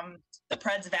 the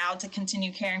Preds vowed to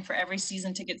continue caring for every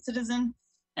season ticket citizen,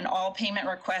 and all payment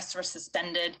requests were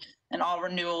suspended and all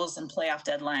renewals and playoff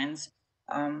deadlines.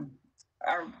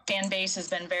 Our fan base has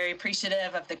been very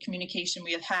appreciative of the communication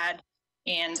we have had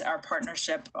and our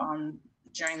partnership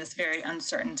during this very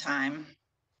uncertain time.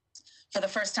 For the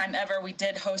first time ever, we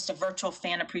did host a virtual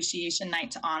fan appreciation night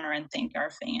to honor and thank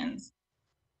our fans.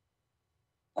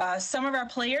 Some of our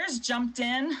players jumped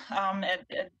in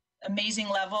at amazing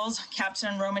levels.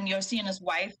 Captain Roman Yossi and his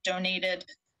wife donated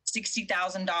 $60,000.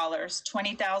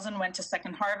 $20,000 went to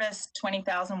Second Harvest,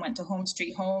 $20,000 went to Home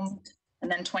Street Home,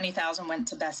 and then $20,000 went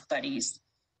to Best Buddies.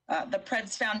 The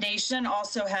Preds Foundation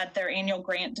also had their annual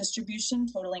grant distribution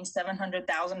totaling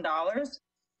 $700,000.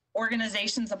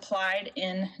 Organizations applied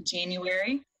in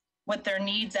January. What their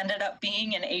needs ended up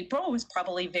being in April was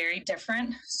probably very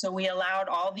different. So we allowed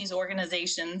all these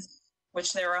organizations,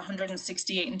 which there are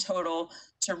 168 in total,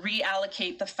 to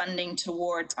reallocate the funding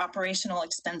towards operational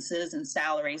expenses and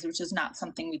salaries, which is not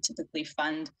something we typically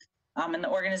fund. And the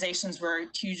organizations were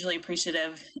hugely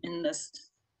appreciative in this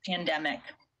pandemic.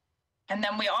 And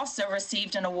then we also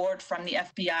received an award from the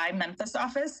FBI Memphis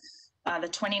office, the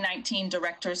 2019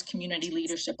 Directors Community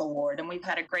Leadership Award. And we've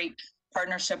had a great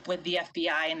partnership with the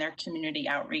FBI and their community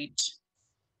outreach.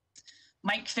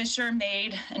 Mike Fisher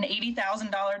made an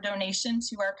 $80,000 donation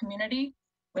to our community,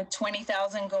 with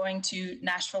 $20,000 going to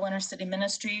Nashville Inner City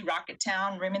Ministry,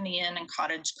 Rocketown, Rim in the Inn, and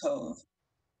Cottage Cove.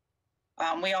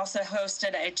 We also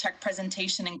hosted a check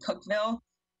presentation in Cookeville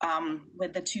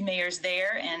with the two mayors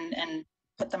there and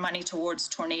put the money towards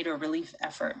tornado relief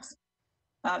efforts.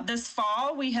 This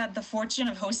fall, we had the fortune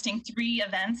of hosting 3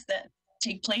 events that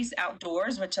take place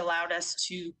outdoors, which allowed us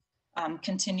to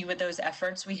continue with those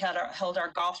efforts. We held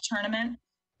our golf tournament,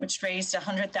 which raised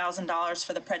 $100,000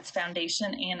 for the Preds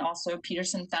Foundation and also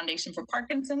Peterson Foundation for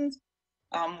Parkinson's.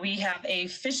 We have a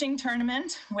fishing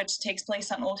tournament, which takes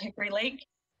place on Old Hickory Lake,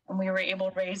 and we were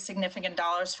able to raise significant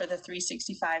dollars for the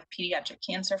 365 Pediatric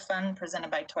Cancer Fund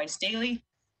presented by Twice Daily.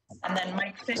 And then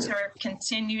Mike Fisher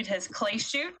continued his clay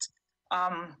shoot,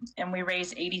 and we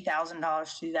raised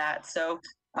 $80,000 through that. So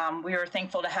we were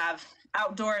thankful to have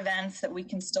outdoor events that we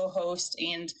can still host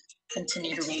and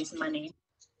continue to raise money.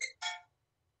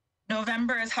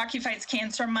 November is Hockey Fights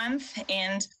Cancer Month,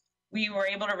 and we were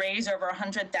able to raise over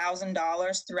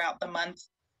 $100,000 throughout the month.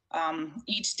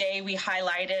 Each day we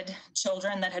highlighted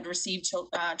children that had received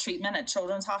treatment at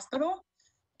Children's Hospital,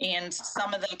 and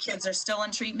some of the kids are still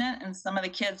in treatment, and some of the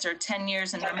kids are 10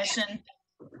 years in remission,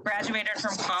 graduated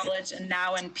from college, and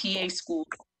now in PA school,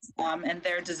 and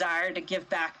their desire to give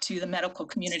back to the medical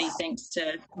community thanks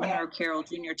to Monroe Carroll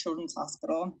Junior Children's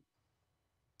Hospital.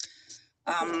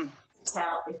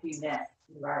 Tell if you met,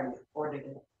 you already reported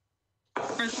it.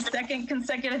 For the second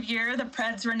consecutive year, the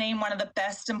Preds were named one of the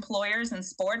best employers in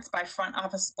sports by Front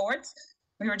Office Sports.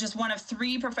 We were just one of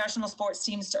 3 professional sports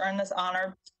teams to earn this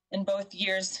honor in both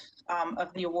years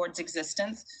of the award's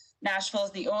existence. Nashville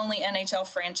is the only NHL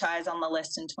franchise on the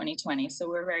list in 2020, so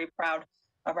we're very proud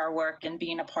of our work and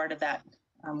being a part of that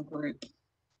group.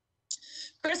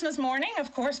 Christmas morning,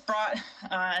 of course, brought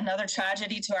another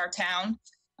tragedy to our town.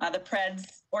 The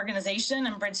Preds organization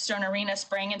and Bridgestone Arena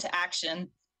sprang into action.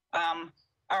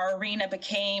 Our arena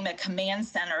became a command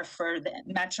center for the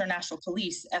Metro Nashville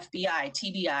Police, FBI,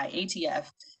 TBI, ATF,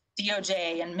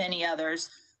 DOJ, and many others.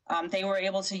 They were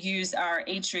able to use our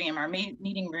atrium, our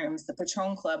meeting rooms, the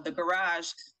Patron Club, the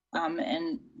garage,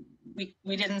 and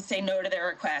we didn't say no to their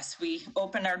requests. We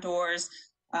opened our doors,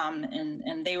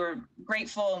 and they were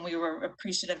grateful, and we were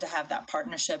appreciative to have that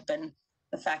partnership and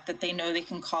the fact that they know they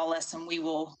can call us and we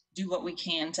will do what we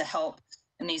can to help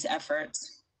in these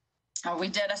efforts. We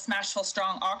did a Smashville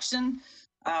Strong auction.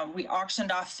 We auctioned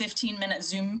off 15-minute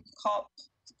Zoom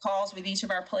calls with each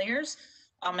of our players.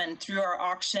 And through our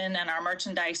auction and our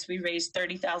merchandise, we raised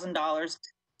 $30,000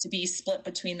 to be split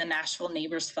between the Nashville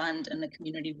Neighbors Fund and the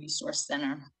Community Resource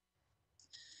Center.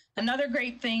 Another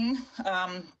great thing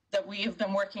that we have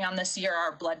been working on this year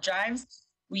are blood drives.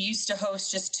 We used to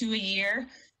host just 2 a year,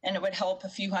 and it would help a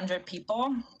few hundred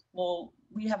people. Well,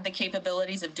 we have the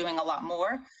capabilities of doing a lot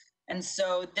more. And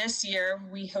so this year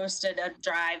we hosted a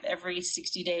drive every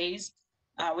 60 days.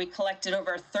 We collected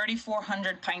over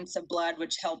 3,400 pints of blood,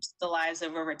 which helps the lives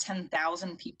of over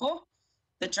 10,000 people.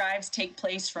 The drives take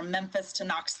place from Memphis to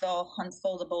Knoxville,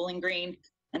 Huntsville to Bowling Green,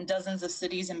 and dozens of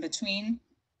cities in between.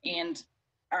 And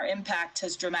our impact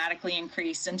has dramatically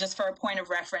increased. And just for a point of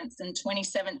reference, in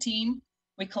 2017,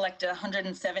 we collected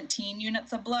 117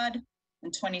 units of blood. In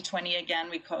 2020,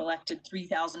 again, we collected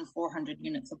 3,400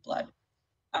 units of blood.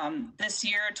 This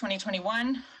year,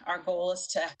 2021, our goal is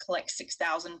to collect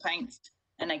 6,000 pints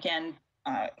and again,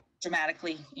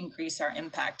 dramatically increase our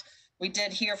impact. We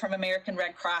did hear from American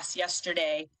Red Cross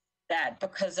yesterday that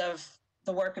because of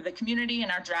the work of the community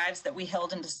and our drives that we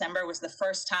held in December was the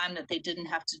first time that they didn't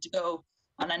have to go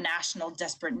on a national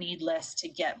desperate need list to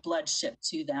get blood shipped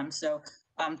to them. So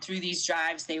through these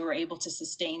drives, they were able to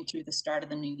sustain through the start of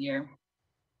the new year.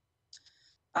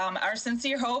 Our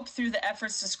sincere hope through the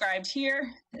efforts described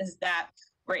here is that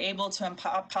we're able to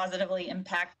positively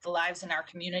impact the lives in our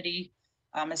community.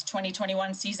 As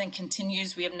 2021 season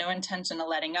continues, we have no intention of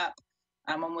letting up,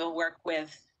 and we'll work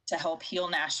to help heal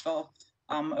Nashville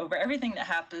over everything that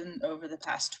happened over the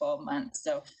past 12 months.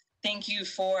 So thank you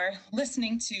for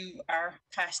listening to our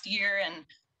past year,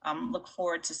 and look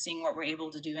forward to seeing what we're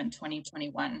able to do in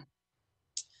 2021.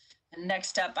 And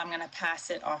next up, I'm going to pass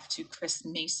it off to Chris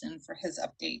Mason for his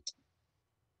update.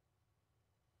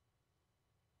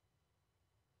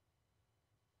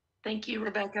 Thank you,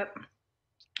 Rebecca.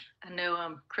 I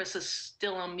know Chris is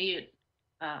still on mute.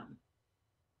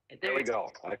 There we go.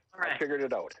 I figured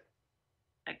it out.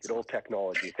 Excellent. Good old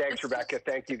technology. Thanks, Rebecca.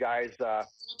 Thank you, guys.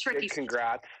 Big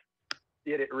congrats.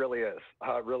 It really is.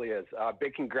 It really is.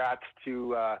 Big congrats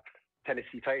to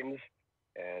Tennessee Titans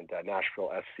and Nashville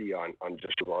SC on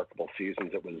just remarkable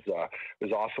seasons. It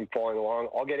was awesome following along.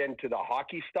 I'll get into the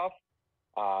hockey stuff.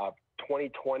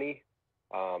 2020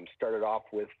 started off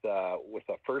with a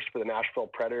first for the Nashville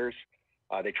Predators.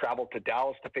 They traveled to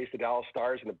Dallas to face the Dallas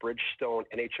Stars in the Bridgestone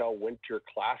NHL Winter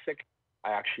Classic.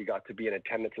 I actually got to be in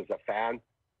attendance as a fan.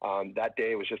 That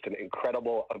day was just an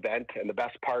incredible event, and the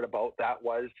best part about that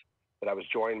was that I was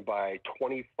joined by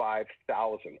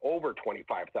over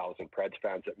 25,000 Preds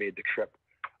fans that made the trip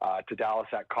to Dallas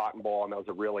at Cotton Bowl, and that was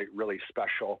a really, really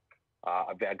special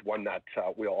event, one that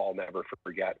we'll all never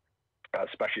forget,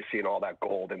 especially seeing all that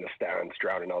gold in the stands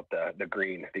drowning out the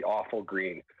green, the awful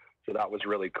green. So that was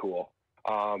really cool.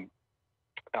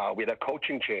 We had a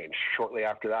coaching change shortly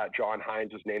after that. John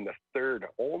Hines was named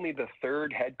only the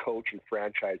third head coach in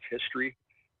franchise history.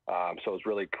 So it was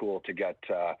really cool to get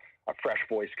a fresh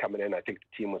voice coming in. I think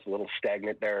the team was a little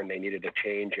stagnant there and they needed a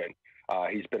change, and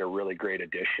he's been a really great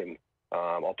addition.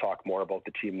 I'll talk more about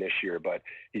the team this year, but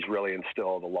he's really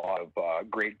instilled a lot of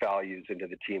great values into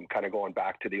the team, kind of going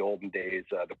back to the olden days,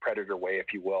 the Predator way,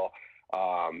 if you will,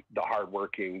 the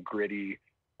hardworking, gritty,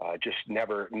 just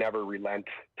never relent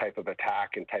type of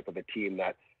attack and type of a team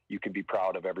that you can be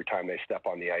proud of every time they step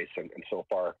on the ice. And so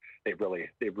far, they've really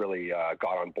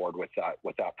got on board with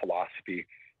that philosophy.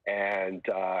 And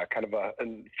kind of a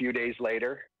few days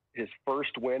later, his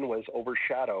first win was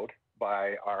overshadowed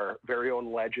by our very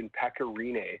own legend, Pekka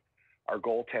Rinne. Our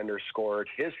goaltender scored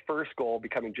his first goal,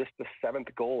 becoming just the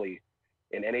 7th goalie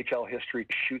in NHL history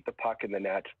to shoot the puck in the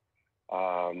net.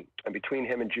 And between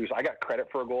him and Juice, I got credit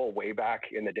for a goal way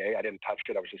back in the day. I didn't touch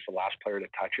it. I was just the last player to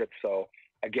touch it. So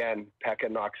again, Pekka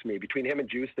knocks me. Between him and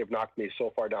Juice, they've knocked me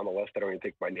so far down the list, I don't even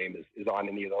think my name is on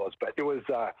any of those. But it was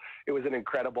an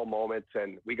incredible moment,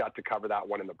 and we got to cover that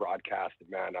one in the broadcast. And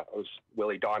man, it was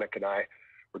Willie Donick and I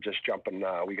were just jumping.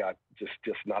 We got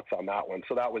just nuts on that one.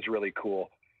 So that was really cool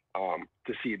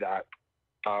to see that.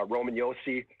 Roman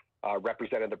Josi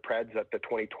represented the Preds at the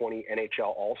 2020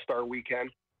 NHL All-Star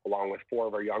Weekend, along with 4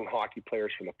 of our young hockey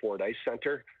players from the Ford Ice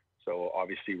Center. So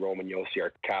obviously Roman Josi,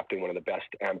 our captain, one of the best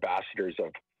ambassadors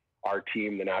of our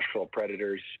team, the Nashville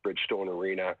Predators, Bridgestone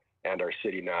Arena, and our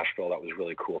city, Nashville. That was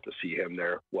really cool to see him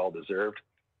there. Well-deserved.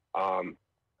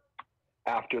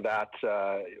 After that,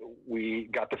 we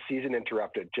got the season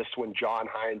interrupted just when John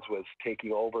Hines was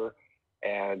taking over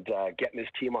and getting his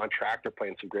team on track. They're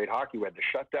playing some great hockey. We had the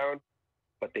shutdown,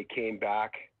 but they came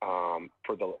back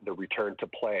for the return to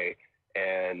play.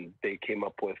 And they came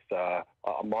up with a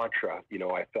mantra. You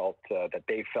know, I felt that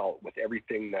they felt with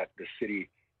everything that the city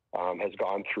has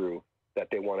gone through, that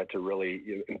they wanted to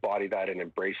really embody that and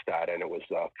embrace that. And it was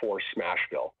for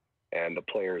Smashville. And the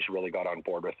players really got on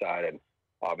board with that. And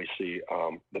obviously,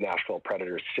 the Nashville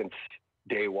Predators, since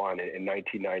day one in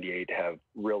 1998, have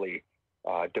really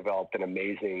developed an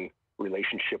amazing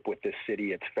relationship with this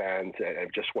city, its fans, and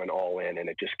it just went all in, and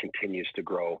it just continues to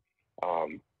grow,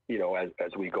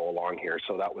 as we go along here.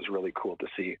 So that was really cool to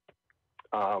see.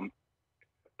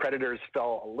 Predators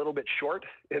fell a little bit short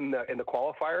in the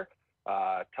qualifier.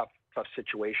 Tough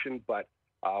situation, but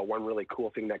one really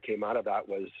cool thing that came out of that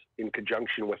was, in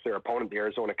conjunction with their opponent, the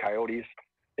Arizona Coyotes,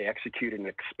 they executed an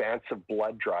expansive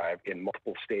blood drive in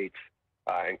multiple states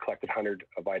and collected hundreds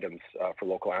of items for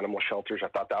local animal shelters. I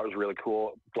thought that was really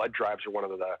cool. Blood drives are one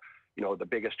of the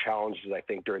biggest challenges, I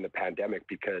think, during the pandemic,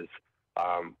 because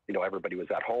everybody was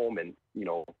at home, and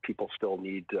people still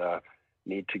need to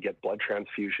get blood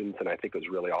transfusions, and I think it was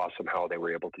really awesome how they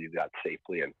were able to do that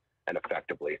safely and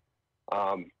effectively.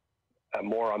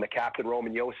 More on the captain,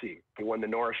 Roman Josi. He won the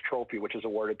Norris Trophy, which is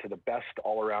awarded to the best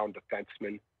all-around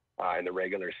defenseman in the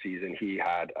regular season. He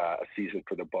had a season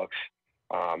for the books.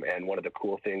 And one of the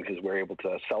cool things is we're able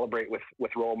to celebrate with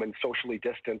Roman, socially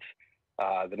distanced.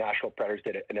 The Nashville Predators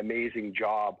did an amazing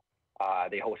job.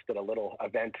 They hosted a little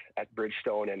event at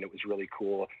Bridgestone, and it was really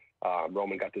cool.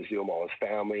 Roman got to Zoom all his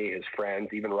family, his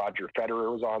friends, even Roger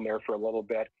Federer was on there for a little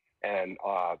bit. And,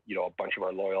 a bunch of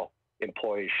our loyal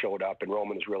employees showed up, and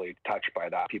Roman was really touched by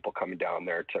that, people coming down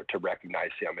there to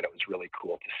recognize him. And it was really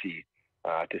cool to see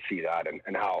that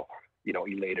and how,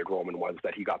 elated Roman was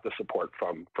that he got the support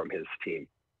from his team.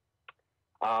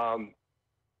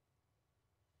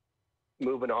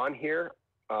 Moving on here.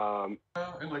 And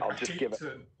I'll just give it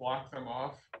to block them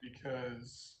off,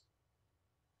 because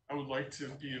I would like to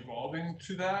be evolving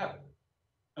to that.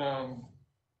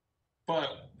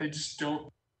 But they just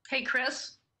don't. Hey,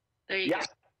 Chris, there you go.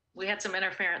 We had some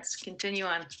interference. Continue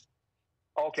on.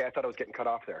 Okay, I thought I was getting cut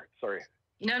off there. Sorry.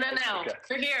 No. Okay.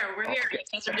 We're here. We're here. Okay.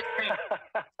 You guys are doing great.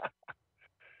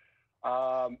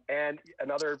 And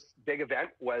another big event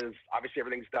was, obviously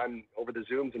everything's done over the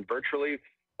Zooms and virtually.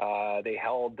 They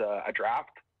held a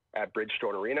draft at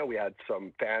Bridgestone Arena. We had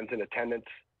some fans in attendance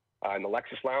in the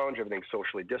Lexus Lounge. Everything's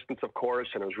socially distanced, of course,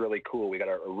 and it was really cool. We got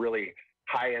a really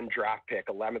high-end draft pick,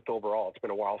 11th overall. It's been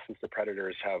a while since the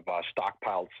Predators have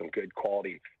stockpiled some good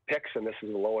quality picks, and this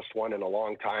is the lowest one in a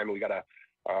long time. We got a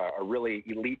really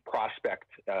elite prospect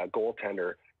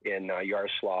goaltender in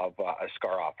Yaroslav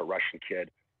Askarov, a Russian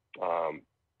kid,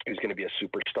 who's going to be a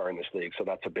superstar in this league. So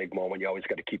that's a big moment. You always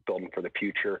got to keep building for the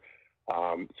future.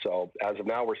 So as of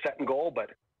now, we're setting goal, but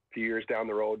a few years down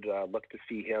the road, look to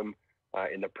see him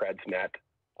in the Preds net.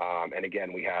 And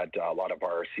again, we had a lot of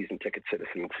our season ticket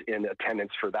citizens in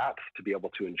attendance for that, to be able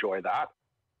to enjoy that.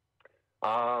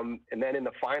 And then in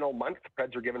the final month, the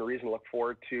Preds are given a reason to look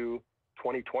forward to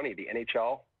 2020. The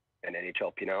NHL and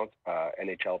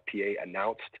NHLPA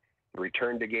announced the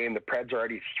return to game. The Preds are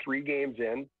already 3 games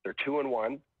in. They're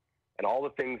 2-1. And all the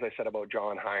things I said about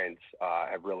John Hines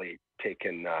have really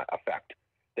taken effect.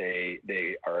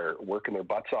 They are working their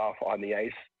butts off on the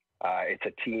ice. It's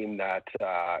a team that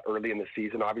early in the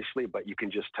season, obviously, but you can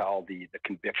just tell the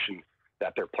conviction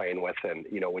that they're playing with. And,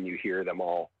 when you hear them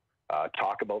all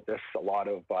talk about this, a lot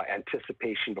of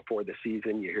anticipation before the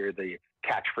season. You hear the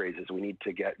catchphrases, we need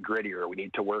to get grittier, we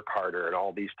need to work harder, and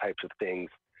all these types of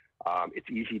things. It's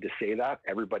easy to say that.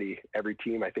 Every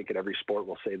team, I think in every sport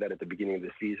will say that at the beginning of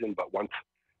the season, but once,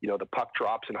 the puck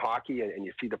drops in hockey and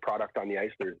you see the product on the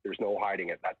ice, there's no hiding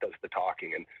it. That does the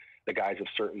talking, and the guys have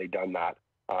certainly done that.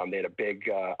 They had a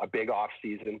big off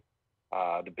season,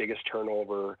 the biggest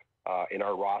turnover in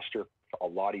our roster for a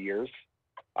lot of years.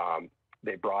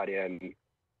 They brought in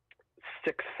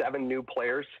 6-7 new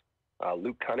players.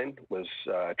 Luke Cunnin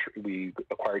we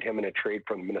acquired him in a trade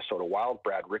from the Minnesota Wild.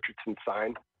 Brad Richardson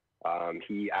signed.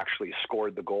 He actually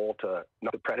scored the goal to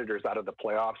knock the Predators out of the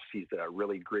playoffs. He's a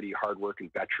really gritty, hardworking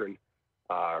veteran,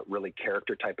 really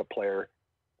character type of player.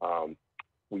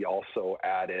 We also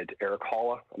added Eric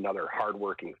Holla, another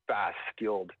hardworking, fast,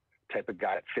 skilled type of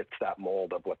guy that fits that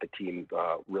mold of what the team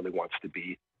really wants to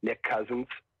be. Nick Cousins,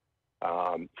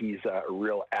 he's a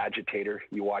real agitator.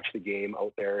 You watch the game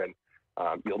out there, and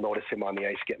you'll notice him on the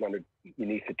ice getting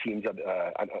underneath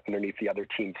the other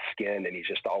team's skin, and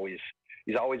he's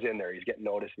always in there. He's getting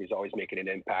noticed, and he's always making an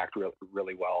impact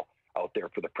really well out there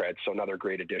for the Preds. So another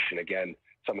great addition. Again,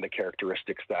 some of the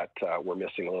characteristics that we're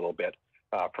missing a little bit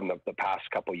from the past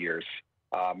couple years.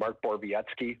 Mark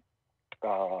Borowiecki,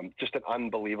 just an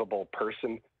unbelievable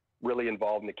person, really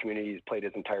involved in the community. He's played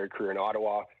his entire career in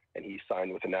Ottawa, and he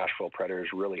signed with the Nashville Predators.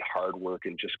 Really hard work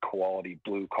and just quality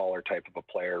blue collar type of a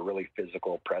player, really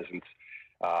physical presence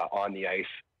on the ice,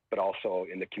 but also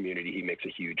in the community. He makes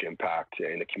a huge impact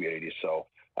in the community. So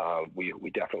we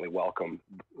definitely welcome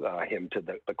him to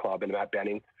the club. And Matt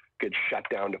Benning, good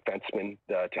shutdown defenseman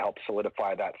to help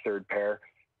solidify that third pair.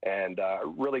 And a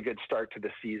really good start to the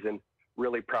season.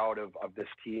 really proud of this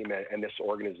team and this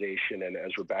organization. And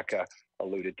as Rebecca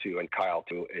alluded to, and Kyle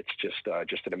too, it's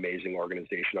just an amazing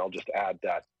organization. I'll just add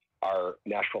that our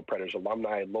Nashville Predators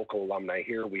alumni, local alumni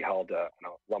here, we held an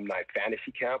alumni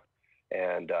fantasy camp.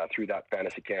 And through that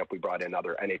fantasy camp, we brought in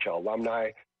other NHL alumni,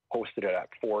 hosted it at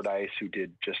Fordyce, who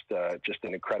did just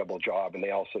an incredible job. And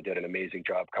they also did an amazing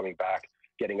job coming back,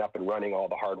 getting up and running, all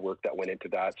the hard work that went into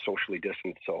that, socially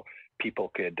distanced, so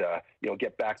people could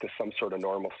get back to some sort of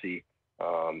normalcy.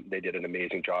 They did an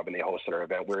amazing job, and they hosted our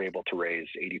event. We were able to raise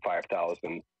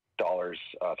 $85,000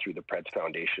 through the Preds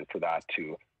Foundation for that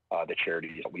to the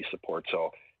charities that we support.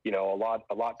 So,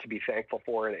 a lot to be thankful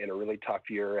for in a really tough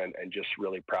year, and just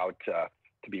really proud to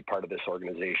be part of this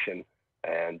organization.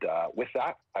 And with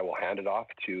that, I will hand it off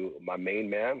to my main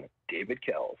man, David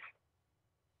Kells.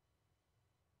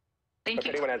 Thank you.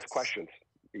 If anyone has questions,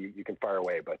 you can fire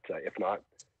away. But if not,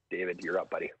 David, you're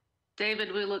up, buddy.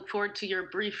 David, we look forward to your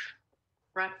brief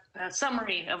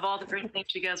summary of all the great things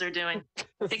you guys are doing.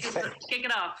 Kick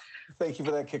it off. Thank you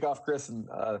for that kickoff, Chris, and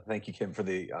thank you, Kim, for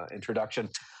the introduction.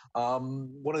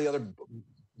 One of the other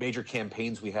major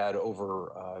campaigns we had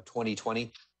over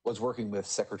 2020 was working with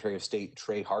Secretary of State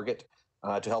Trey Hargett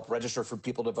to help register for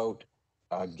people to vote,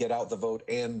 get out the vote,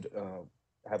 and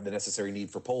have the necessary need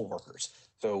for poll workers.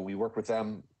 So we worked with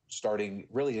them starting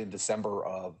really in December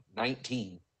of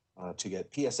 19 to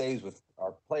get PSAs with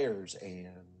our players and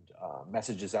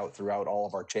messages out throughout all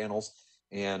of our channels,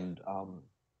 and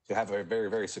to have a very,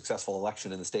 very successful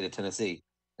election in the state of Tennessee.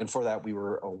 And for that, we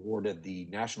were awarded the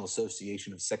National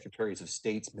Association of Secretaries of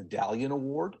State's Medallion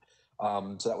Award.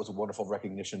 So that was a wonderful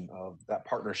recognition of that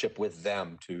partnership with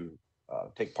them to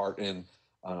take part in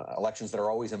elections that are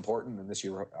always important. And this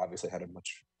year obviously had a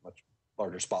much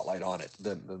larger spotlight on it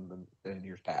than in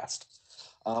years past.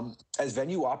 As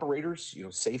venue operators,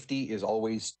 safety is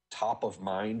always top of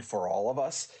mind for all of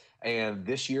us. And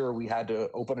this year we had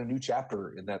to open a new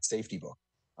chapter in that safety book.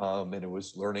 And it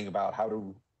was learning about how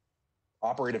to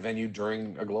operate a venue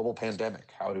during a global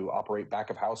pandemic, how to operate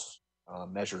back of house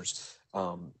measures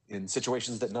in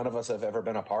situations that none of us have ever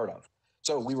been a part of.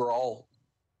 So we were all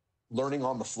learning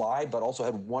on the fly, but also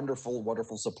had wonderful,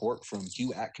 wonderful support from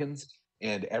Hugh Atkins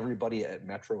and everybody at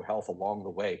Metro Health along the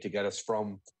way to get us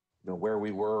from where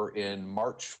we were in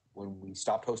March when we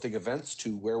stopped hosting events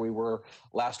to where we were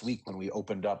last week when we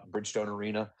opened up Bridgestone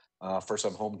Arena for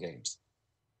some home games.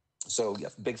 So yeah,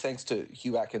 big thanks to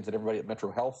Hugh Atkins and everybody at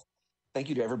Metro Health. Thank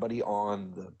you to everybody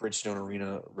on the Bridgestone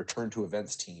Arena Return to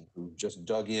Events team who just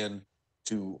dug in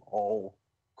to all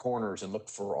corners and looked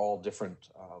for all different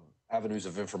avenues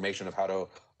of information of how to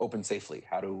open safely,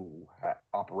 how to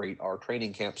operate our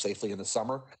training camp safely in the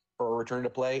summer for a return to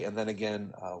play, and then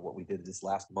again, what we did this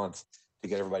last month to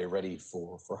get everybody ready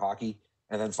for hockey.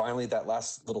 And then finally, that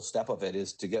last little step of it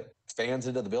is to get fans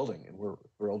into the building. And we're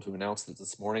thrilled to announce that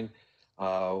this morning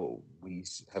we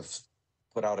have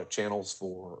put out channels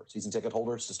for season ticket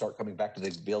holders to start coming back to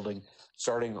the building,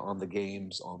 starting on the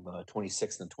games on the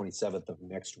 26th and 27th of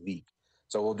next week.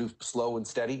 So we'll do slow and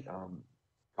steady, a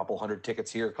couple hundred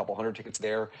tickets here, a couple hundred tickets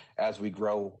there, as we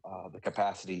grow the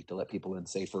capacity to let people in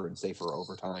safer and safer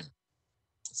over time.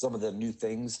 Some of the new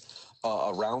things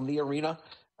around the arena,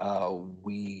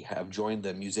 we have joined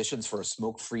the Musicians for a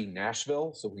Smoke-Free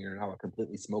Nashville. So we are now a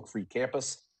completely smoke-free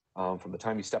campus. From the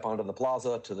time you step onto the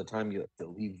plaza to the time you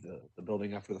leave the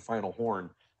building after the final horn,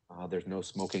 there's no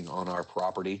smoking on our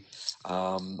property.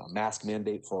 A mask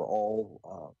mandate for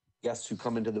all guests who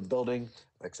come into the building,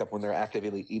 except when they're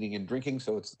actively eating and drinking.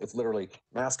 So it's literally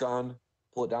mask on,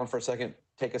 pull it down for a second,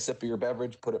 take a sip of your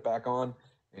beverage, put it back on.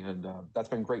 And that's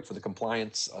been great for the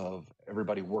compliance of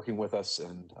everybody working with us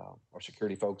and our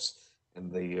security folks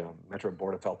and the Metro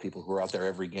Board of Health people who are out there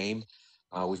every game.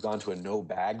 We've gone to a no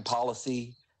bag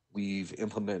policy. We've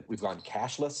gone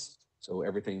cashless. So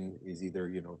everything is either,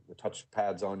 the touch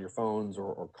pads on your phones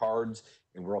or cards.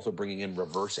 And we're also bringing in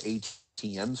reverse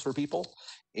ATMs for people.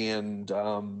 And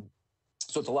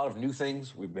so it's a lot of new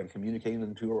things. We've been communicating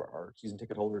them to our season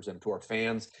ticket holders and to our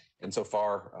fans. And so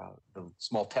far, the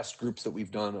small test groups that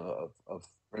we've done of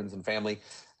friends and family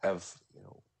have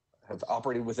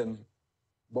operated within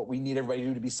what we need everybody to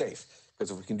do to be safe.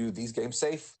 Because if we can do these games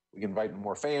safe, we can invite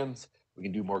more fans. We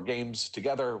can do more games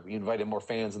together. We invite in more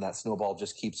fans, and that snowball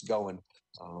just keeps going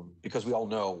because we all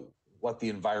know what the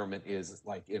environment is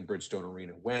like in Bridgestone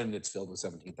Arena when it's filled with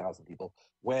 17,000 people,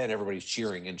 when everybody's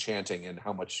cheering and chanting, and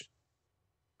how much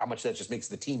that just makes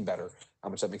the team better, how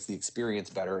much that makes the experience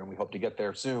better. And we hope to get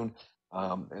there soon.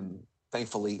 And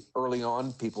thankfully, early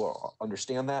on, people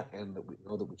understand that, and that we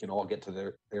know that we can all get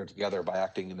to there together by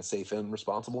acting in a safe and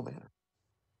responsible manner.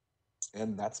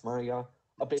 And that's my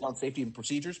update on safety and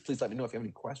procedures. Please let me know if you have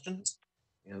any questions.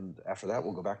 And after that,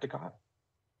 we'll go back to Kyle.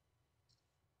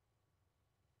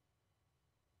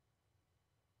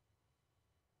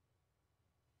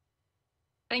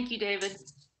 Thank you, David.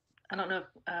 I don't know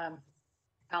if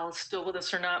Al is still with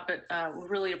us or not, but we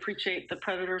really appreciate the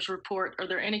Predators report. Are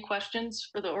there any questions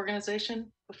for the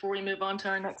organization before we move on to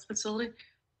our next facility?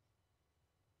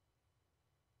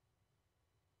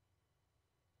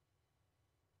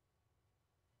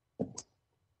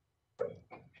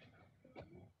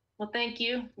 Well, thank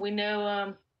you. We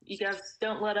know you guys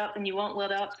don't let up and you won't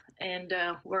let up, and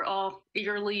we're all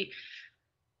eagerly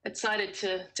excited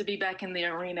to be back in the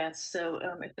arena. So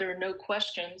if there are no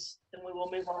questions, then we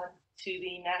will move on to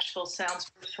the Nashville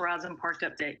Sounds First Horizon Park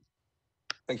update.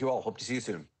 Thank you all. Hope to see you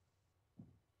soon.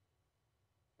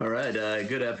 All right.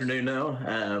 Good afternoon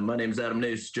now. My name is Adam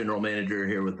Neuse, General Manager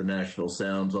here with the Nashville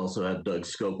Sounds. Also have Doug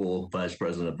Scopel, Vice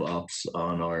President of Ops,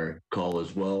 on our call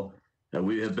as well.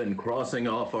 We have been crossing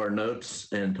off our notes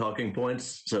and talking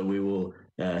points, so we will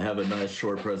have a nice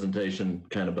short presentation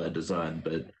kind of by design,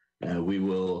 but we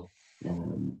will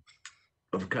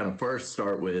kind of first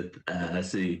start with, I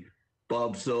see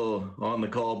Bob still on the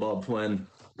call, Bob Flynn,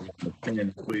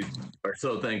 and we are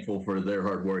so thankful for their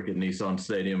hard work at Nissan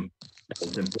Stadium.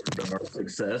 It's important to our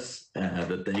success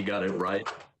that they got it right.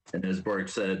 And as Burke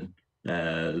said,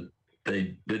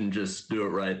 they didn't just do it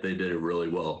right, they did it really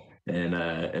well. And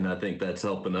I think that's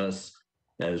helping us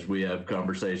as we have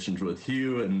conversations with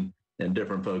Hugh and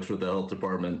different folks with the health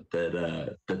department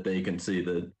that they can see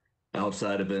that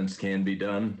outside events can be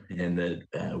done and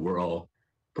that we're all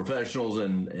professionals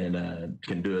and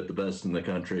can do it the best in the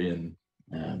country. And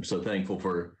I'm so thankful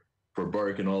for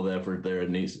Burke and all the effort there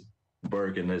at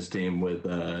Burke and his team with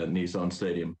Nissan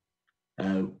Stadium.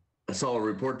 I saw a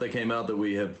report that came out that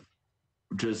we have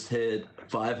just hit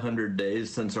 500 days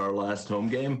since our last home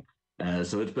game.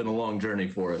 So it's been a long journey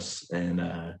for us. And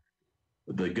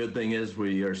the good thing is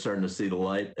we are starting to see the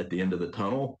light at the end of the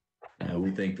tunnel.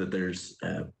 We think that there's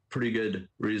a pretty good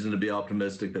reason to be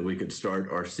optimistic that we could start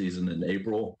our season in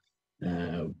April.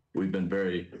 We've been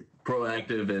very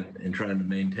proactive in trying to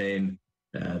maintain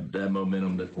that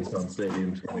momentum that Nissan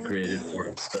Stadium's kind of created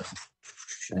for us.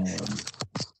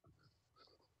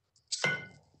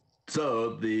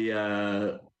 So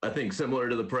I think similar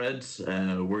to the Preds,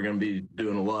 we're going to be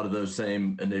doing a lot of those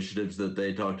same initiatives that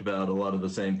they talked about, a lot of the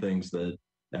same things that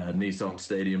Nissan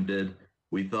Stadium did.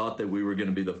 We thought that we were going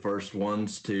to be the first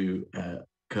ones to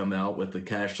come out with the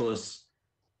cashless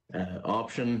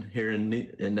option here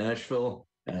in Nashville.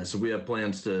 So we have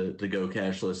plans to go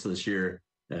cashless this year,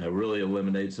 really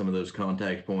eliminate some of those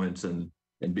contact points and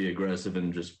be aggressive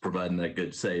in just providing that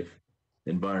good, safe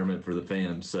environment for the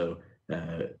fans. So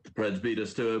the Preds beat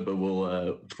us to it, but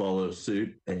we'll follow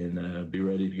suit and be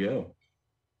ready to go.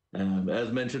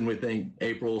 As mentioned, we think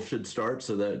April should start,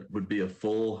 so that would be a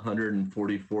full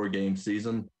 144 game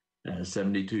season,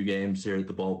 72 games here at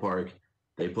the ballpark.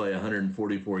 They play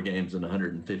 144 games in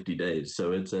 150 days,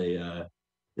 so it's a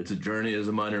journey as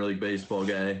a minor league baseball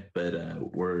guy, but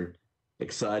we're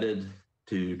excited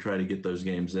to try to get those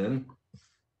games in.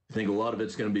 I think a lot of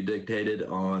it's going to be dictated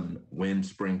on when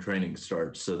spring training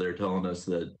starts. So they're telling us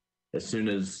that as soon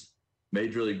as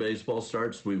Major League Baseball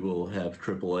starts, we will have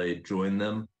AAA join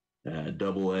them.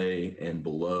 AA and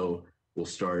below will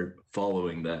start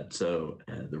following that. So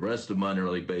the rest of minor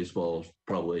league baseball will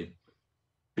probably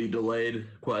be delayed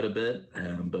quite a bit,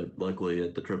 but luckily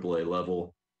at the AAA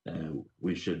level,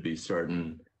 we should be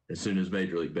starting as soon as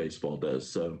Major League Baseball does.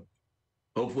 So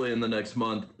hopefully in the next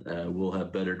month, we'll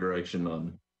have better direction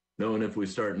on knowing if we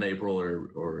start in April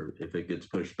or if it gets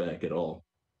pushed back at all.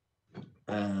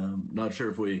 Not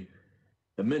sure if we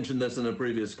have mentioned this in a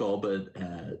previous call, but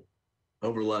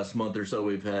over the last month or so,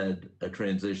 we've had a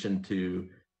transition to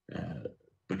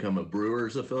become a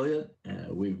Brewers affiliate.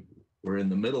 We're in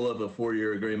the middle of a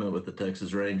 4-year agreement with the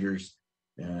Texas Rangers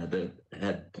that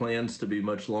had plans to be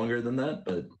much longer than that,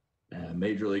 but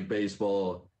Major League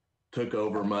Baseball took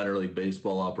over minor league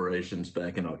baseball operations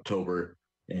back in October.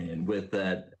 And with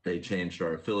that, they changed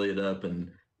our affiliate up,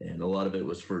 and a lot of it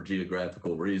was for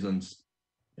geographical reasons.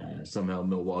 Somehow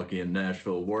Milwaukee and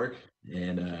Nashville work.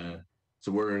 And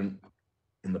so we're in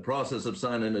the process of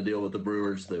signing a deal with the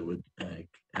Brewers that would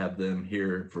have them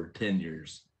here for 10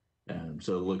 years.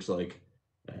 So it looks like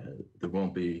there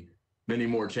won't be many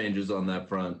more changes on that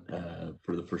front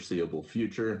for the foreseeable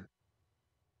future.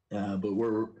 But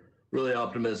we're really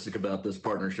optimistic about this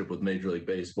partnership with Major League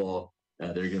Baseball.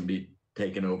 They're going to be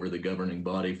taking over the governing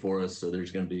body for us. So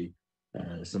there's going to be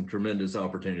some tremendous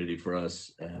opportunity for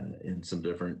us in some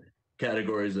different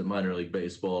categories that minor league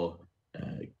baseball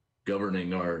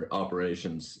governing our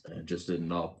operations just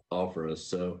didn't offer us.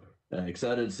 So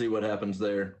excited to see what happens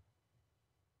there.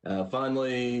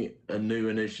 Finally, a new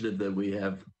initiative that we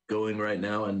have going right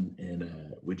now,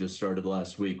 and we just started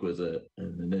last week, was an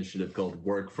initiative called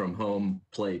Work From Home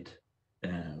Plate.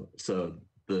 So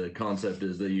the concept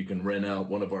is that you can rent out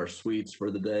one of our suites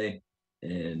for the day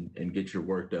and get your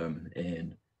work done.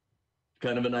 And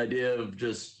kind of an idea of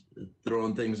just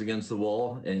throwing things against the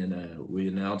wall. And we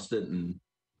announced it and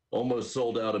almost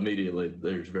sold out immediately.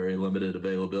 There's very limited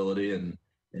availability, and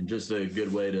just a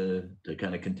good way to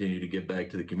kind of continue to give back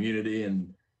to the community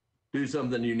and do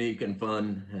something unique and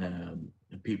fun.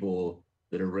 People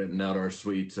that are renting out our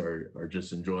suites are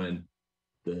just enjoying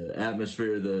the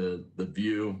atmosphere, the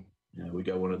view. We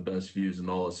got one of the best views in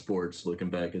all of sports looking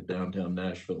back at downtown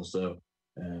Nashville. So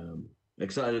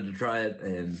excited to try it.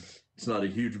 And it's not a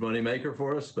huge money maker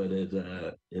for us, but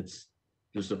it's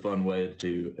just a fun way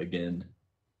to, again,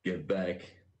 give back.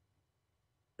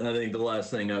 And I think the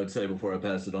last thing I would say before I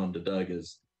pass it on to Doug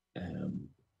is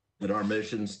that our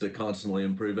mission is to constantly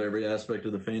improve every aspect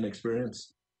of the fan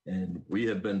experience. And we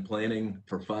have been planning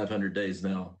for 500 days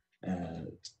now.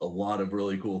 A lot of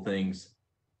really cool things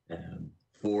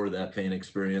for that fan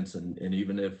experience. And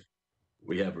even if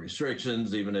we have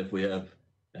restrictions, even if we have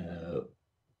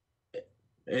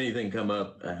anything come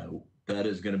up, that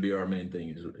is going to be our main thing.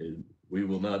 Is we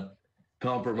will not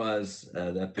compromise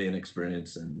that fan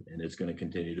experience, and it's going to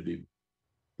continue to be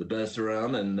the best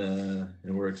around. And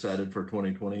we're excited for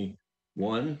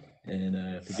 2021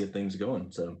 and to get things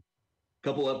going. So a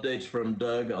couple updates from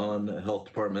Doug on the health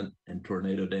department and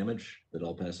tornado damage that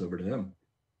I'll pass over to him.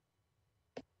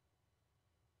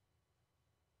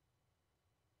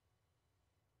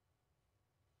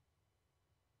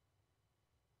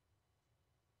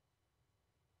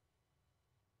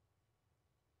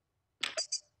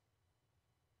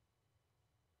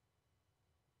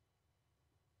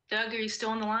 Doug, are you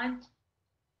still on the line?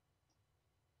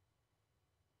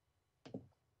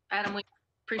 Adam, we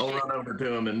appreciate I'll run over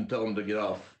to him and tell him to get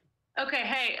off. Okay,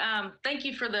 hey, thank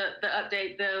you for the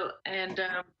update though, and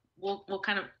we'll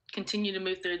kind of continue to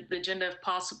move through the agenda if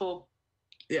possible.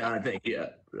 Yeah, I think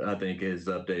his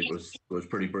update was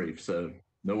pretty brief, so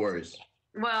no worries.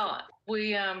 Well,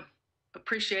 we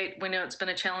appreciate, we know it's been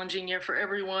a challenging year for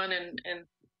everyone, and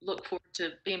look forward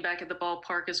to being back at the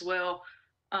ballpark as well.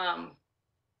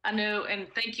 I know, and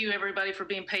thank you everybody for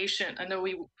being patient. I know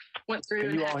we went through.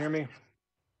 Can you all hear me?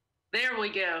 There we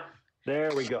go.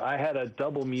 There we go. I had a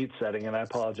double mute setting, and I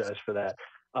apologize for that.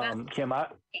 Kim,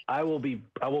 I will be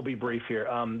brief here.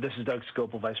 This is Doug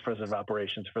Scopel, Vice President of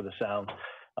Operations for the Sounds.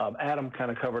 Adam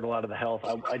kind of covered a lot of the health.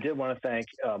 I did want to thank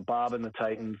Bob and the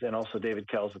Titans, and also David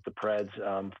Kells at the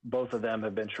Preds. Both of them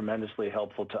have been tremendously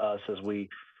helpful to us as we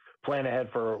plan ahead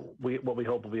for what we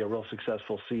hope will be a real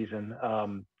successful season.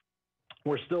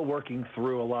 We're still working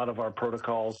through a lot of our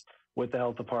protocols with the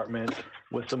health department,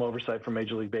 with some oversight from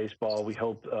Major League Baseball. We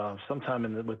hope sometime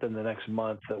within the next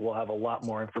month that we'll have a lot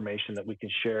more information that we can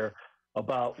share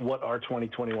about what our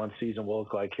 2021 season will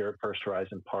look like here at First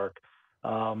Horizon Park.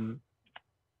 I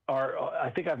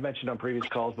think I've mentioned on previous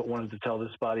calls, but wanted to tell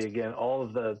this body again, all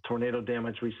of the tornado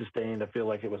damage we sustained, I feel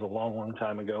like it was a long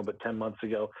time ago, but 10 months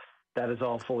ago, that is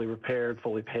all fully repaired,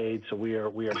 fully paid. So we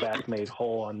are back made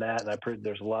whole on that. And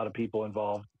there's a lot of people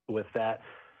involved with that.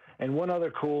 And one other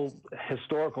cool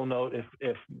historical note,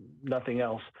 if nothing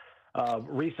else,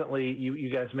 recently you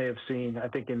guys may have seen, I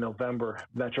think in November,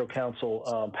 Metro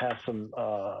Council passed some,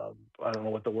 I don't know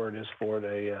what the word is for it,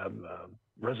 a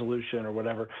resolution or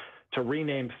whatever, to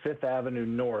rename Fifth Avenue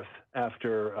North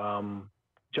after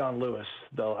John Lewis,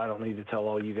 though I don't need to tell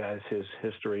all you guys his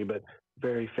history, but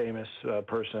very famous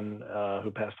person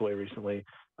who passed away recently.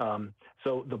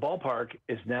 So the ballpark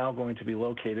is now going to be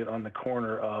located on the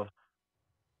corner of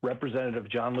Representative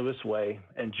John Lewis Way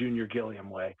and Junior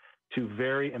Gilliam Way, two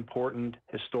very important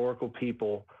historical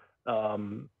people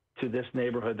to this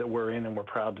neighborhood that we're in and we're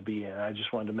proud to be in. I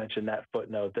just wanted to mention that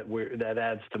footnote that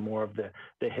adds to more of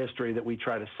the history that we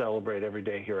try to celebrate every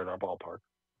day here at our ballpark.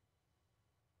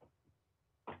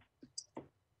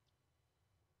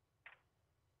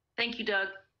 Thank you, Doug.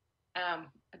 I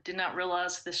did not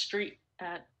realize the street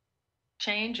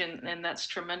change, and that's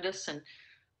tremendous. And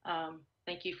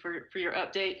thank you for your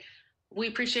update. We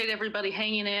appreciate everybody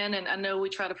hanging in, and I know we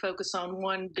try to focus on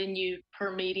one venue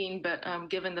per meeting, but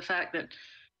given the fact that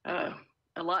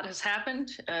a lot has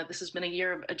happened, this has been a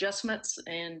year of adjustments,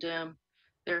 and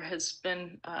there has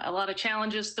been a lot of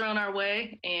challenges thrown our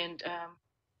way, and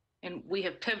we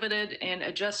have pivoted and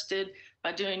adjusted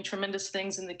by doing tremendous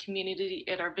things in the community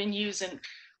at our venues, and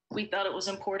we thought it was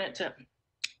important to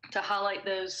highlight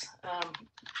those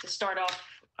to start off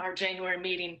our January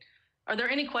meeting. Are there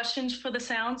any questions for the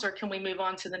sounds, or can we move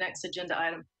on to the next agenda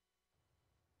item?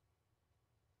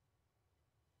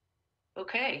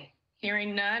 Okay,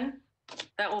 hearing none,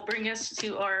 that will bring us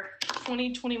to our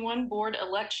 2021 board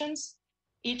elections.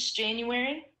 Each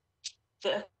January,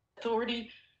 the authority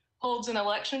holds an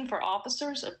election for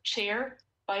officers of chair,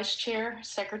 vice chair,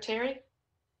 secretary.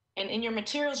 And in your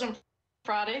materials on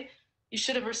Friday, you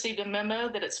should have received a memo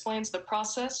that explains the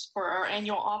process for our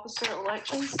annual officer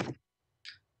elections.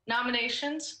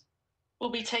 Nominations will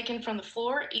be taken from the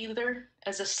floor either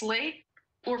as a slate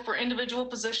or for individual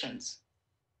positions.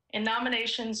 And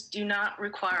nominations do not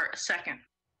require a second.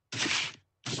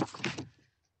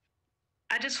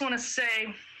 I just want to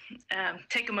say,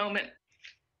 take a moment,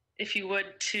 if you would,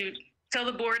 to tell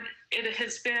the board it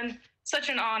has been such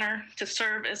an honor to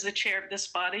serve as the chair of this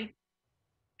body.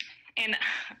 And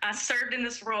I served in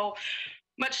this role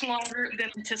much longer than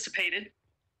anticipated.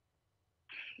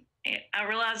 And I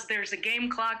realize there's a game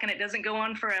clock and it doesn't go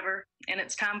on forever, and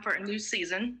it's time for a new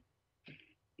season.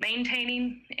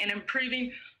 Maintaining and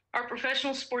improving our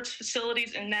professional sports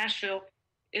facilities in Nashville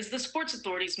is the Sports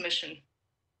Authority's mission.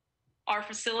 Our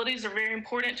facilities are very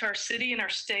important to our city and our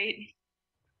state,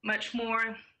 much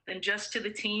more than just to the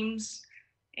teams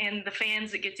and the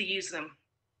fans that get to use them.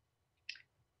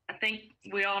 I think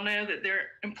we all know that they're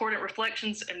important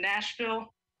reflections of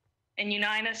Nashville and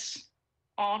unite us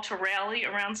all to rally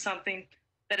around something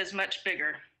that is much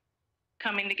bigger,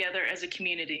 coming together as a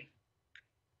community.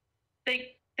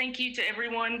 Thank you to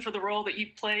everyone for the role that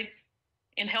you've played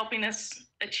in helping us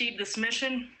achieve this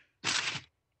mission.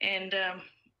 And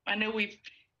I know we've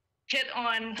hit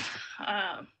on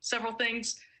several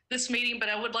things this meeting, but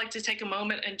I would like to take a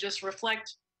moment and just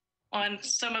reflect on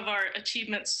some of our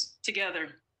achievements together.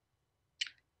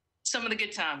 Some of the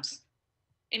good times.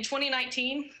 In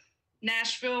 2019,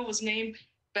 Nashville was named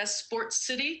Best Sports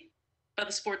City by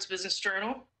the Sports Business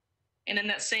Journal. And in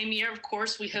that same year, of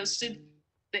course, we hosted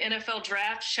the NFL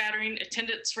Draft, shattering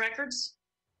attendance records.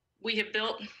 We have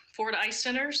built Ford Ice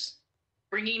Centers,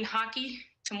 bringing hockey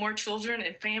to more children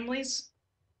and families.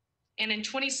 And in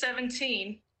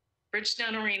 2017,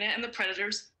 Bridgestone Arena and the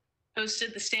Predators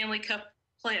hosted the Stanley Cup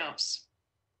playoffs.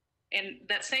 And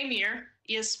that same year,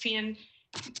 ESPN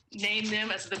named them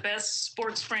as the best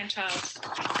sports franchise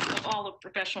of all of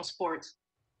professional sports.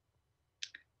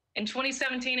 In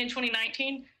 2017 and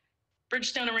 2019,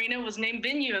 Bridgestone Arena was named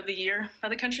Venue of the Year by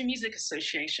the Country Music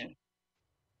Association.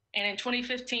 And in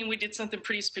 2015, we did something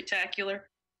pretty spectacular.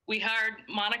 We hired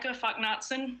Monica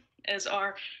Falknatson as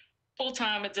our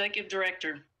full-time executive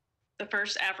director, the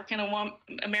first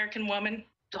African-American woman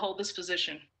to hold this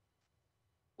position.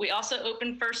 We also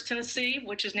opened First Tennessee,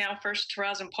 which is now First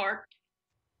Horizon Park,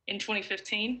 in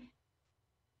 2015.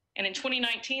 And in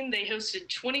 2019, they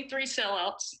hosted 23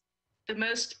 sellouts, the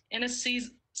most in a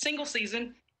single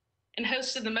season, and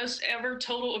hosted the most ever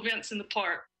total events in the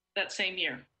park that same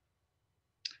year.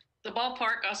 The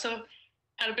ballpark also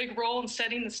had a big role in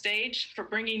setting the stage for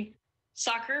bringing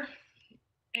soccer,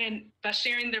 and by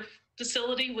sharing their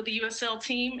facility with the USL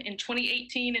team in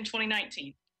 2018 and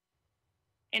 2019.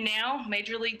 And now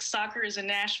Major League Soccer is in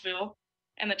Nashville,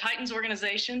 and the Titans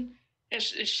organization is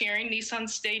sharing Nissan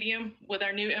Stadium with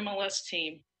our new MLS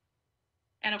team.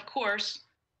 And of course,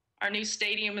 our new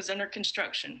stadium is under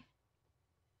construction.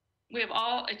 We have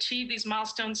all achieved these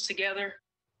milestones together,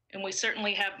 and we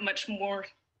certainly have much more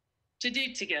to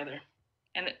do together.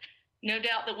 And no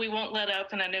doubt that we won't let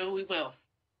up, and I know we will.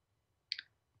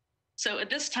 So at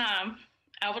this time,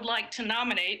 I would like to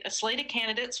nominate a slate of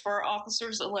candidates for our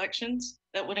officers' elections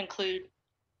that would include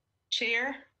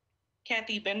Chair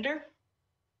Kathy Bender,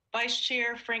 Vice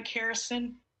Chair Frank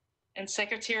Harrison, and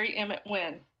Secretary Emmett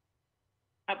Wynn.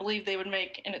 I believe they would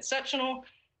make an exceptional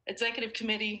executive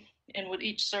committee and would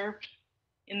each serve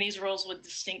in these roles with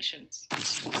distinction.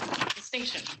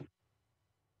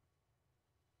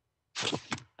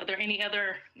 Are there any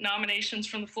other nominations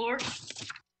from the floor?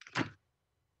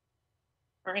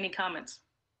 Or any comments?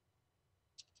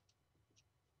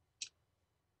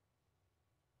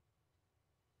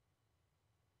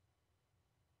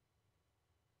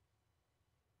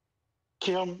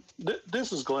 Kim,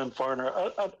 this is Glenn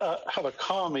Farner. I have a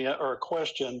comment or a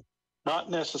question,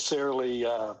 not necessarily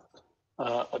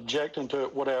objecting to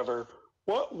it, whatever.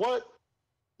 What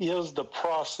is the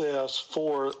process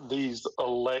for these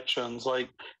elections? Like,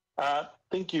 I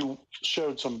think you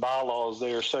showed some bylaws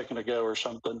there a second ago or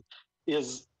something.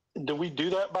 Do we do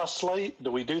that by slate?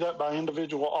 Do we do that by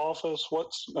individual office?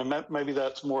 Maybe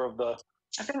that's more of the.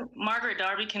 I think Margaret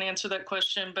Darby can answer that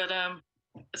question, but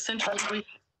essentially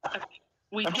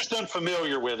I'm just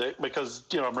unfamiliar with it because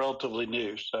I'm relatively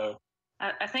new. So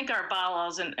I think our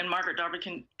bylaws, and Margaret Darby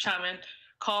can chime in,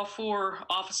 call for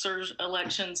officers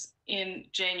elections in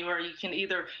January. You can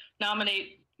either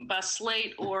nominate by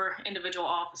slate or individual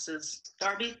offices.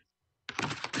 Darby?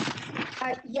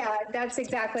 Yeah, that's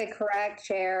exactly correct,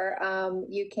 Chair.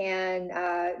 You can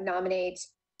nominate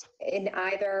in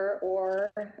either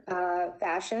or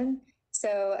fashion.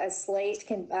 So a slate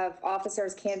of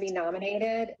officers can be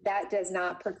nominated. That does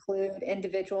not preclude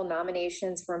individual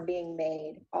nominations from being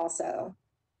made also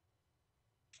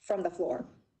from the floor.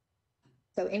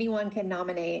 So anyone can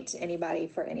nominate anybody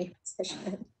for any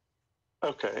position.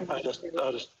 Okay,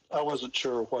 I wasn't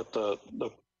sure what the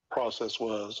process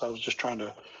was. I was just trying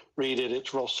to read it.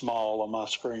 It's real small on my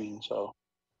screen, so.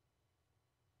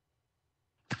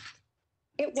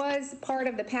 It was part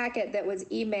of the packet that was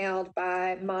emailed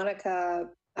by Monica,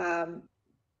 I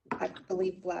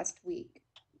believe last week.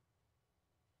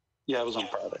 Yeah, it was on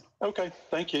Friday. Okay,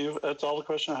 thank you. That's all the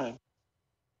question I had.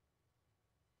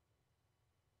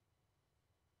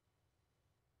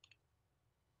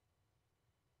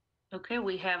 Okay,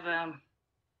 we have a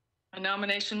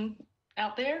nomination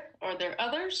out there. Are there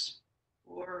others?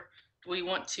 Or do we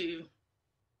want to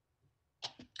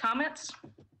comments?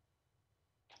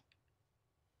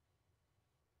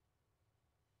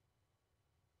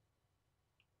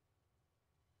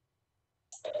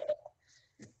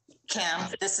 Kim,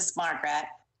 this is Margaret.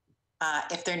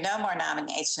 If there are no more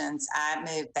nominations, I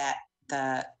move that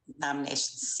the nomination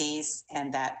cease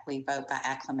and that we vote by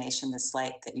acclamation the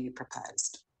slate that you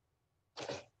proposed.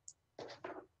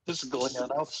 This is Glenn.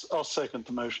 I'll second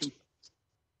the motion.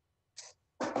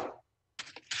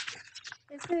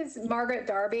 This is Margaret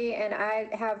Darby, and I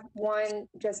have one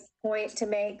just point to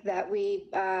make that we,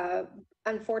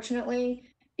 unfortunately,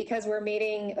 because we're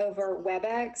meeting over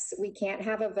WebEx, we can't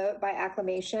have a vote by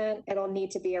acclamation. It'll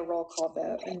need to be a roll call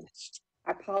vote. And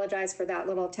I apologize for that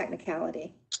little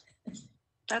technicality.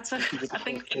 I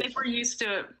think we're used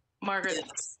to it, Margaret.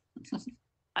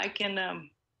 I can,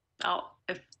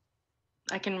 if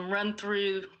I can run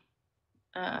through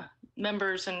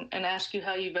members and ask you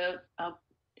how you vote. If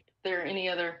there are any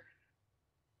other.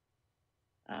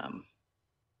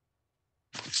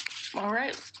 All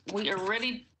right, we are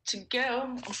ready to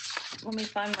go. Let me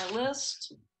find my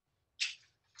list.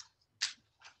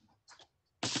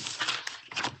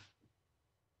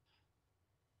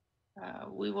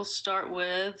 We will start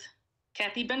with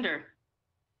Kathy Bender.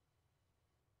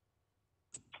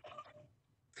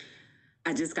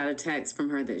 I just got a text from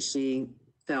her that she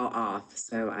fell off,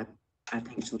 so I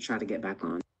think she'll try to get back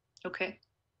on. Okay.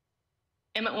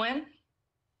 Emmett Wynn.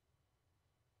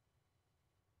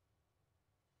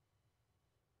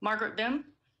 Margaret Bim.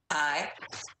 Aye.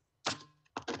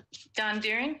 Don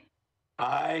Deering.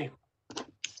 Aye.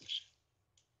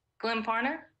 Glenn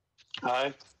Parner.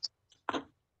 Aye.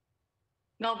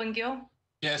 Melvin Gill.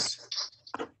 Yes.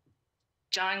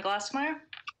 John Glassmeyer.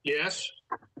 Yes.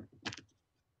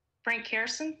 Frank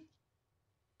Harrison.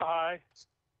 Aye.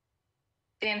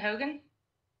 Dan Hogan.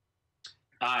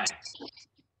 Aye.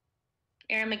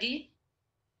 Aaron McGee.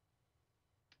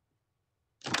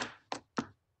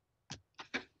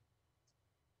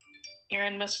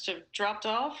 Aaron must have dropped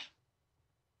off.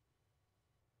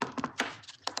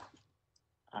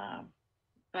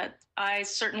 But I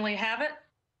certainly have it.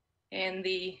 And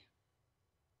the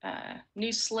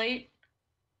new slate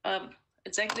of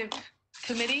executive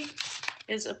committee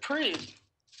is approved.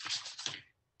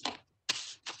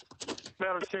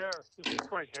 Madam Chair, this is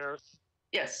Frank Harris.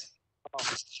 Yes.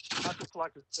 I'd just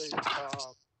like to say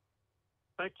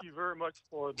thank you very much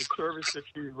for the service that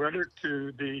you rendered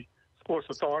to the Sports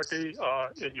Authority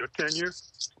in your tenure.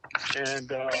 And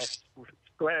we're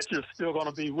glad you're still going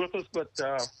to be with us, but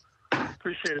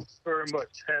appreciate it very much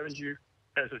having you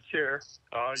as a chair.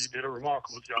 You did a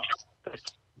remarkable job.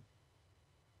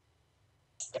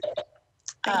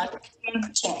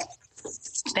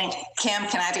 Thank you. Kim,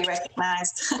 can I be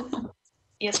recognized?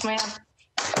 Yes, ma'am.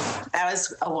 That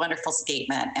was a wonderful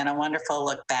statement and a wonderful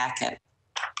look back at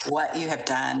what you have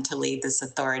done to lead this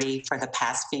authority for the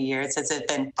past few years. Has it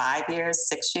been 5 years,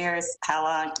 6 years? How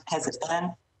long has it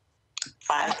been?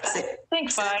 5, 6? I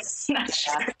think 5. Not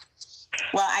sure.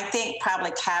 Well, I think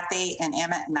probably Kathy and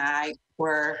Emmett and I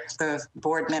were the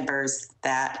board members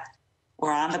that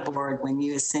were on the board when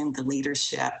you assumed the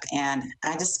leadership. And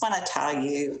I just want to tell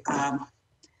you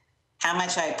how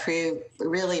much I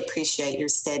really appreciate your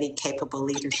steady, capable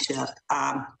leadership.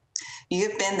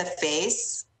 You've been the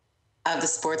face of the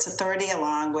Sports Authority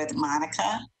along with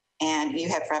Monica, and you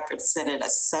have represented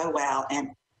us so well.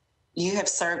 And you have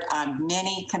served on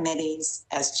many committees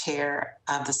as chair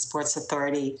of the Sports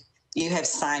Authority. You have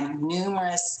signed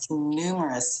numerous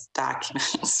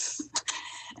documents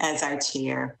as our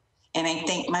chair. And I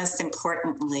think most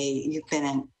importantly, you've been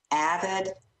an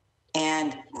avid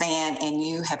and fan, and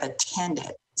you have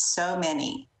attended so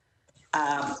many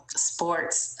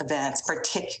sports events,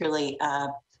 particularly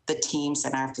the teams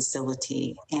in our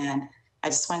facility. And I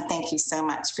just want to thank you so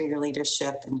much for your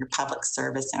leadership and your public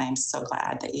service. And I'm so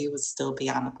glad that you would still be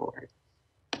on the board.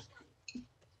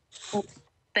 Well,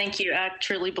 thank you. I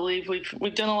truly believe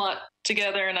we've done a lot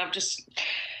together, and I've just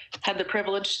had the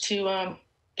privilege to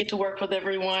get to work with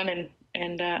everyone,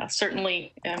 and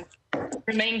certainly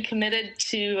remain committed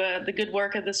to the good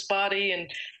work of this body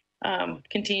and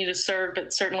continue to serve,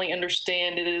 but certainly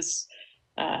understand it is,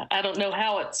 I don't know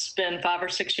how it's been 5 or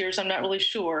 6 years. I'm not really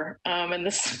sure. And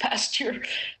this past year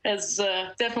has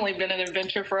definitely been an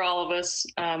adventure for all of us,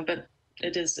 but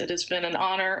it has been an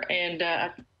honor, and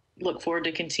I look forward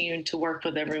to continuing to work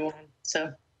with everyone.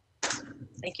 So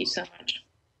thank you so much.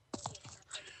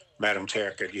 Madam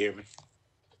Chair, could you hear me?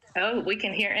 Oh, we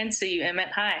can hear and see you, Emmett.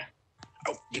 Hi.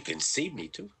 Oh, you can see me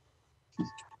too.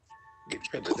 Get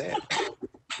rid of that.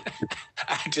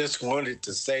 I just wanted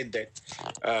to say that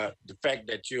the fact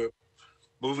that you're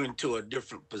moving to a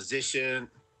different position,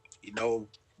 you know,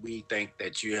 we think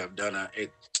that you have done an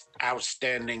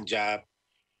outstanding job.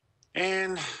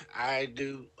 And I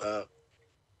do,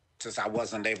 since I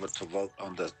wasn't able to vote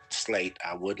on the slate,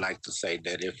 I would like to say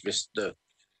that if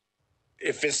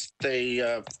it's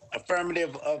the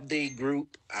affirmative of the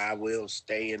group, I will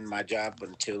stay in my job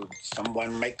until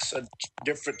someone makes a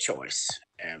different choice.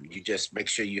 And you just make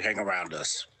sure you hang around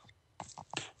us.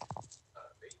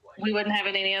 We wouldn't have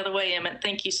it any other way, Emmett.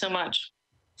 Thank you so much.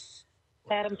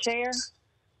 Madam Chair?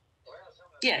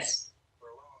 Yes.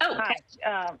 Oh, hi.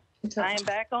 I am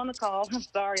back on the call. I'm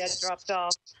sorry I dropped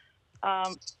off.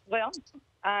 Well,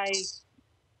 I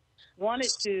wanted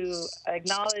to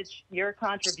acknowledge your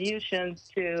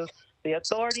contributions to the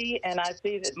authority, and I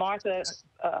see that Margaret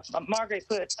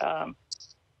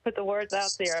put the words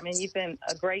out there. I mean, you've been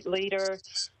a great leader,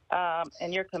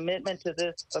 and your commitment to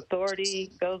this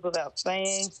authority goes without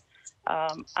saying.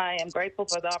 I am grateful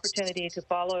for the opportunity to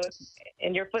follow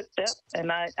in your footsteps,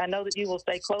 and I know that you will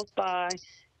stay close by,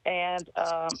 and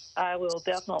I will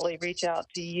definitely reach out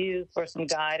to you for some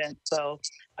guidance. So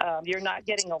you're not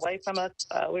getting away from us.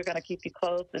 We're going to keep you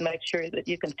close and make sure that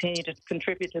you continue to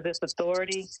contribute to this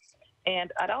authority.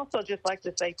 And I'd also just like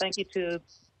to say thank you to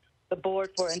the board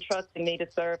for entrusting me to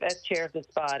serve as chair of this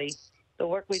body. The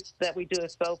work that we do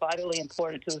is so vitally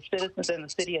important to the citizens in the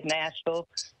city of Nashville,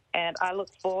 and I look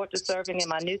forward to serving in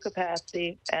my new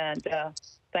capacity. And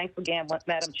thanks again,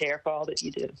 Madam Chair, for all that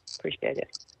you do. Appreciate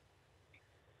it.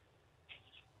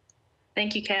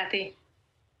 Thank you, Kathy.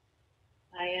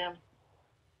 I am.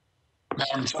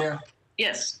 Madam Chair?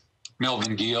 Yes.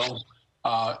 Melvin Gill.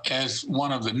 As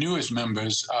one of the newest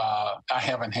members, I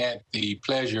haven't had the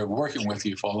pleasure of working with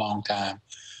you for a long time,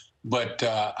 but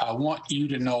I want you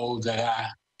to know that I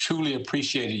truly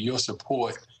appreciated your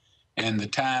support and the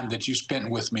time that you spent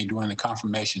with me during the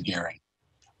confirmation hearing.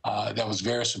 That was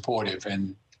very supportive,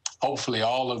 and hopefully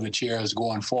all of the chairs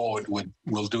going forward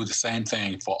will do the same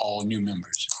thing for all new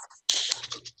members.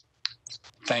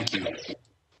 Thank you.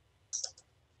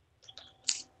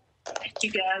 Thank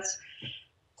you, guys.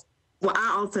 Well,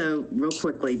 I also real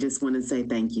quickly just want to say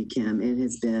thank you, Kim. It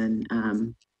has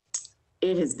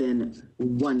been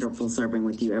wonderful serving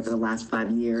with you over the last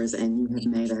 5 years, and you have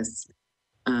made us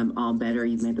all better.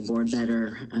 You've made the board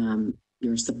better.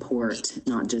 Your support,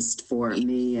 not just for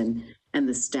me and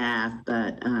the staff,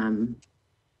 but you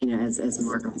know, as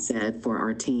Margaret said, for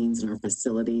our teams and our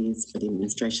facilities, for the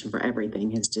administration, for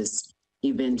everything,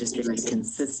 you've been just very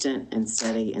consistent and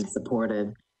steady and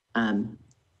supportive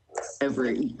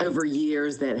over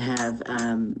years that have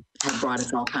brought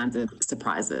us all kinds of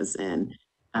surprises, and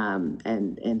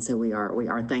so we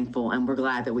are thankful, and we're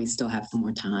glad that we still have some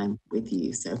more time with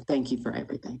you. So thank you for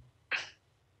everything.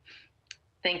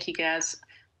 Thank you, guys.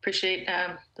 Appreciate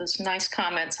those nice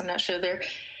comments. I'm not sure they're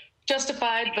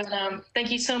justified, but thank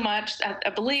you so much.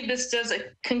 I believe this does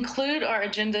conclude our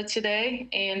agenda today,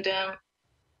 and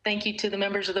thank you to the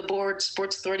members of the board,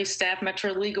 Sports Authority staff,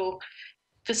 Metro Legal,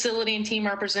 facility and team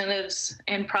representatives,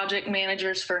 and project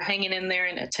managers for hanging in there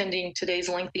and attending today's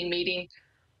lengthy meeting.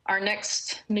 Our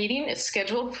next meeting is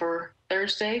scheduled for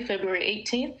Thursday, February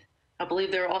 18th. I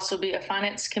believe there will also be a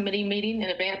finance committee meeting in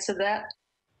advance of that,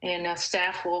 and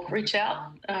staff will reach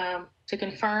out to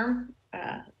confirm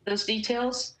those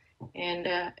details. And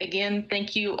again,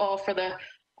 thank you all for the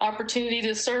opportunity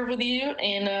to serve with you,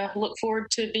 and look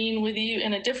forward to being with you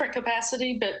in a different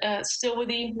capacity, but still with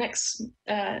you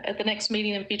at the next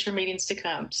meeting and future meetings to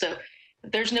come. So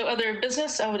if there's no other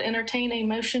business, I would entertain a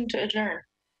motion to adjourn.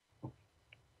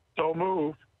 So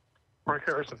moved. Frank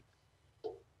Harrison.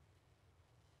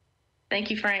 Thank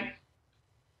you, Frank.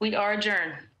 We are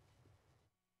adjourned.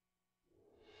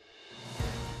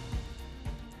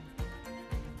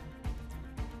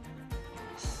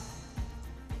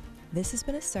 This has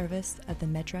been a service of the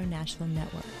Metro Nashville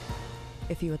Network.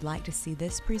 If you would like to see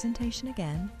this presentation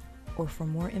again, or for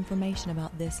more information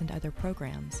about this and other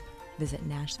programs, visit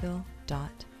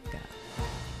nashville.org.